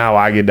difference between how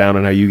I get down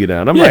and how you get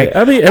down. I'm Yeah, like,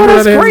 I mean, oh, that's everybody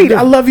has a great. I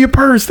different- love your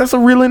purse. That's a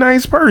really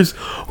nice purse.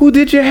 Who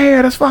did your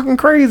hair? That's fucking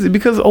crazy.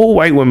 Because old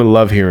white women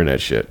love hearing that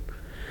shit.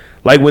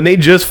 Like when they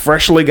just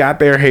freshly got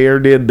their hair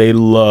did, they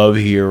love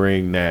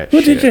hearing that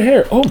Who shit. did your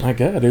hair? Oh my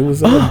God! It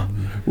was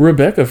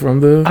Rebecca from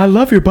the. I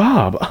love your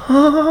bob.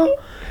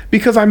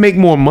 Because I make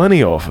more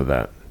money off of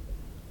that.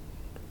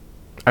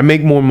 I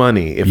make more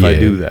money if I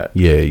do that.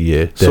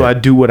 Yeah. So I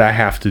do what I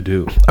have to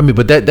do. I mean,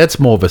 but that's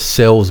more of a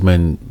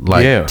salesman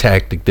Yeah.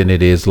 tactic than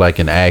it is like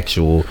an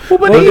actual. Well,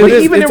 but Well,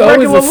 even in always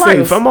regular a sales-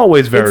 life, I'm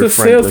always very It's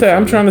a friendly. sales tag.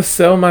 I'm trying to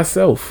sell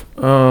myself.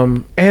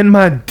 And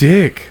my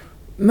dick.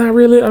 Not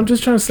really. I'm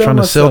just trying to sell Trying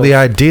to myself. sell the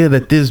idea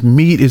that this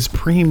meat is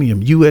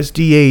premium,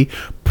 USDA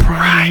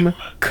prime.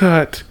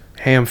 Cut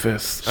ham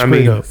fists. I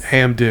Straight mean, up.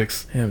 ham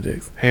dicks. Ham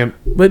dicks. Ham.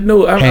 But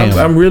no, Ham.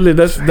 I'm really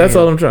that's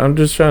all I'm trying. I'm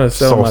just trying to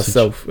sell Sausage.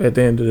 myself at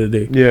the end of the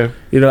day. Yeah.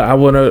 You know, I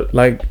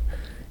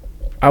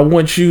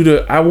want you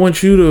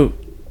to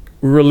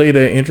relate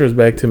an interest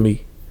back to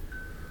me.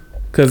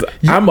 Cuz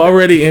I'm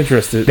already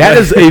interested. That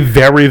is a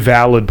very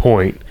valid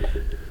point.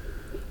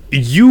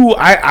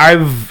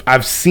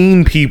 I've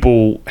seen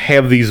people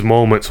have these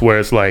moments where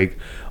it's like,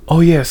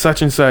 oh yeah,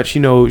 such and such,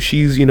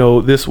 she's,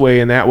 this way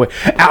and that way.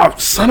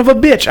 Son of a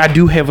bitch, I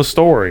do have a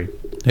story.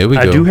 Here we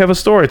go. I do have a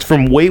story. It's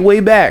from way, way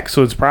back,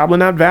 so it's probably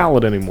not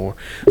valid anymore.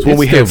 It's when It's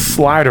we had still-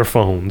 slider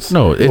phones.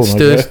 No, it's my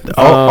still God.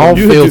 all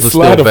You hit fields the are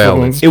still slider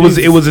valid. phones.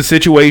 It was a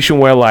situation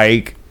where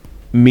like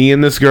me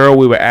and this girl,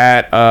 we were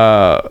at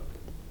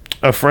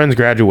a friend's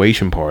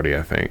graduation party,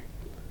 I think.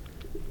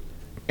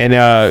 And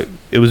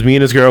it was me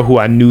and this girl who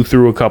I knew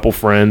through a couple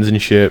friends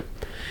and shit.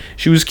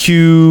 She was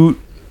cute.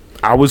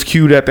 I was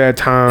cute at that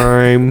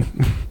time.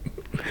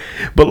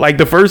 But like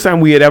the first time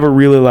we had ever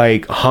really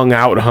like hung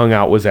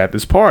out was at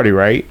this party,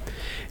 right?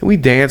 And we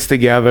danced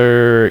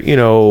together,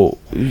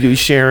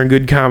 sharing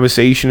good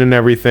conversation and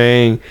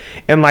everything.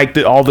 And like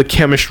all the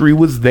chemistry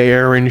was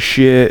there and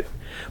shit.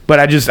 But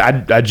I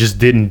just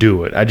didn't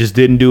do it. I just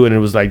didn't do it. And it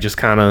was like just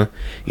kind of,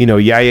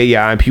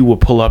 yeah. And people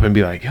would pull up and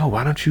be like, yo,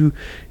 why don't you,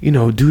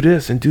 do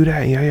this and do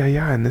that?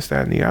 Yeah. And this,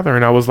 that, and the other.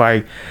 And I was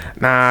like,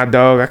 nah,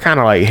 dog, I kind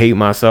of like hate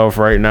myself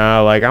right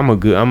now. Like I'm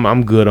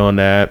good on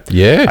that.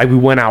 Yeah. Like we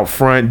went out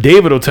front.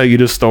 David will tell you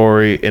this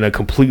story in a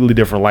completely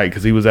different light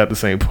because he was at the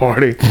same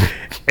party.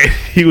 And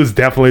he was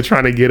definitely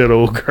trying to get at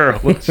old girl.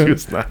 And she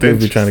was not They'd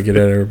be trying to get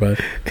at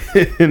everybody.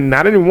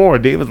 Not anymore.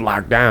 David's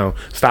locked down.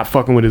 Stop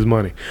fucking with his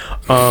money.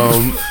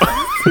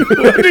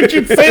 Why did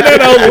you say that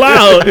out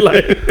loud?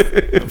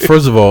 Like,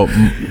 First of all,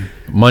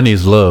 money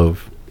is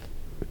love.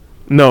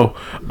 No.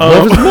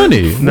 Love is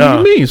money. no.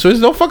 What do you mean? So it's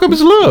don't fuck up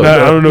his love. I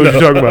don't know what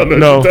you're talking about.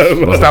 No.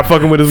 Stop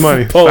fucking with his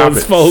money.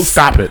 Pause, folks.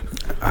 Stop it.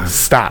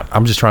 Stop.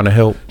 I'm just trying to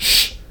help.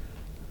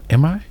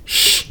 Am I?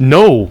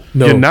 No,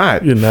 No, you're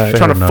not. you're not.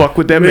 Trying to enough. fuck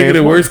with that making man.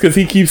 it worse because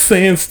he keeps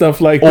saying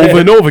stuff like Over that.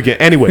 and over again.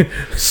 Anyway,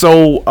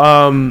 so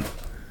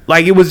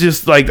like it was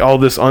just like all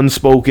this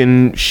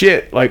unspoken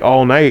shit like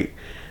all night.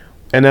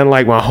 And then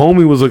like my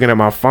homie was looking at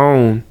my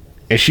phone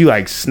and she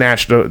like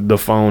snatched the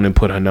phone and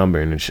put her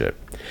number in and shit.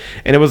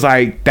 And it was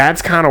like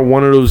that's kind of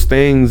one of those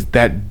things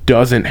that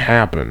doesn't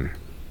happen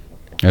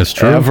That's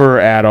true. ever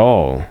at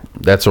all.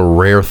 That's a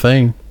rare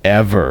thing.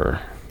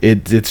 Ever.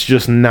 It's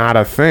just not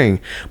a thing.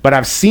 But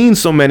I've seen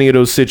so many of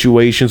those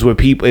situations where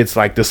people, it's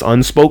like this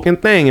unspoken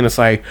thing, and it's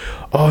like,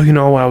 oh,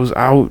 I was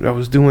out, I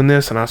was doing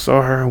this, and I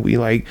saw her, and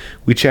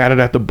we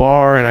chatted at the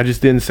bar, and I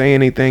just didn't say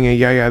anything, and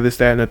yeah, this,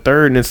 that, and the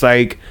third, and it's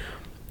like,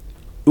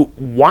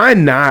 why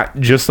not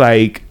just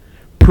like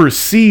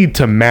proceed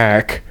to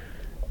Mac,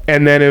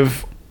 and then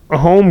if a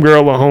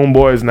homegirl or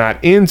homeboy is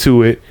not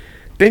into it,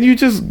 then you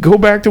just go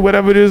back to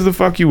whatever it is the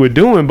fuck you were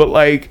doing. But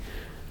like,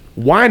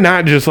 why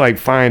not just like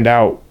find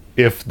out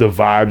if the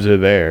vibes are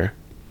there?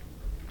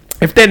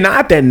 If they're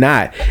not, they're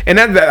not. And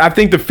I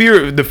think the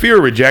fear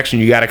of rejection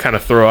you got to kind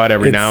of throw out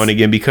every now and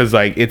again because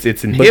like it's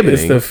But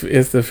inhibiting.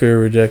 it's the fear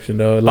of rejection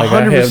though. Like 100%.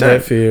 I have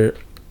that fear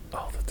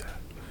all the time.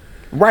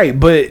 Right,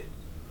 but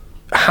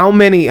how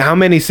many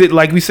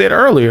like we said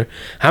earlier,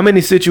 how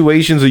many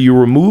situations are you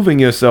removing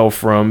yourself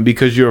from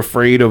because you're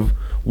afraid of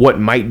what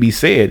might be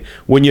said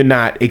when you're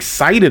not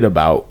excited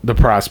about the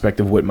prospect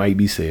of what might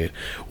be said?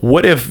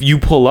 What if you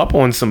pull up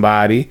on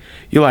somebody,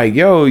 you're like,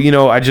 yo, you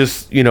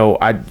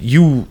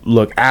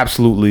look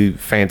absolutely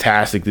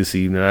fantastic this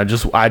evening. I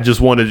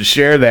just wanted to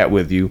share that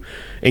with you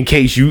in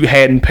case you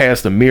hadn't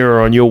passed a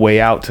mirror on your way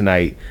out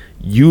tonight.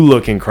 You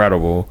look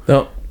incredible.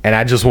 No. And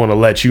I just want to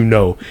let you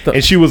know.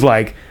 And she was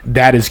like,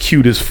 that is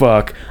cute as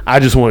fuck. I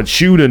just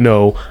want you to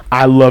know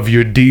I love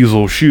your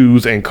diesel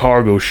shoes and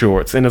cargo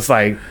shorts. And it's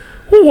like,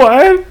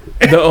 what?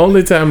 The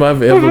only time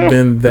I've ever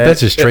been that That's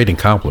just trading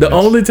compliments. The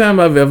only time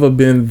I've ever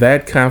been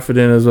that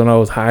confident is when I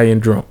was high and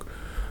drunk.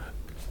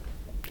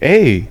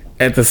 Hey,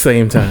 at the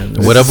same time.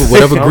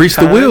 Whatever grease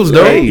the wheels,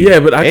 though. Hey. Yeah,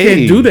 but I Hey.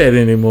 can't do that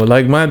anymore.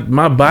 Like my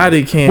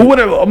body can't. But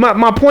whatever.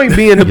 My point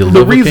being, the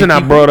liver reason can't I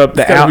keep brought up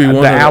the It's gotta be one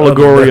or the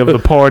allegory other.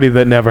 of the party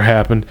that never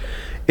happened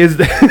is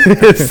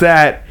is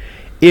that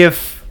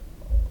if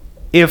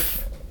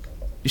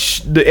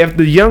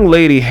the young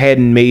lady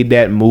hadn't made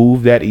that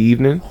move that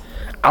evening,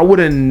 I would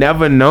have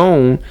never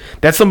known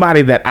that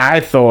somebody that I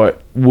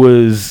thought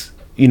was,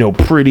 you know,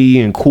 pretty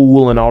and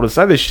cool and all this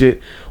other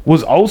shit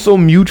was also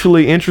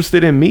mutually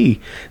interested in me.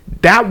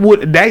 That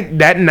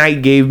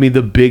night gave me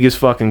the biggest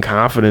fucking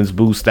confidence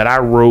boost that I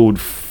rode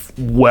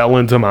well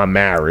into my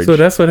marriage. So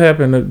that's what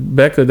happened to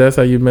Becca. That's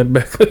how you met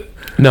Becca.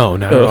 No,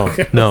 not at all.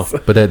 No.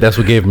 But that's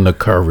what gave him the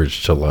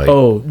courage to like.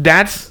 Oh,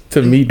 That's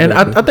to meet. And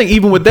Becca. I think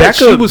even with that,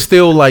 Becca- she was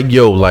still like,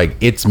 "Yo, like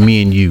it's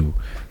me and you,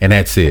 and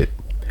that's it."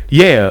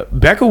 yeah.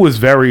 Becca was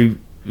very.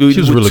 She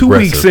was really 2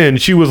 weeks aggressive. in.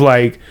 She was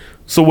like,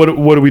 "So what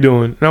are we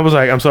doing?" And I was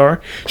like, "I'm sorry."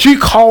 She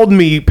called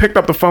me, picked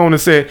up the phone,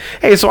 and said,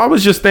 "Hey, so I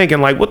was just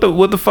thinking, like, what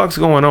the fuck's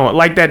going on?"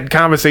 Like that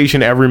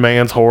conversation every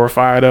man's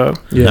horrified of.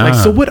 Yeah. Like,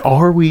 Nah. so what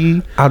are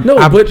we?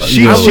 No, but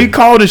She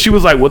called and she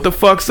was like, "What the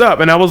fuck's up?"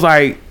 And I was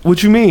like,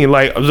 "What you mean?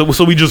 Like,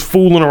 so we just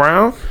fooling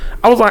around?"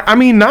 I was like, "I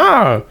mean,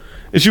 nah."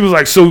 And she was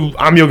like, "So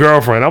I'm your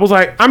girlfriend?" I was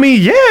like, "I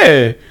mean,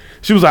 yeah."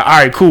 She was like, "All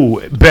right, cool,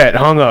 bet."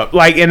 Hung up.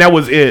 Like, and that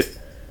was it.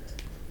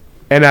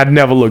 And I'd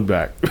never looked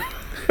back.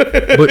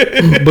 but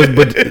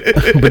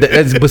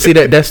see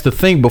that's the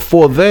thing.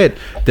 Before that,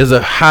 there's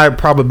a high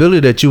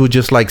probability that you were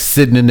just like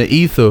sitting in the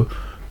ether,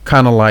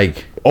 kind of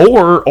like.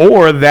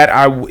 Or that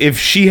if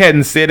she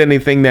hadn't said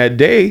anything that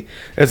day,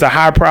 there's a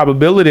high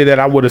probability that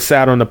I would have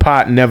sat on the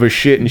pot and never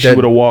shit, and she That-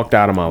 would have walked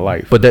out of my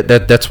life. But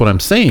that's what I'm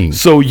saying.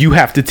 So you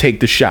have to take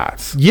the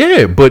shots,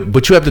 Yeah,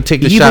 but you have to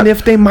take the even shot.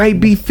 if they might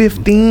be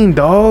 15,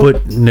 dog.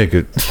 But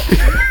nigga,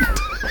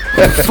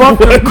 Fuck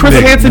Chris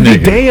Hansen, be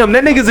nigga. damn.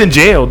 That nigga's in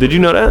jail. Did you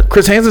know that?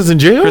 Chris Hansen's in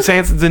jail. Chris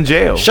Hansen's in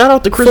jail. Shout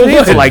out to Chris For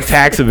Hansen. like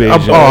tax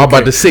evasion. I'm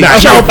about to say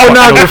child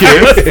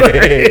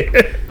pornography.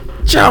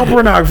 Child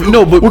pornography.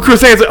 No, but Well,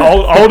 Chris Hansen,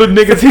 all the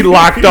niggas he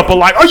locked up are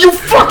like, "Are you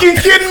fucking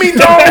kidding me,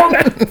 dog?"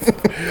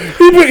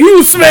 he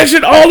was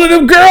smashing all of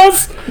them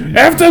girls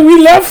after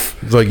we left.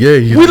 it's like yeah,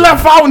 We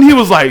left out and he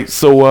was like,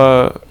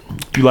 "So,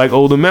 you like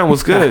older men?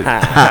 What's good?"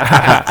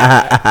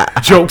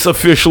 Jokes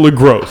officially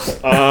gross.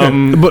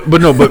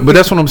 but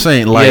that's what I'm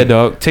saying. Like Yeah,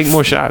 dog. Take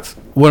more shots.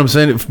 what I'm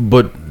saying,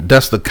 but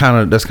that's kind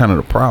of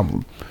the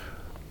problem.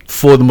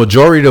 For the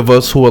majority of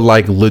us who are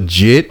like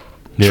legit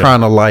trying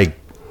to like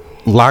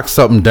lock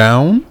something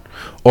down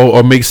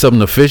or make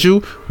something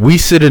official, we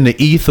sit in the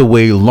ether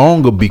way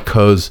longer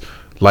because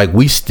like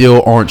we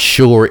still aren't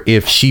sure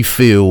if she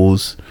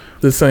feels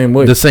The same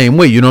way. the same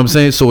way. You know what I'm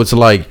saying? So it's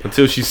like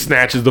Until she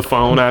snatches the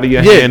phone out of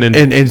your yeah, hand and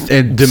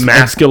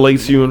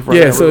demasculates you in front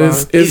yeah, of so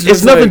everybody. it's it's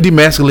just nothing like,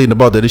 demasculating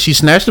about that. If she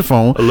snatched the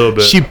phone, A little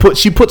bit.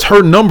 She puts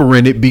her number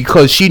in it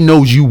because she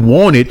knows you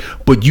want it,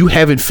 but you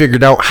haven't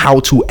figured out how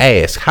to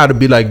ask, how to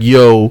be like,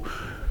 yo,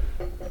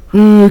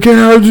 can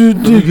I let me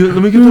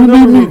get the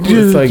number?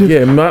 it's like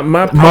yeah,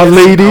 my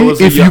lady, I was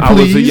a if yo- you I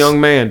was a please.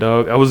 young man,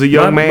 dog. I was a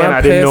young My- man. my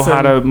I didn't know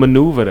how passing- to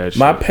maneuver that shit.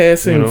 my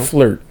passing you know?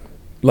 flirt,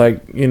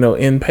 like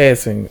in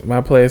passing, my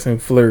passing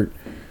flirt.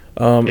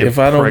 If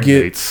I don't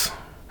get, Impregnates.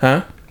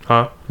 huh?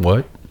 Huh?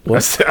 What? I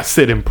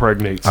said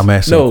impregnates. I'm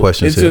asking No,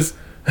 questions it's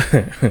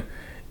here. just,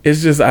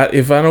 it's just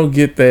if I don't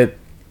get that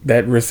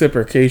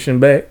reciprocation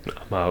back,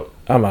 I'm out.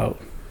 I'm out.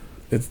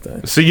 It's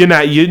done. So you're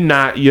not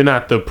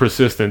the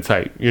persistent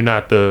type. You're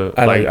not the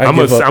I like. like- I I'm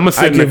give up. a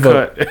sit in the give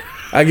up. cut.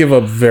 I give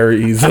up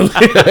very easily.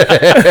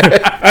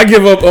 I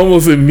give up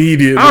almost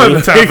immediately. I don't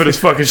have time for this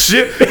fucking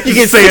shit. You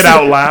can say it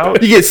out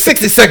loud. You get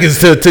 60 seconds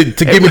to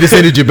give me this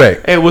energy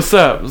back. Hey, what's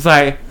up? It's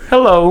like,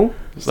 hello.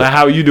 It's like,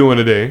 how you doing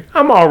today?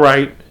 I'm all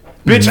right.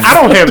 Bitch, I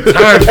don't have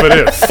time for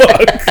this.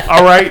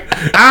 All right?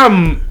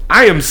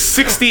 I am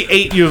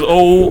 68 years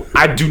old.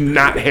 I do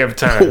not have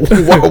time.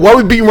 Why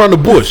we beating around the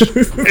bush?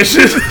 It's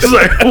just it's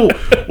like, oh,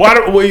 why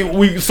do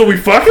we so we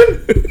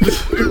fucking?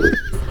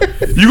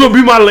 You gonna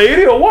be my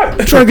lady or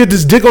what? Trying to get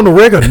this dick on the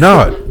reg or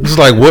not? It's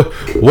like what?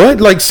 What?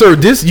 Like, sir,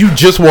 this you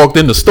just walked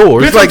in the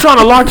store. Bitch, It's like I'm trying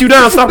to lock you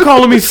down. Stop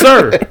calling me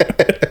sir.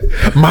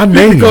 my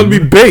name. Gonna be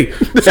bait.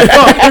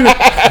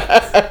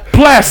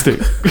 Plastic.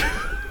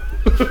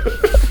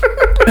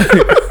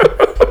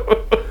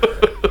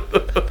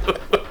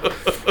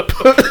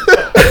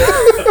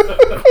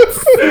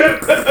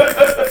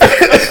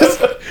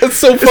 It's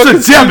so It's fucking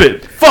a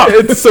debit. Fuck.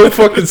 It's so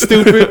fucking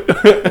stupid.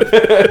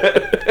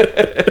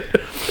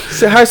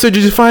 So how did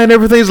you just find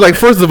everything? It's like,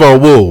 first of all,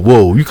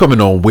 whoa, you coming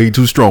on way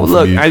too strong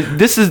for Look, me.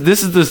 this is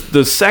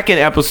the second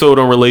episode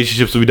on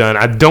relationships we've done.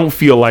 I don't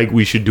feel like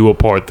we should do a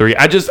part 3.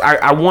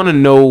 I want to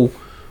know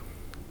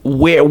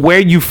where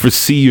you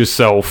foresee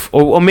yourself,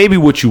 or maybe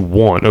what you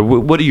want, or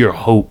what are your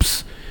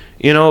hopes.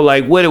 You know,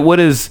 like what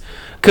is,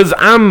 because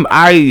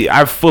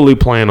I fully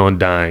plan on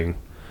dying,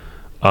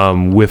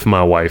 with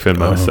my wife and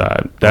my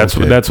side. That's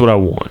okay. that's what I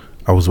want.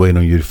 I was waiting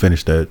on you to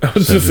finish that.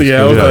 It's just sentence.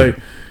 I was Yeah. like,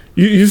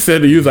 You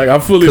said you was like, I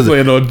fully 'Cause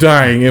plan on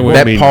dying. And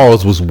That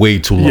pause was way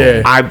too long.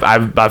 Yeah.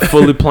 I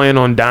fully plan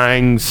on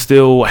dying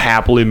still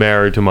happily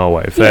married to my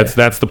wife. That's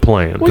the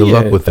plan. Good yeah.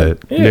 luck with that.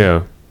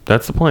 Yeah,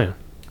 that's the plan.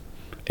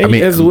 I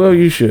mean, as well,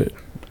 you should.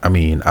 I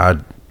mean, I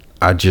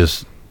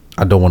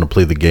don't want to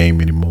play the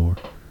game anymore.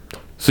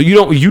 So you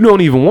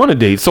don't even want to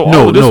date. So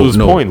all of this was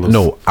pointless.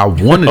 No, I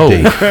want to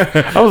date.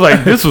 I was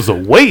like, this was a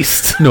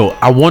waste. No,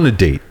 I want to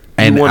date.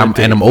 And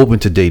I'm open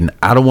to dating.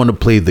 I don't want to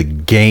play the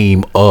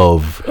game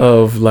of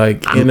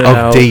like in and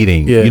out.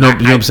 dating. Yeah. You know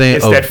what I'm saying?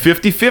 It's that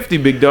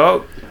 50-50, big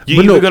dog. You're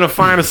But either no- gonna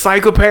find a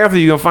psychopath or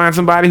you're gonna find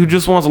somebody who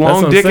just wants That's long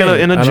what I'm dick in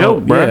saying. a I joke,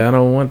 don't- bro. Yeah, I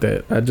don't want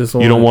that. I just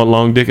want. You don't want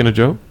long dick in a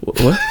joke?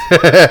 what?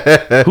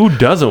 Who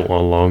doesn't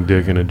want long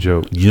dick in a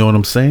joke? You know what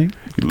I'm saying?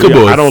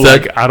 Yeah,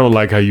 I don't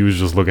like how you was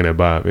just looking at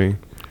Bobby.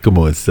 Come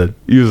on, son.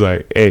 You was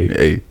like,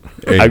 hey,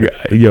 Hey, I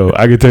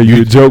can tell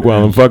you a joke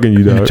while I'm fucking you,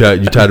 you dog.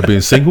 tired of being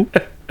single?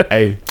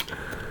 Hey.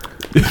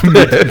 Me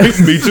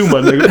too,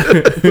 my nigga.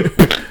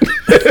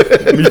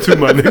 Me too,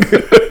 my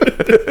nigga.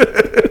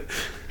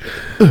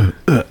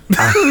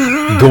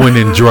 Going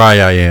in dry,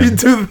 I You am.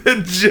 do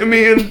the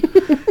Jimmy and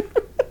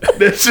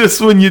that's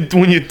just when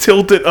you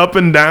tilt it up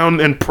and down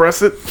and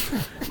press it.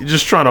 You're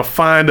just trying to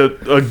find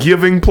a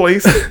giving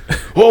place.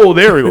 Oh,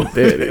 there we go.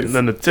 There it is. And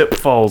then the tip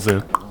falls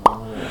in.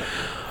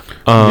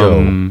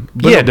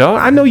 Yeah, dog.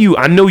 I know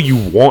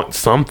you want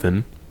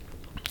something.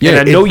 Yeah, and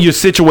I know your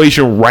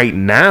situation right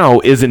now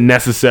isn't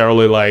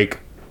necessarily like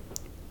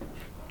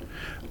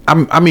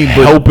I mean,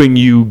 but helping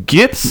you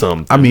get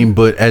something. I mean,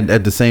 but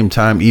at the same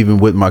time, even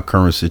with my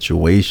current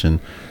situation,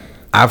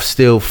 I've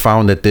still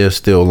found that there's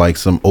still like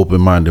some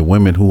open-minded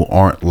women who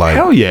aren't like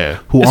hell yeah,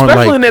 who aren't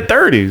especially like in their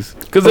 30s,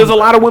 because there's a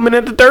lot of women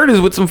in their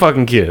 30s with some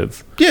fucking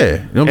kids. yeah, you know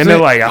what I'm And they're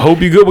saying? like, I hope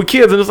you're good with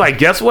kids. And it's like,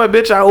 guess what,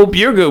 bitch? I hope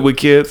you're good with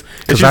kids. And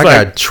Because she's I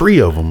like, got 3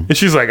 of them. and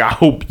she's like, I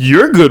hope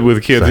you're good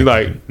with kids. He's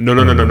Exactly. like,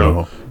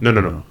 no.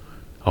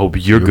 I hope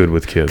you're good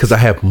with kids. Because I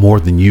have more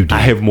than you do. I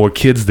have more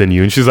kids than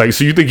you. And she's like,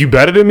 so you think you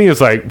better than me?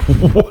 It's like,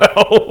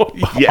 well,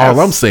 yes. All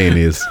I'm saying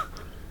is,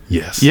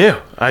 yes.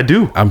 Yeah, I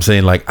do. I'm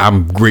saying like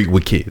I'm great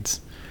with kids.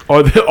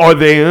 Are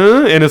they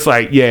and it's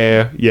like,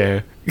 yeah.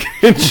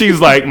 And she's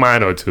like,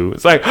 mine are too.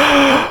 It's like,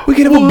 we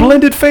can have a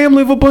blended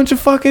family of a bunch of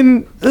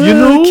fucking You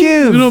know,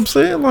 kids. you know what I'm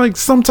saying? Like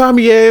sometime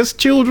he has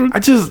children. I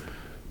just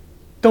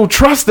don't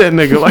trust that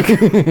nigga. Like,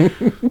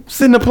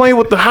 sitting there playing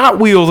with the Hot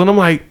Wheels, and I'm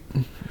like,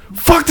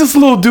 fuck this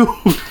little dude.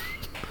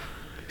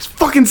 He's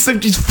fucking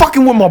sick. He's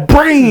fucking with my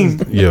brain.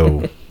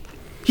 Yo,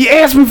 He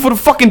asked me for the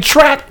fucking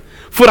track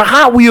for the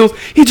Hot Wheels.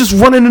 He just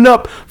running it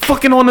up,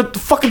 fucking on the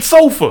fucking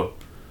sofa.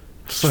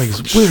 it's like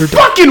it's weird.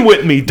 Fucking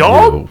with me,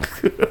 dog.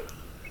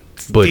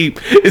 But Deep.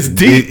 It's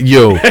deep.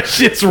 yo, That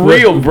shit's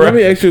real, bro. Let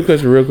me ask you a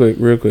question real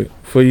quick.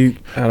 Before you,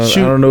 I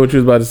don't know what you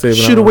was about to say. But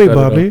shoot I'm away,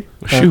 gonna cut it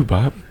Bobby. off. Shoot,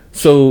 Bob.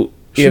 So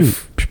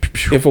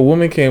if a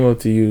woman came up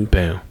to you,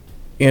 Bam.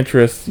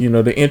 interest,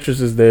 the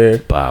interest is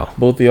there. Wow.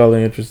 Both of y'all are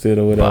interested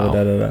or whatever. Wow.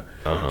 Da, da, da.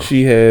 Uh-huh.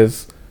 She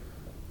has,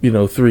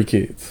 3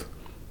 kids.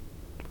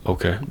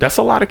 Okay. That's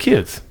a lot of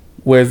kids.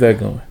 Where's that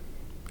going?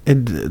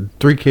 And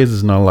 3 kids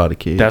is not a lot of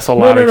kids. That's a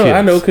lot of kids.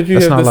 I know because you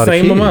That's have not a the lot of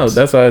same kids. amount.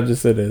 That's why I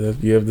just said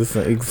it. You have the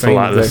same. That's a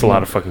lot. That's a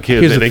lot of fucking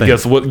kids. Here's And the then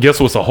thing. guess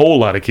what's a whole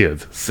lot of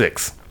kids?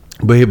 6.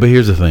 but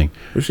here's the thing.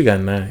 Well, she got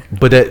 9.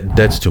 But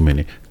that's too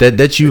many.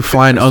 That you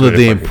flying under too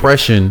the many fucking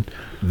impression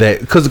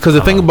that because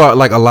the thing about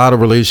like a lot of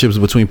relationships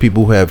between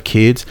people who have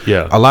kids,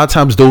 Yeah. a lot of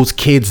times those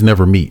kids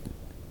never meet,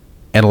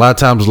 and a lot of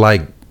times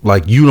like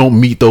you don't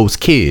meet those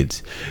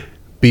kids,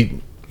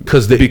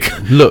 because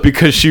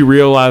Because she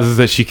realizes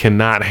that she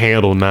cannot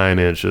handle 9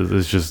 inches.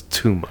 It's just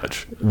too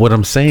much. what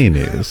I'm saying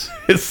is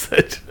It's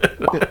such.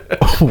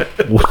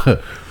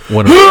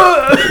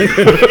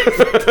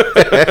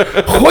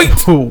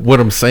 what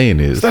I'm saying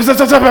is Stop,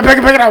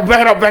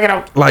 back it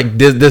out. like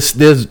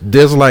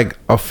there's like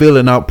a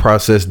filling out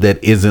process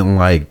that isn't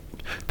like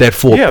that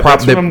for Yeah,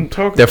 that's what I'm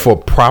talking that for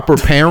proper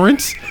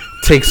parents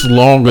takes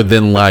longer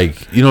than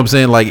like you know what I'm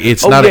saying, like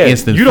it's not an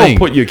instant You thing.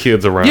 don't put your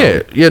kids around.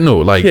 no,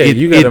 like Yeah,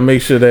 you got to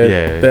make sure that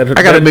Yeah.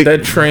 I gotta make-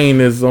 that train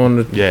is on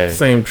the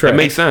same track. It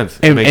makes sense.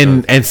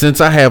 and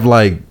since I have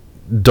like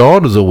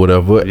daughters or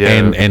whatever, Yeah.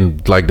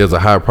 and like there's a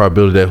high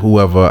probability that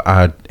whoever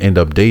I end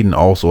up dating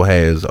also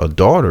has a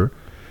daughter.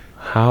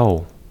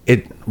 How?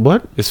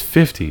 What? It's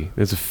 50.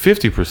 There's a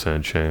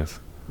 50% chance.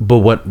 But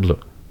what?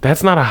 Look,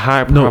 That's not a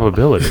high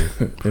probability.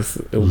 It was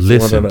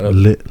one or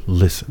the other.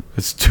 listen.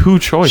 It's 2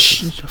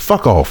 choices.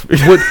 Fuck off.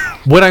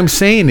 What I'm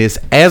saying is,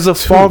 as a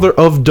father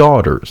of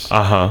daughters,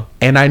 Uh-huh.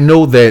 and I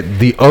know that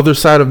the other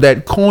side of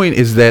that coin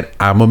is that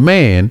I'm a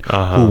man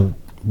who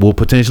will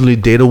potentially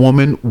date a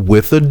woman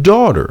with a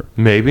daughter.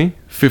 Maybe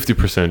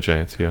 50%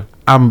 chance. Yeah.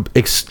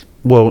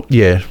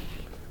 Yeah.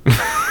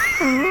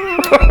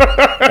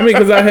 I mean,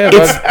 because I have.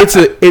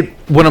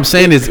 What I'm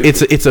saying is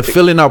it's a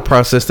filling out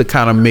process to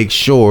kind of make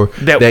sure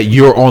That- that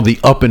you're on the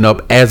up and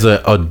up as an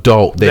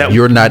adult, that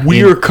you're not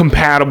We're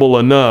compatible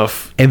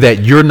enough, and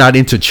that you're not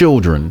into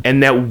children.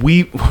 and that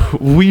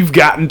we've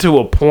gotten to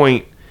a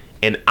point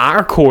in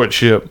our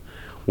courtship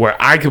where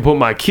I can put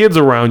my kids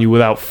around you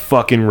without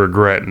fucking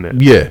regretting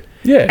it. Yeah.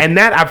 Yeah. And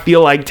that I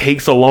feel like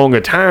takes a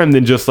longer time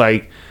than just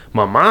like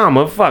my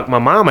mama. Fuck, my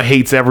mama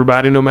hates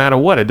everybody no matter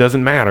what. It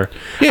doesn't matter.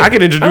 Yeah. I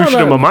can introduce you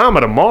to know. my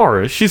mama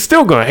tomorrow. She's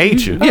still gonna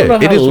hate you. I don't know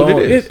it how is what it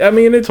long- is. I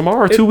mean, it's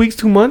Tomorrow, 2 weeks,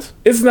 2 months.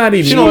 It's not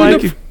She don't immediate.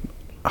 like you.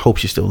 I hope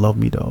she still love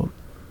me, dog.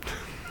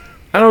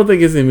 I don't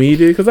think it's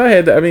immediate because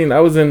I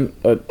was in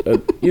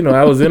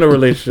I was in a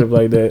relationship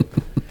like that.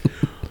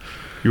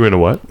 You in a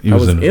what? You I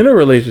was in a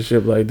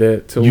relationship like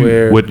that to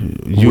where What?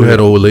 You had an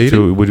old lady?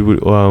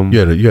 You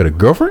You had a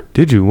girlfriend?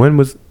 Did you? When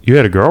was you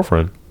had a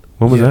girlfriend?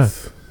 When was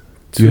yes,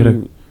 that? You had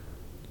a.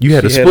 You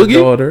had a she had spoogie?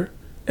 a daughter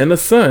and a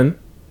son.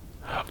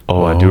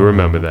 Oh, I do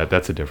remember that.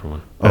 That's a different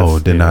one. Oh,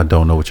 That's- then yeah. I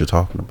don't know what you're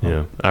talking about.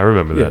 Yeah, I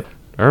remember that.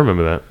 I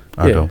remember that.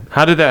 I Yeah. don't.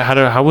 How did that?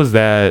 How was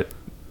that?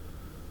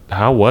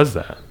 How was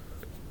that?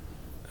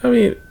 I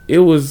mean, it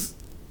was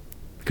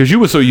Because you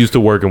were so used to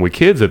working with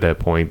kids at that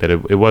point that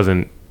it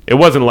wasn't. It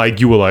wasn't like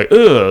you were like,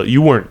 ugh,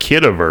 you weren't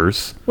kid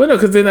averse. well, no,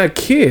 because they're not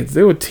kids;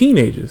 they were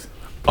teenagers.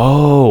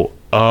 Oh,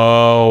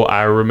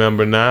 I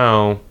remember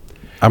now.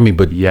 I mean,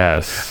 but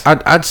Yes.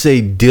 I'd say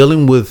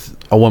dealing with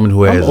a woman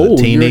who has I'm a old,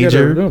 you gotta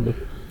teenager, remember.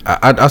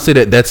 I'd say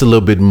that's a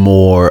little bit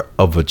more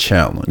of a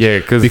challenge. Yeah,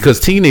 because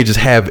teenagers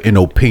have an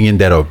opinion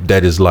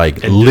that is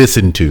like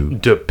listened to.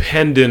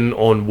 Depending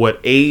on what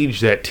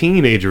age that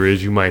teenager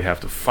is, you might have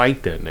to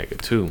fight that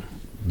nigga too.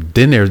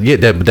 Then there's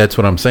but that's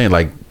what I'm saying.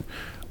 Like,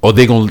 are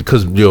they gonna?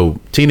 Because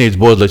teenage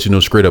boys let you know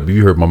straight up. If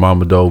you heard my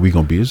mama, dog, we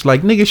gonna be. It's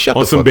like, nigga, shut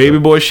On the some fuck baby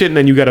up. boy shit, and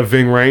then you gotta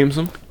Ving Rhames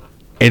them.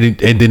 And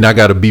then I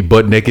gotta be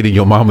butt naked in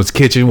your mama's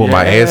kitchen with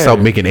my ass out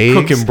making eggs,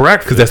 Cooking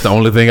breakfast. because that's the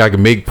only thing I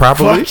can make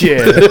properly. Fuck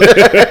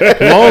yeah.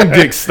 Long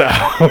dick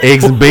style.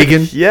 Eggs and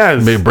bacon.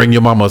 Yes. May bring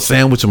your mama a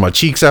sandwich with my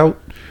cheeks out.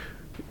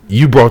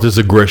 You brought this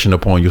aggression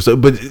upon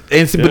yourself, but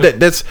that's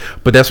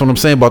what I'm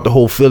saying about the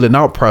whole filling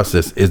out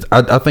process. Is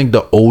I think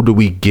the older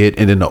we get,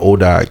 and then the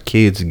older our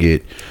kids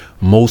get,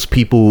 most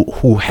people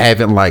who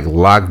haven't like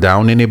locked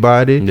down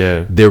anybody,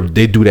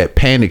 they do that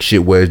panic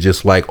shit where it's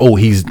just like, oh,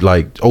 he's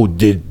like,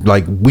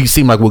 we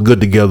seem like we're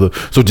good together,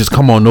 so just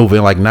come on over.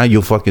 And like, now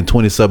your fucking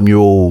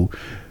 27-year-old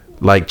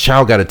like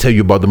child got to tell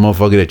you about the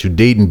motherfucker that you're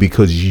dating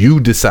because you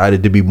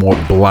decided to be more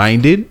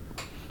blinded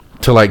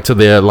to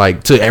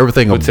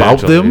everything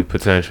about them.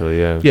 Potentially,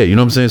 yeah. Yeah, you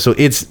know what I'm saying? So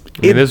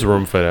there's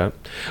room for that.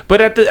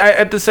 But at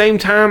the same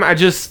time, I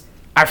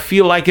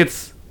feel like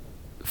it's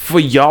for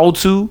y'all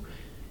two,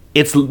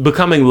 it's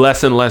becoming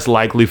less and less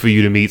likely for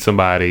you to meet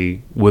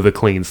somebody with a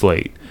clean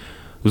slate,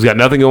 who's got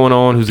nothing going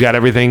on, who's got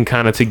everything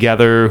kind of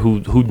together, who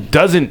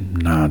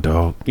doesn't. Nah,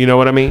 dog. You know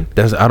what I mean?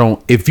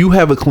 If you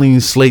have a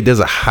clean slate, there's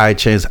a high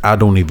chance I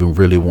don't even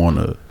really want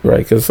to. Right,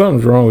 because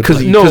something's wrong with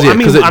you. No, I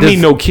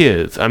mean no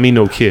kids. I mean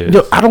no kids.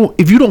 No, I don't.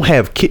 If you don't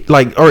have kids,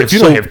 like, all right, if you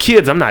don't have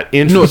kids, I'm not No,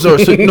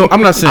 interested. no,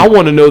 I'm not saying. I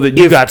want to know that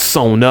you got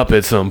sewn up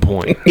at some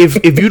point.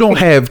 If you don't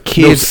have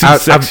kids, no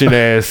C-section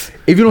ass.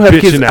 If you don't have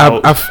kids, bitching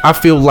out. I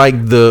feel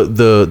like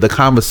the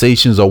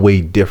conversations are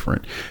way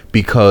different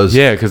because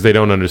because they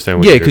don't understand.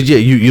 What because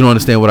you don't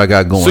understand what I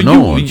got going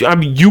on. I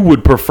mean, you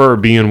would prefer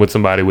being with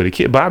somebody with a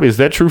kid, Bobby. Is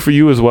that true for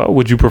you as well?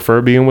 Would you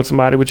prefer being with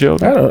somebody with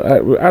children? I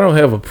don't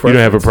have a preference. You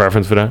don't have a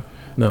preference for that?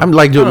 No, I'm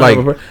like,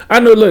 I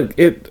know. Look,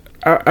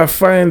 I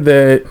find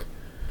that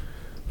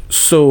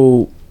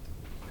somebody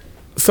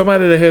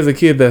that has a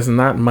kid that's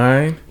not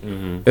mine,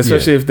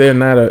 especially if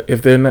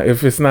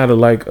it's not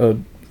a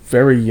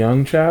very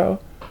young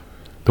child.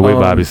 The way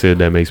Bobby said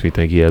that makes me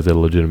think he has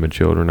illegitimate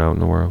children out in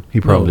the world. He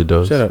probably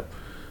does. Shut up.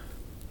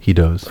 He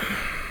does.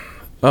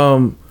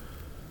 Yeah,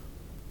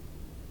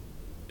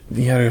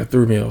 that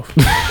threw me off.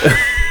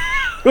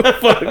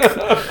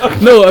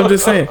 No, I'm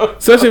just saying.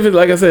 Especially if,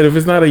 like I said, if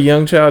it's not a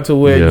young child to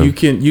where you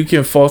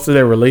can foster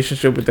that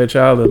relationship with that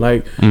child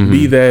and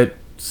be that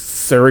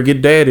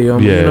surrogate daddy. You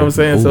know what I'm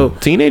saying? Ooh. So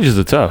teenagers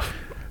are tough.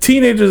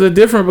 Teenagers are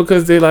different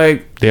because they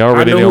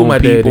already their own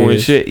people and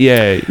shit.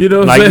 Yeah, you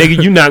know, like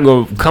nigga, you're not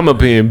gonna come up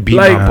here and beat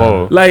my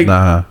ball.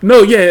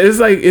 No, yeah,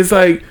 it's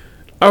like.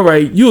 All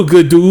right, you a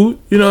good dude,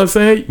 you know what I'm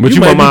saying? But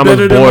you my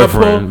mama's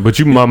boyfriend. But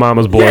you my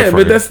mama's boyfriend.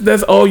 Yeah, but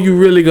that's all you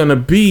really gonna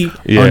be.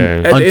 Yeah.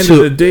 At the end of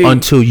the day,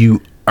 until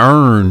you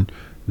earn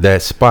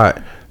that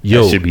spot.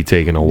 Yo, that should be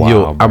taking a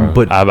while.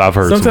 I've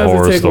heard some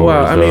horror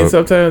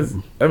stories.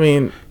 I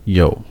mean,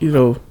 yo, you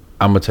know,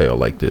 I'm gonna tell you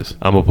like this.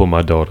 I'm gonna put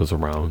my daughters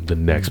around the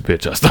next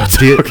bitch I start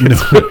talking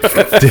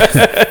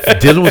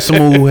dealing with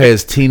someone who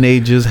has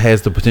teenagers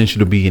has the potential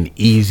to be an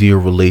easier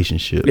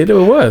relationship. It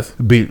was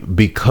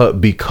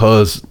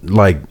because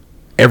like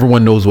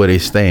everyone knows where they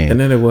stand, and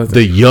then it wasn't.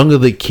 The younger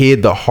the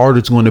kid, the harder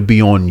it's going to be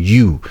on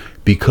you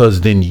because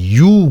then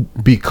you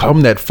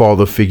become that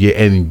father figure,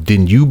 and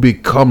then you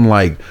become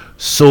like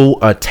so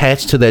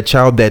attached to that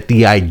child that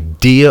the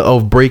idea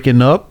of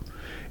breaking up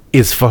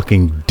is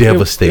fucking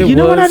devastating. You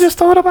know what I just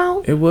thought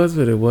about? It was,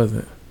 but it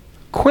wasn't.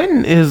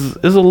 Quentin is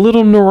a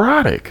little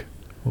neurotic.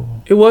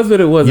 It was,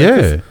 but it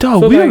wasn't. Yeah.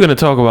 Dog, we are going to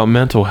talk about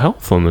mental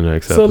health on the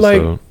next episode.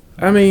 Like,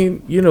 I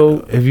mean, you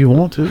know, if you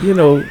want to, you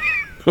know,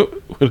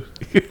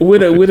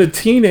 with a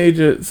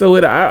teenager. So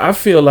I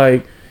feel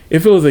like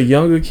if it was a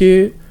younger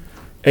kid,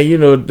 and you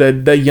know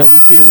that younger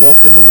kid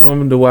walked in the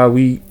room to while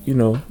we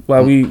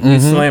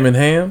slamming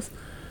hams.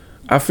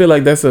 I feel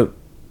like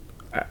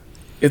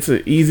it's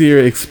an easier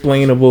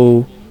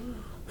explainable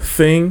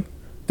thing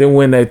than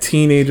when that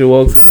teenager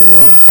walks in the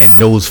room and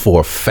knows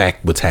for a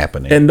fact what's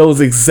happening. and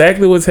knows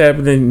exactly what's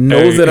happening,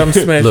 knows that I'm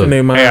smashing look,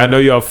 their mind. Hey, I know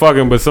y'all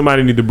fucking, but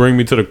somebody need to bring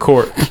me to the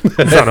court.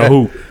 I'm trying to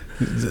hoop.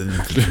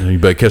 You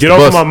better catch Get the off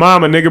bus. of my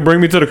mama, nigga. Bring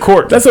me to the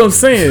court. That's what I'm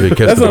saying. You better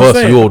catch That's the what I'm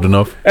bus. saying. You old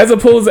enough. As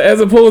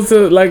opposed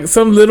to like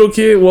some little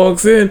kid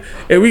walks in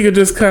and we could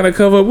just kind of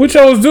cover up what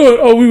y'all was doing.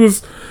 Oh, we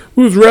was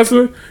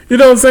wrestling. You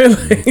know what I'm saying?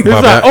 Like, It's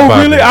like,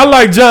 oh really? I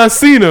like John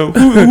Cena.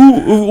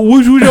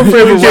 Who's your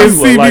favorite you can't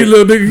wrestler? see Like, me,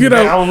 little nigga. Get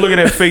I out. don't look at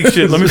that fake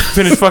shit. Let me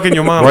finish fucking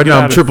your mom. Right Get now,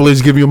 out I'm of- Triple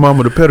H giving your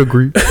mama the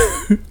pedigree.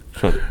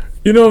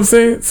 You know what I'm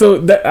saying? So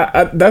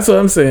that's what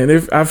I'm saying.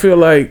 If I feel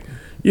like,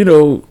 you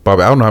know,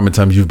 Bobby, I don't know how many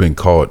times you've been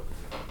caught.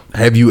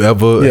 Have you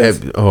ever?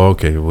 Yes. Oh,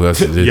 okay. Well, that's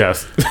it.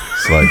 Yes.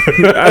 It's like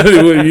you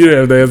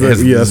have to answer.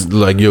 it's, Yes. it's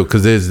like yo,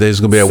 because there's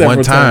gonna be at one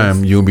Several time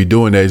times. you'll be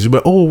doing that. You'll be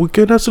like, oh, we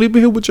can I sleep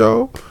in here with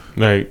y'all?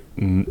 Like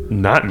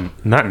not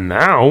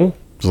now.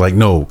 It's like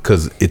no,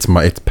 because it's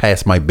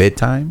past my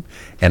bedtime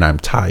and I'm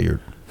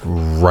tired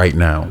right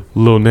now.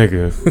 Little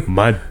nigga,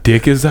 my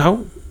dick is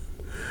out.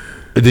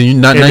 And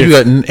then now And you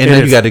got it's- and now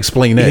you it's got to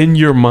explain that. in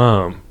your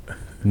mom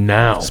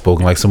now.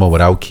 Spoken like someone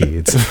without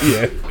kids.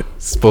 Yeah.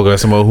 Spoken like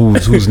someone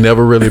who's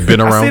never really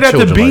been around I say that to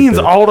children Beans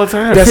like that. all the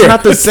time. That's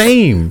not the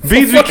same.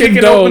 Beans be fucking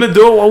kicking dog. open the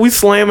door while we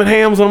slamming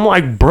hams. And I'm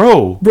like,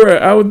 bro,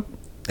 Bruh, I would.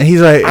 And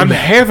he's like, I'm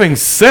having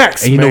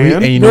sex, and you know,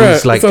 man. and you know, Bruh,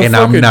 he's like, it's a and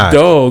I'm fucking not.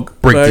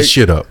 dog. Break Like, this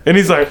shit up. And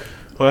he's like,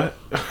 what?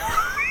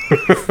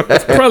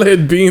 Probably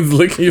had Beans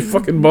licking your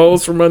fucking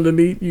balls from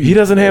underneath. You He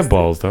doesn't have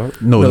balls, dog.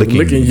 No, licking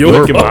your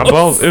Look at my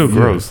balls. Ew,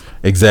 gross.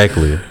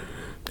 Exactly.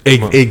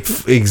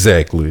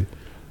 Exactly.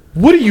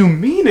 What do you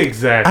mean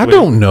exactly? I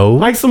don't know.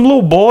 Like some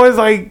little boys,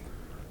 like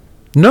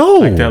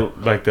No.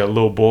 that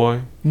little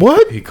boy.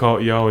 What? He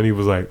caught y'all and he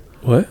was like,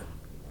 What?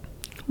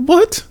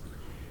 What?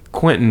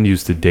 Quentin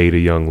used to date a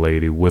young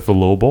lady with a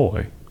little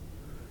boy.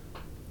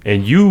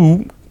 And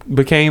you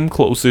became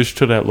closest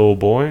to that little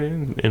boy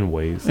in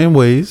ways. In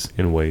ways.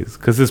 In ways.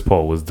 Because this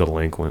Paul was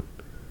delinquent.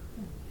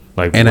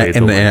 Like, And way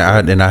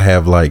delinquent. I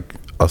have like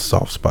a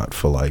soft spot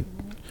for like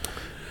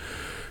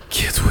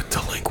Kids with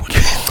delinquent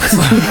kids.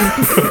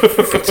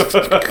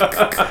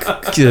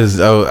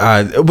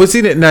 But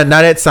see that now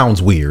that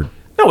sounds weird.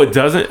 No, it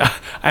doesn't.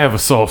 I have a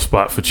soft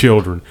spot for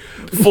children.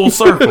 Full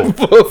circle.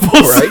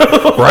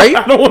 Right?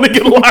 I don't want to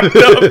get locked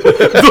up.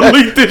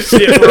 Delete this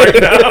shit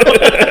right now.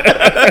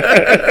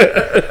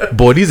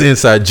 Boy, these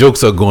inside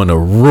jokes are going to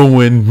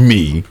ruin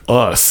me.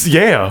 Us.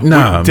 Yeah.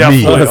 Nah, we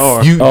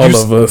definitely me. are. All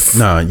of us.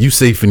 Nah, you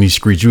safe in these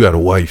streets. You got a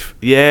wife.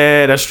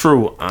 Yeah, that's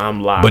true.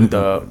 I'm locked But-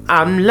 up.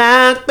 I'm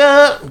locked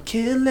up.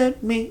 Can't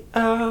let me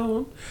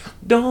out.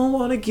 Don't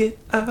want to get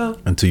out.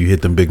 Until you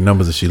hit them big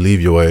numbers and she leave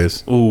your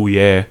ass. Oh,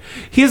 yeah.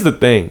 Here's the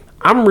thing.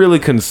 I'm really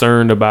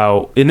concerned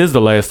about, and this is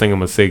the last thing I'm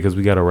going to say because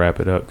we got to wrap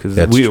it up because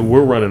That's true.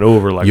 we're running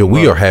over like Yo, a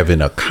we mother. are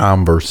having a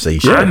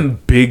conversation. I'm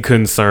big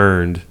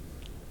concerned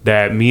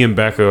that me and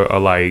Becca are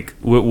like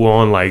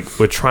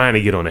we're trying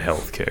to get on a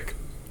health kick.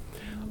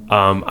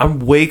 I'm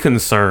way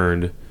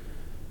concerned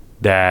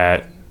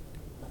that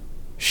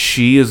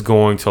she is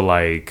going to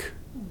like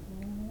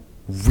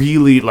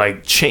really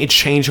like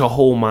change her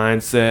whole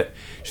mindset.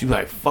 She'd be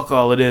like, fuck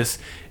all of this,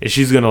 and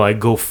she's gonna like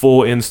go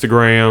full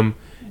Instagram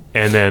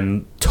and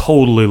then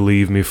totally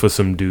leave me for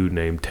some dude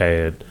named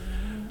Tad.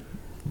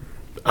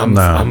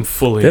 I'm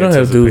fully. They don't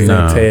have dudes anticipating-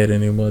 named Tad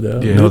anymore,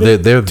 though. Yeah. No,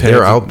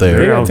 they're out there.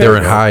 They're out They're there.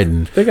 in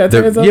hiding. They got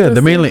They're- tags out yeah, there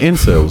they're mainly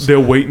incels. They're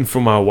waiting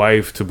for my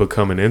wife to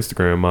become an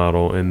Instagram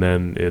model, and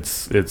then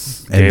it's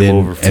game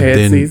over. For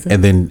Tad season?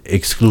 and then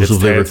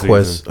exclusively It's Tad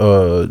request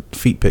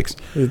feet pics.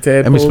 The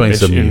Tad Let me pole? explain and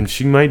something. and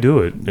she might do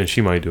it, and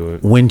she might do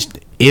it. When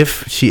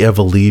if she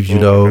ever leaves you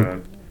Oh, though,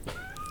 God.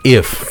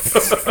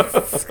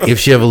 if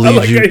she ever leaves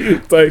Like,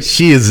 you, like,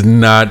 she is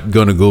not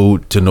gonna go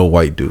to no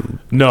white dude.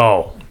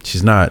 No,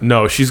 She's not.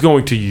 no, she's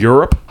going to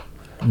Europe.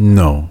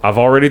 No. I've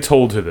already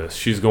told her this.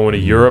 She's going to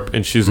Europe,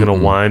 and she's gonna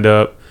wind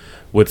up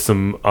with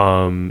some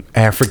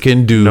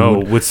African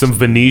dude. with some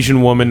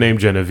Venetian woman named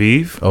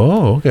Genevieve,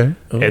 Oh, okay.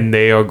 and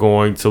they are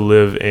going to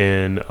live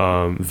in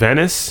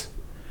Venice.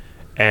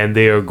 And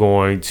they are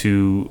going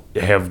to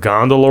have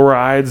gondola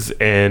rides,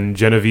 and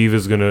Genevieve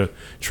is going to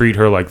treat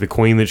her like the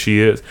queen that she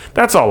is.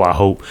 That's all I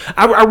hope.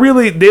 I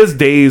really, there's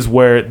days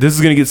where this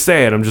is going to get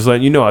sad. I'm just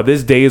letting you know.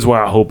 There's days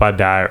where I hope I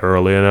die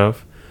early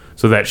enough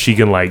so that she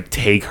can, like,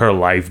 take her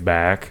life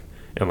back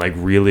and, like,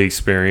 really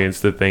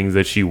experience the things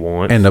that she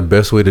wants. And the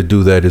best way to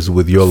do that is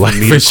with your life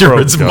me to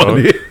insurance croak, dog.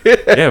 money.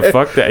 Yeah,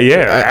 fuck that.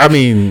 Yeah. I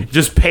mean,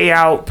 Just pay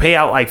out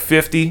like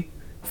 50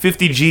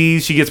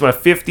 G's. She gets my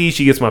 50.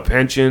 She gets my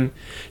pension.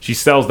 She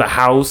sells the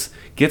house,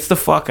 gets the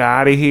fuck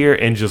out of here,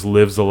 and just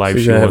lives the life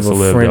She's she gonna wants to have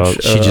a live. French,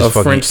 Dog. she a just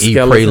fucking French eat, pray,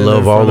 skeleton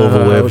love in all front of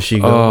over her wherever house. she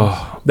goes.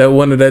 That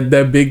one of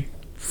that big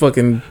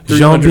fucking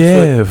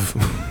 300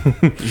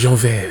 foot-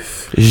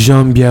 Genevieve.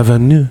 Jean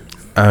Bienvenue.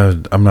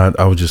 I'm not.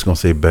 I was just gonna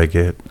say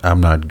baguette.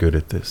 I'm not good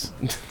at this.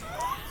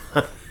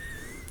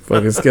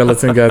 Fucking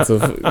skeleton got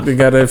they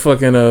got that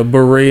fucking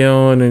beret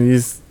on, and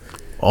he's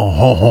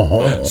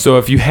So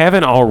if you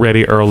haven't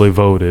already early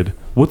voted,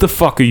 what the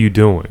fuck are you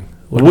doing?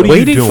 What are you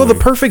Waiting doing? for the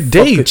perfect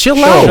day. Fucking Chill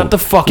show. out. Shut the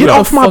fuck Get up.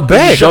 off my Fucking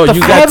back. show. I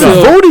You haven't got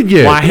till- voted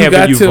yet. Why you haven't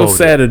got you till voted?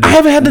 Saturday. I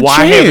haven't had the Why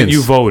chance. haven't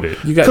you voted?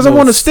 You got Because I no-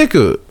 want a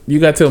sticker. You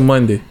got till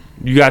Monday.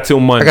 You got till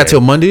Monday. I got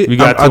till Monday. You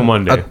got till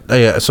Monday.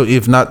 Yeah. So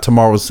if not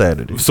tomorrow,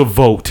 Saturday. So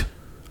vote.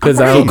 Because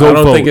Alright. I Go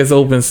don't vote. think it's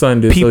open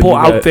Sunday. so People you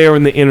out got- there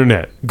in the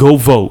internet, go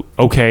vote,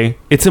 okay?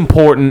 It's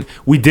important.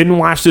 We didn't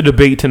watch the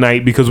debate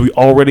tonight because we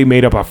already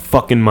made up our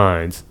fucking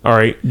minds. All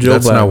right? Joe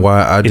That's Biden. not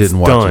why I It's didn't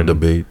watch done. the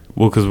debate.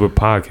 Well, because we're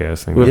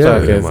podcasting. We're That's why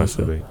we podcasting, didn't watch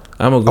so- the debate.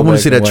 I'm gonna go I want back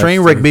to see and that watch train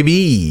the- wreck,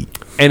 baby.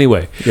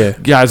 Anyway, Yeah.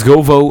 guys,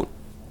 go vote.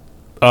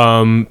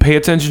 Pay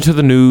attention to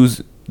the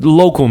news,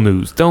 local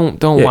news.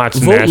 Don't Yeah, watch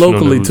vote national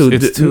locally news. too.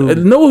 It's too.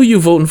 Know who you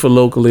voting for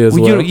locally as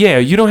well.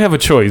 You don't have a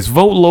choice.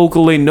 Vote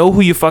locally. Know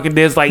who you fucking.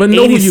 There's like But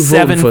know who you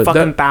voting 87 for.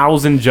 fucking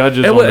thousand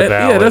judges And on the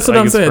ballot. yeah, that's what Like,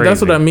 I'm it's saying.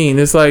 That's what I crazy. mean.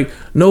 It's like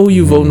know who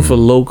you voting for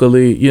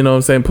locally. You know what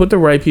I'm saying? Put the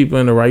right people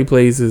in the right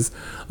places.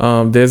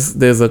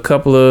 There's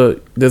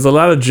a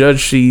lot of judge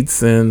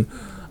sheets and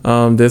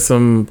there's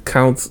some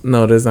counts.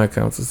 No, there's not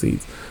council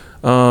seats.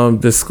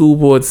 The school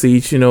board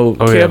seats. You know,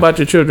 care yeah. about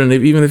your children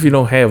even if you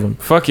don't have them.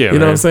 Fuck yeah, You know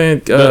man. what I'm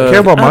saying? Care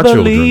about my I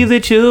believe children. the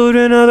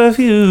children are the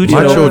future.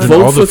 My children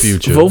vote are the for-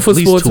 future. Vote for At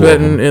least sports two of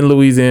betting them. in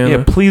Louisiana.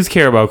 Yeah, please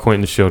care about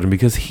Quentin's children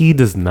because he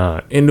does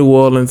not. In New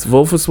Orleans,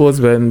 vote for sports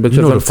betting because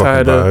You know I'm the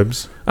fucking tired of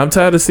vibes. I'm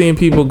tired of seeing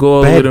people go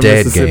all the way Bad to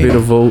dad Mississippi game. to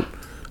vote.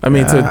 I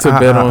mean, to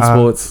bet on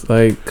sports.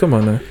 Like, come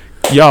on now.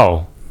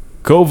 Y'all,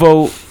 go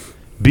vote.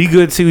 Be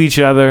good to each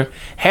other.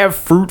 Have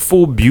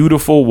fruitful,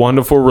 beautiful,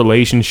 wonderful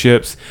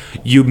relationships.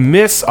 You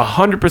miss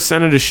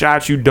 100% of the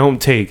shots you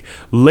don't take.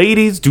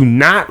 Ladies, do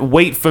not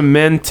wait for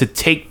men to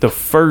take the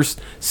first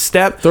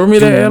step. Throw me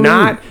do that alley-oop.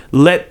 not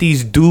let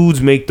these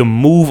dudes make the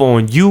move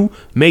on you.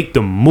 Make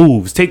the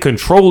moves. Take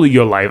control of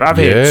your life. I've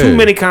had Yeah. too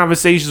many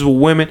conversations with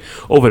women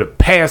over the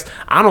past,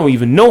 I don't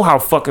even know how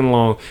fucking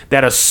long,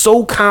 that are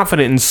so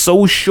confident and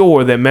so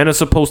sure that men are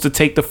supposed to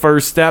take the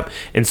first step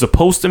and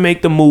supposed to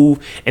make the move,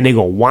 and they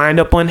gonna wind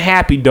up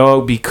unhappy,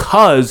 dog,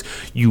 because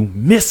you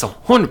miss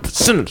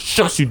 100% of the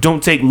shots you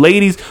don't take.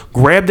 Ladies,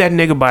 grab that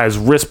nigga by his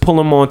wrist, pull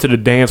him onto the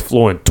dance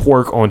floor, and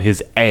twerk on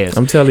his ass.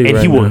 I'm telling you and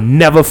right he will now.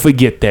 never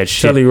forget that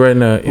shit. Tell you right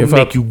now, It'll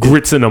make you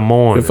grits in the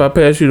morning. if I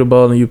pass you the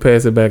ball and you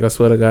pass it back, I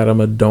swear to God,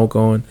 I'm a dunk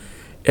on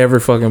every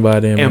fucking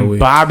body in my And way.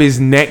 Bobby's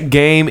neck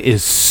game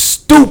is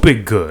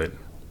stupid good.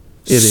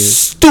 It is.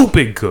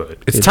 Stupid good.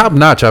 It's top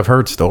notch. I've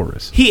heard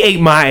stories. He ate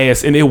my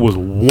ass and it was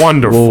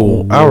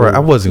wonderful. Whoa. All right, I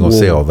wasn't gonna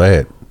say all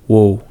that.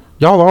 Whoa,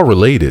 Y'all are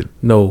related.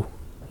 no,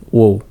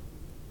 whoa.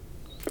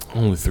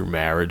 Only through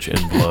marriage and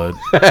blood.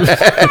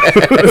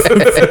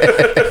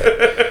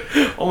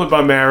 Only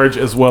by marriage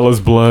as well as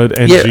blood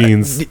and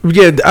genes.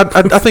 Yeah.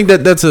 I think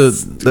that's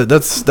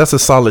a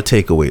solid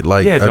takeaway.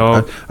 Like, Yeah,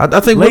 dog. I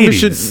think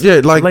Ladies. women should.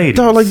 Yeah, like, Ladies.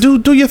 dog, like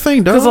do your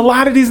thing, dog. Because a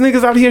lot of these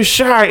niggas out here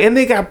shy and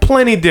they got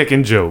plenty dick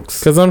and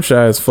jokes. Cause I'm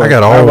shy as fuck. I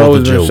got all I've of the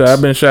always been jokes. shy.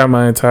 I've been shy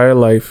my entire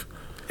life.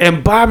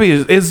 And Bobby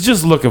is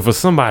just looking for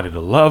somebody to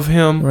love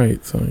him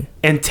Right, Tony.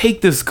 and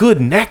take this good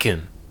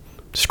necking.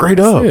 Straight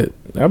up. Shit.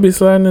 I'll be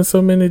sliding in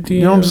so many DMs.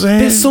 You know what I'm saying?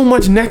 There's so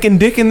much neck and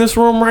dick in this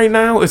room right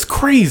now. It's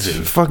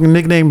crazy. Fucking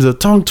nickname's a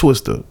tongue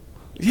twister.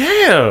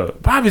 Yeah.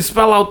 Bobby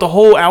spell out the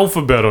whole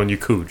alphabet on your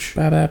cooch.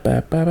 Ba, ba,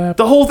 ba, ba, ba.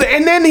 The whole thing.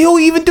 And then he'll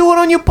even do it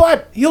on your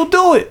butt. He'll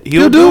do it.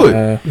 He'll do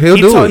it. He'll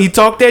do He it.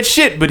 talk that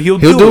shit, but he'll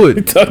He'll do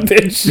it. Talk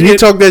that shit. He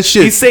talk that He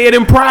shit say it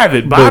in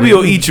private. Bobby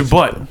will eat your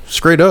butt.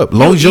 straight up. He'll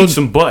Long as you eat don't,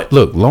 some butt.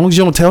 look, long as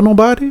you don't tell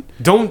nobody.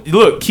 Don't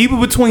look. Keep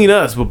it between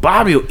us. But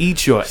Bobby will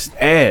eat your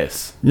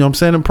ass. You know what I'm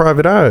saying? In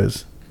private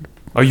eyes.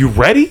 Are you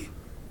ready?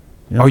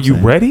 You know Are what I'm you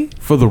saying? ready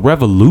for the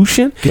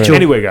revolution?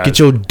 Anyway, guys. Get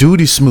your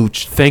duty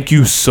smooch. Thank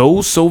you so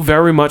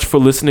very much for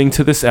listening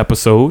to this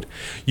episode.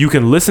 You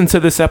can listen to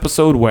this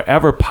episode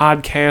wherever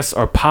podcasts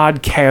are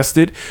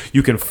podcasted.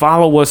 You can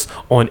follow us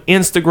on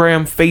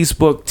Instagram,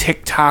 Facebook,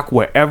 TikTok,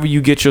 wherever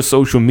you get your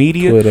social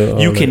media. Twitter, all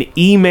You can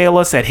email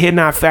us at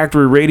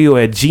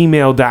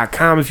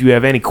hiddenotfactoryradio@gmail.com if you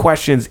have any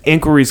questions,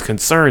 inquiries,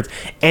 concerns,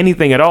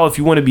 anything at all. If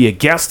you want to be a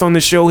guest on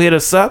the show, hit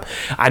us up.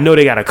 I know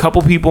they got a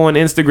couple people on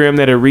Instagram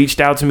that have reached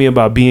out to me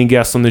about being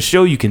guests on the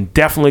show. You can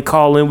definitely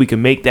call in. We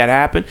can make that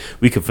happen.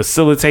 We can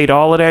facilitate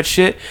all of that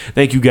shit.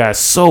 Thank you guys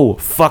so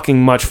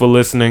fucking much for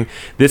listening.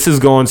 This has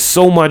gone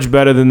so much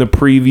better than the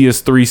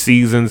previous 3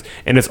 seasons,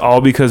 and it's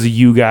all because of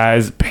you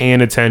guys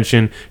paying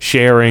attention,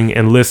 sharing,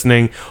 and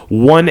listening.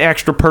 1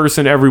 extra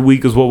person every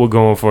week is what we're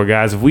going for,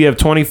 guys. If we have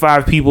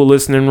 25 people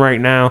listening right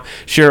now,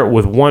 share it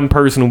with 1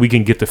 person and we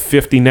can get to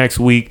 50 next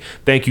week.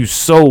 Thank you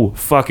so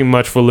fucking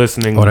much for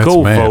listening. Oh, that's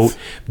Go math. vote.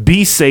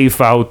 Be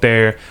safe out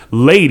there.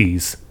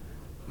 Ladies,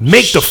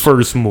 Make the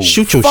first move.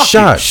 Shoot your Fuck it.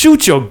 shot.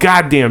 Shoot your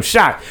goddamn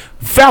shot.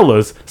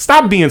 Fellas,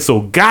 stop being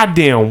so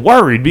goddamn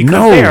worried because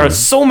No. there are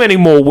so many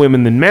more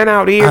women than men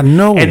out here. I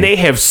know. And they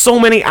have so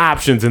many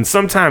options, and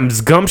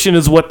sometimes gumption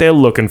is what they're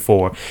looking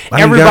for.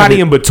 I Everybody got it.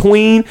 in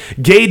between,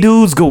 gay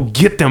dudes, go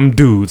get them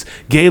dudes.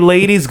 Gay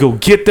ladies, go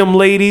get them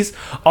ladies.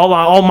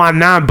 All my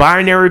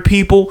non-binary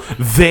people,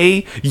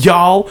 they,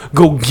 y'all,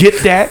 go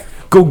get that.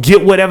 Go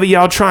get whatever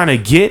y'all trying to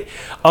get.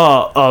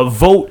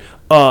 Vote.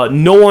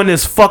 No one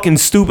is fucking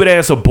stupid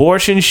ass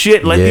abortion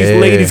shit. Let these Yeah.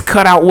 ladies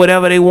cut out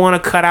whatever they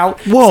want to cut out.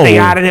 Whoa. Stay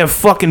out of their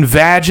fucking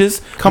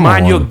vages. Come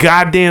Mind on. your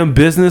goddamn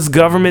business,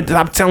 government.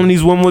 Stop telling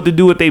these women what to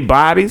do with their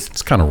bodies.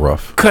 It's kind of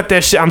rough. Cut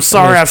that shit. I'm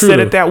sorry That's I said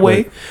true, it that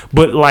way,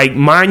 but like,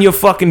 mind your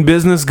fucking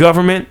business,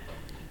 government.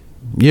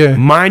 Yeah.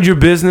 Mind your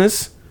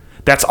business.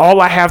 That's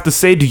all I have to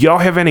say. Do y'all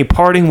have any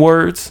parting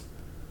words?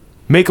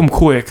 Make them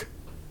quick.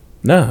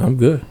 Nah, I'm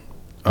good.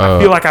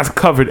 I feel like I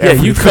covered Yeah,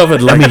 everything. you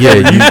covered like yeah, you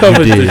you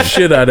covered the did.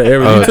 shit out of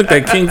everything. You took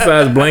that king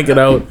size blanket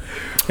out and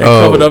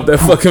covered up that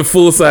fucking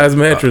full size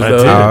mattress. I Though.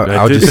 did.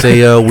 I'll just say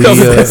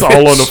It's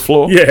all on the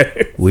floor.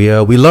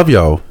 Yeah, we love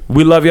y'all.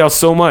 We love y'all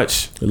so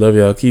much. I love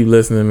y'all. Keep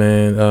listening,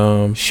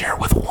 man. Share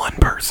with one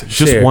person.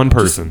 Just Share. one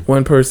person. Just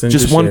one person.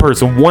 Just one share.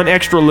 person. One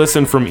extra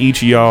listen from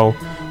each of y'all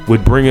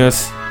would bring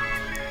us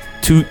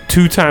two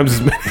times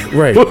as many.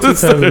 Right, 2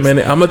 times a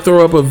minute. I'm gonna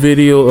throw up a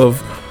video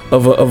of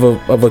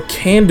a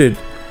candid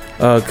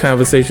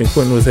conversation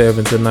Quentin was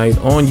having tonight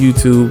on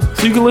YouTube.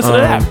 So you can listen to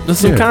that. There's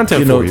some content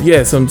You know, for you.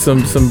 yeah, some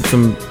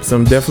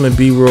definite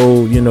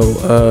B-roll. You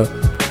know,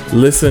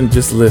 listen,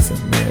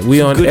 man. We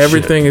on good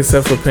everything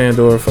except for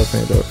Pandora. Fuck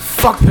Pandora.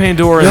 Fuck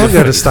Pandora. Y'all and the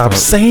gotta Fetish stop Club.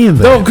 saying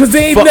that. No, because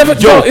they ain't Fuck- never.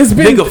 yo, No, it's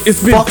been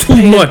nigga, fuck too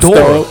much,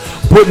 Pandora. dog.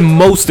 But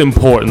most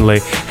importantly,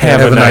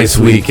 have a nice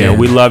weekend. weekend.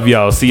 We love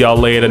y'all. See y'all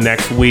later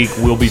next week.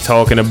 We'll be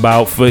talking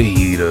about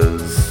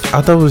fajitas.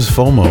 I thought it was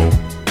FOMO.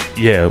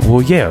 Yeah,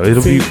 well, yeah,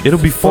 it'll be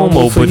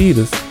FOMO, but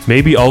fajitas.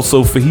 maybe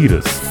also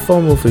fajitas.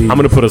 FOMO fajitas. I'm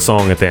gonna put a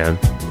song at the end.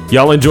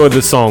 Y'all enjoy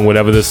this song,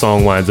 whatever this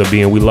song winds up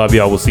being. We love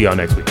y'all. We'll see y'all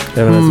next week.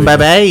 Have a nice weekend. Bye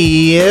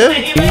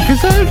bye.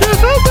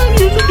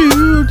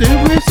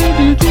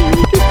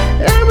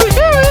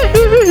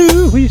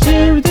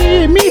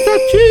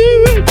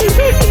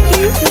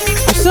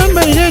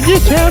 Somebody that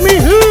just tell me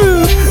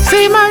who.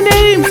 Say my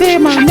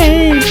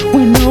name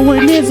when no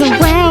one is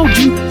around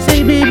you.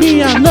 Say,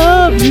 baby, I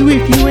love you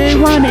if you ain't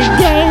run a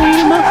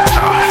game.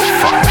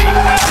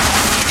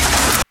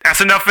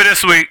 That's enough for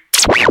this week.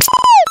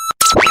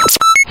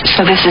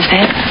 So this is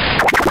it?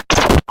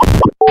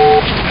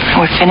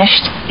 We're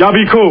finished? Y'all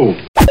be cool.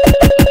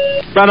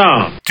 Right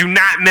on. Do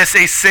not miss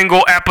a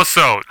single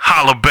episode.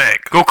 Holla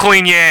back. Go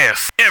clean your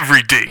ass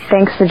every day.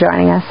 Thanks for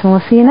joining us, and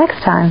we'll see you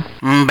next time.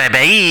 Bye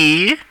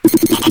bye.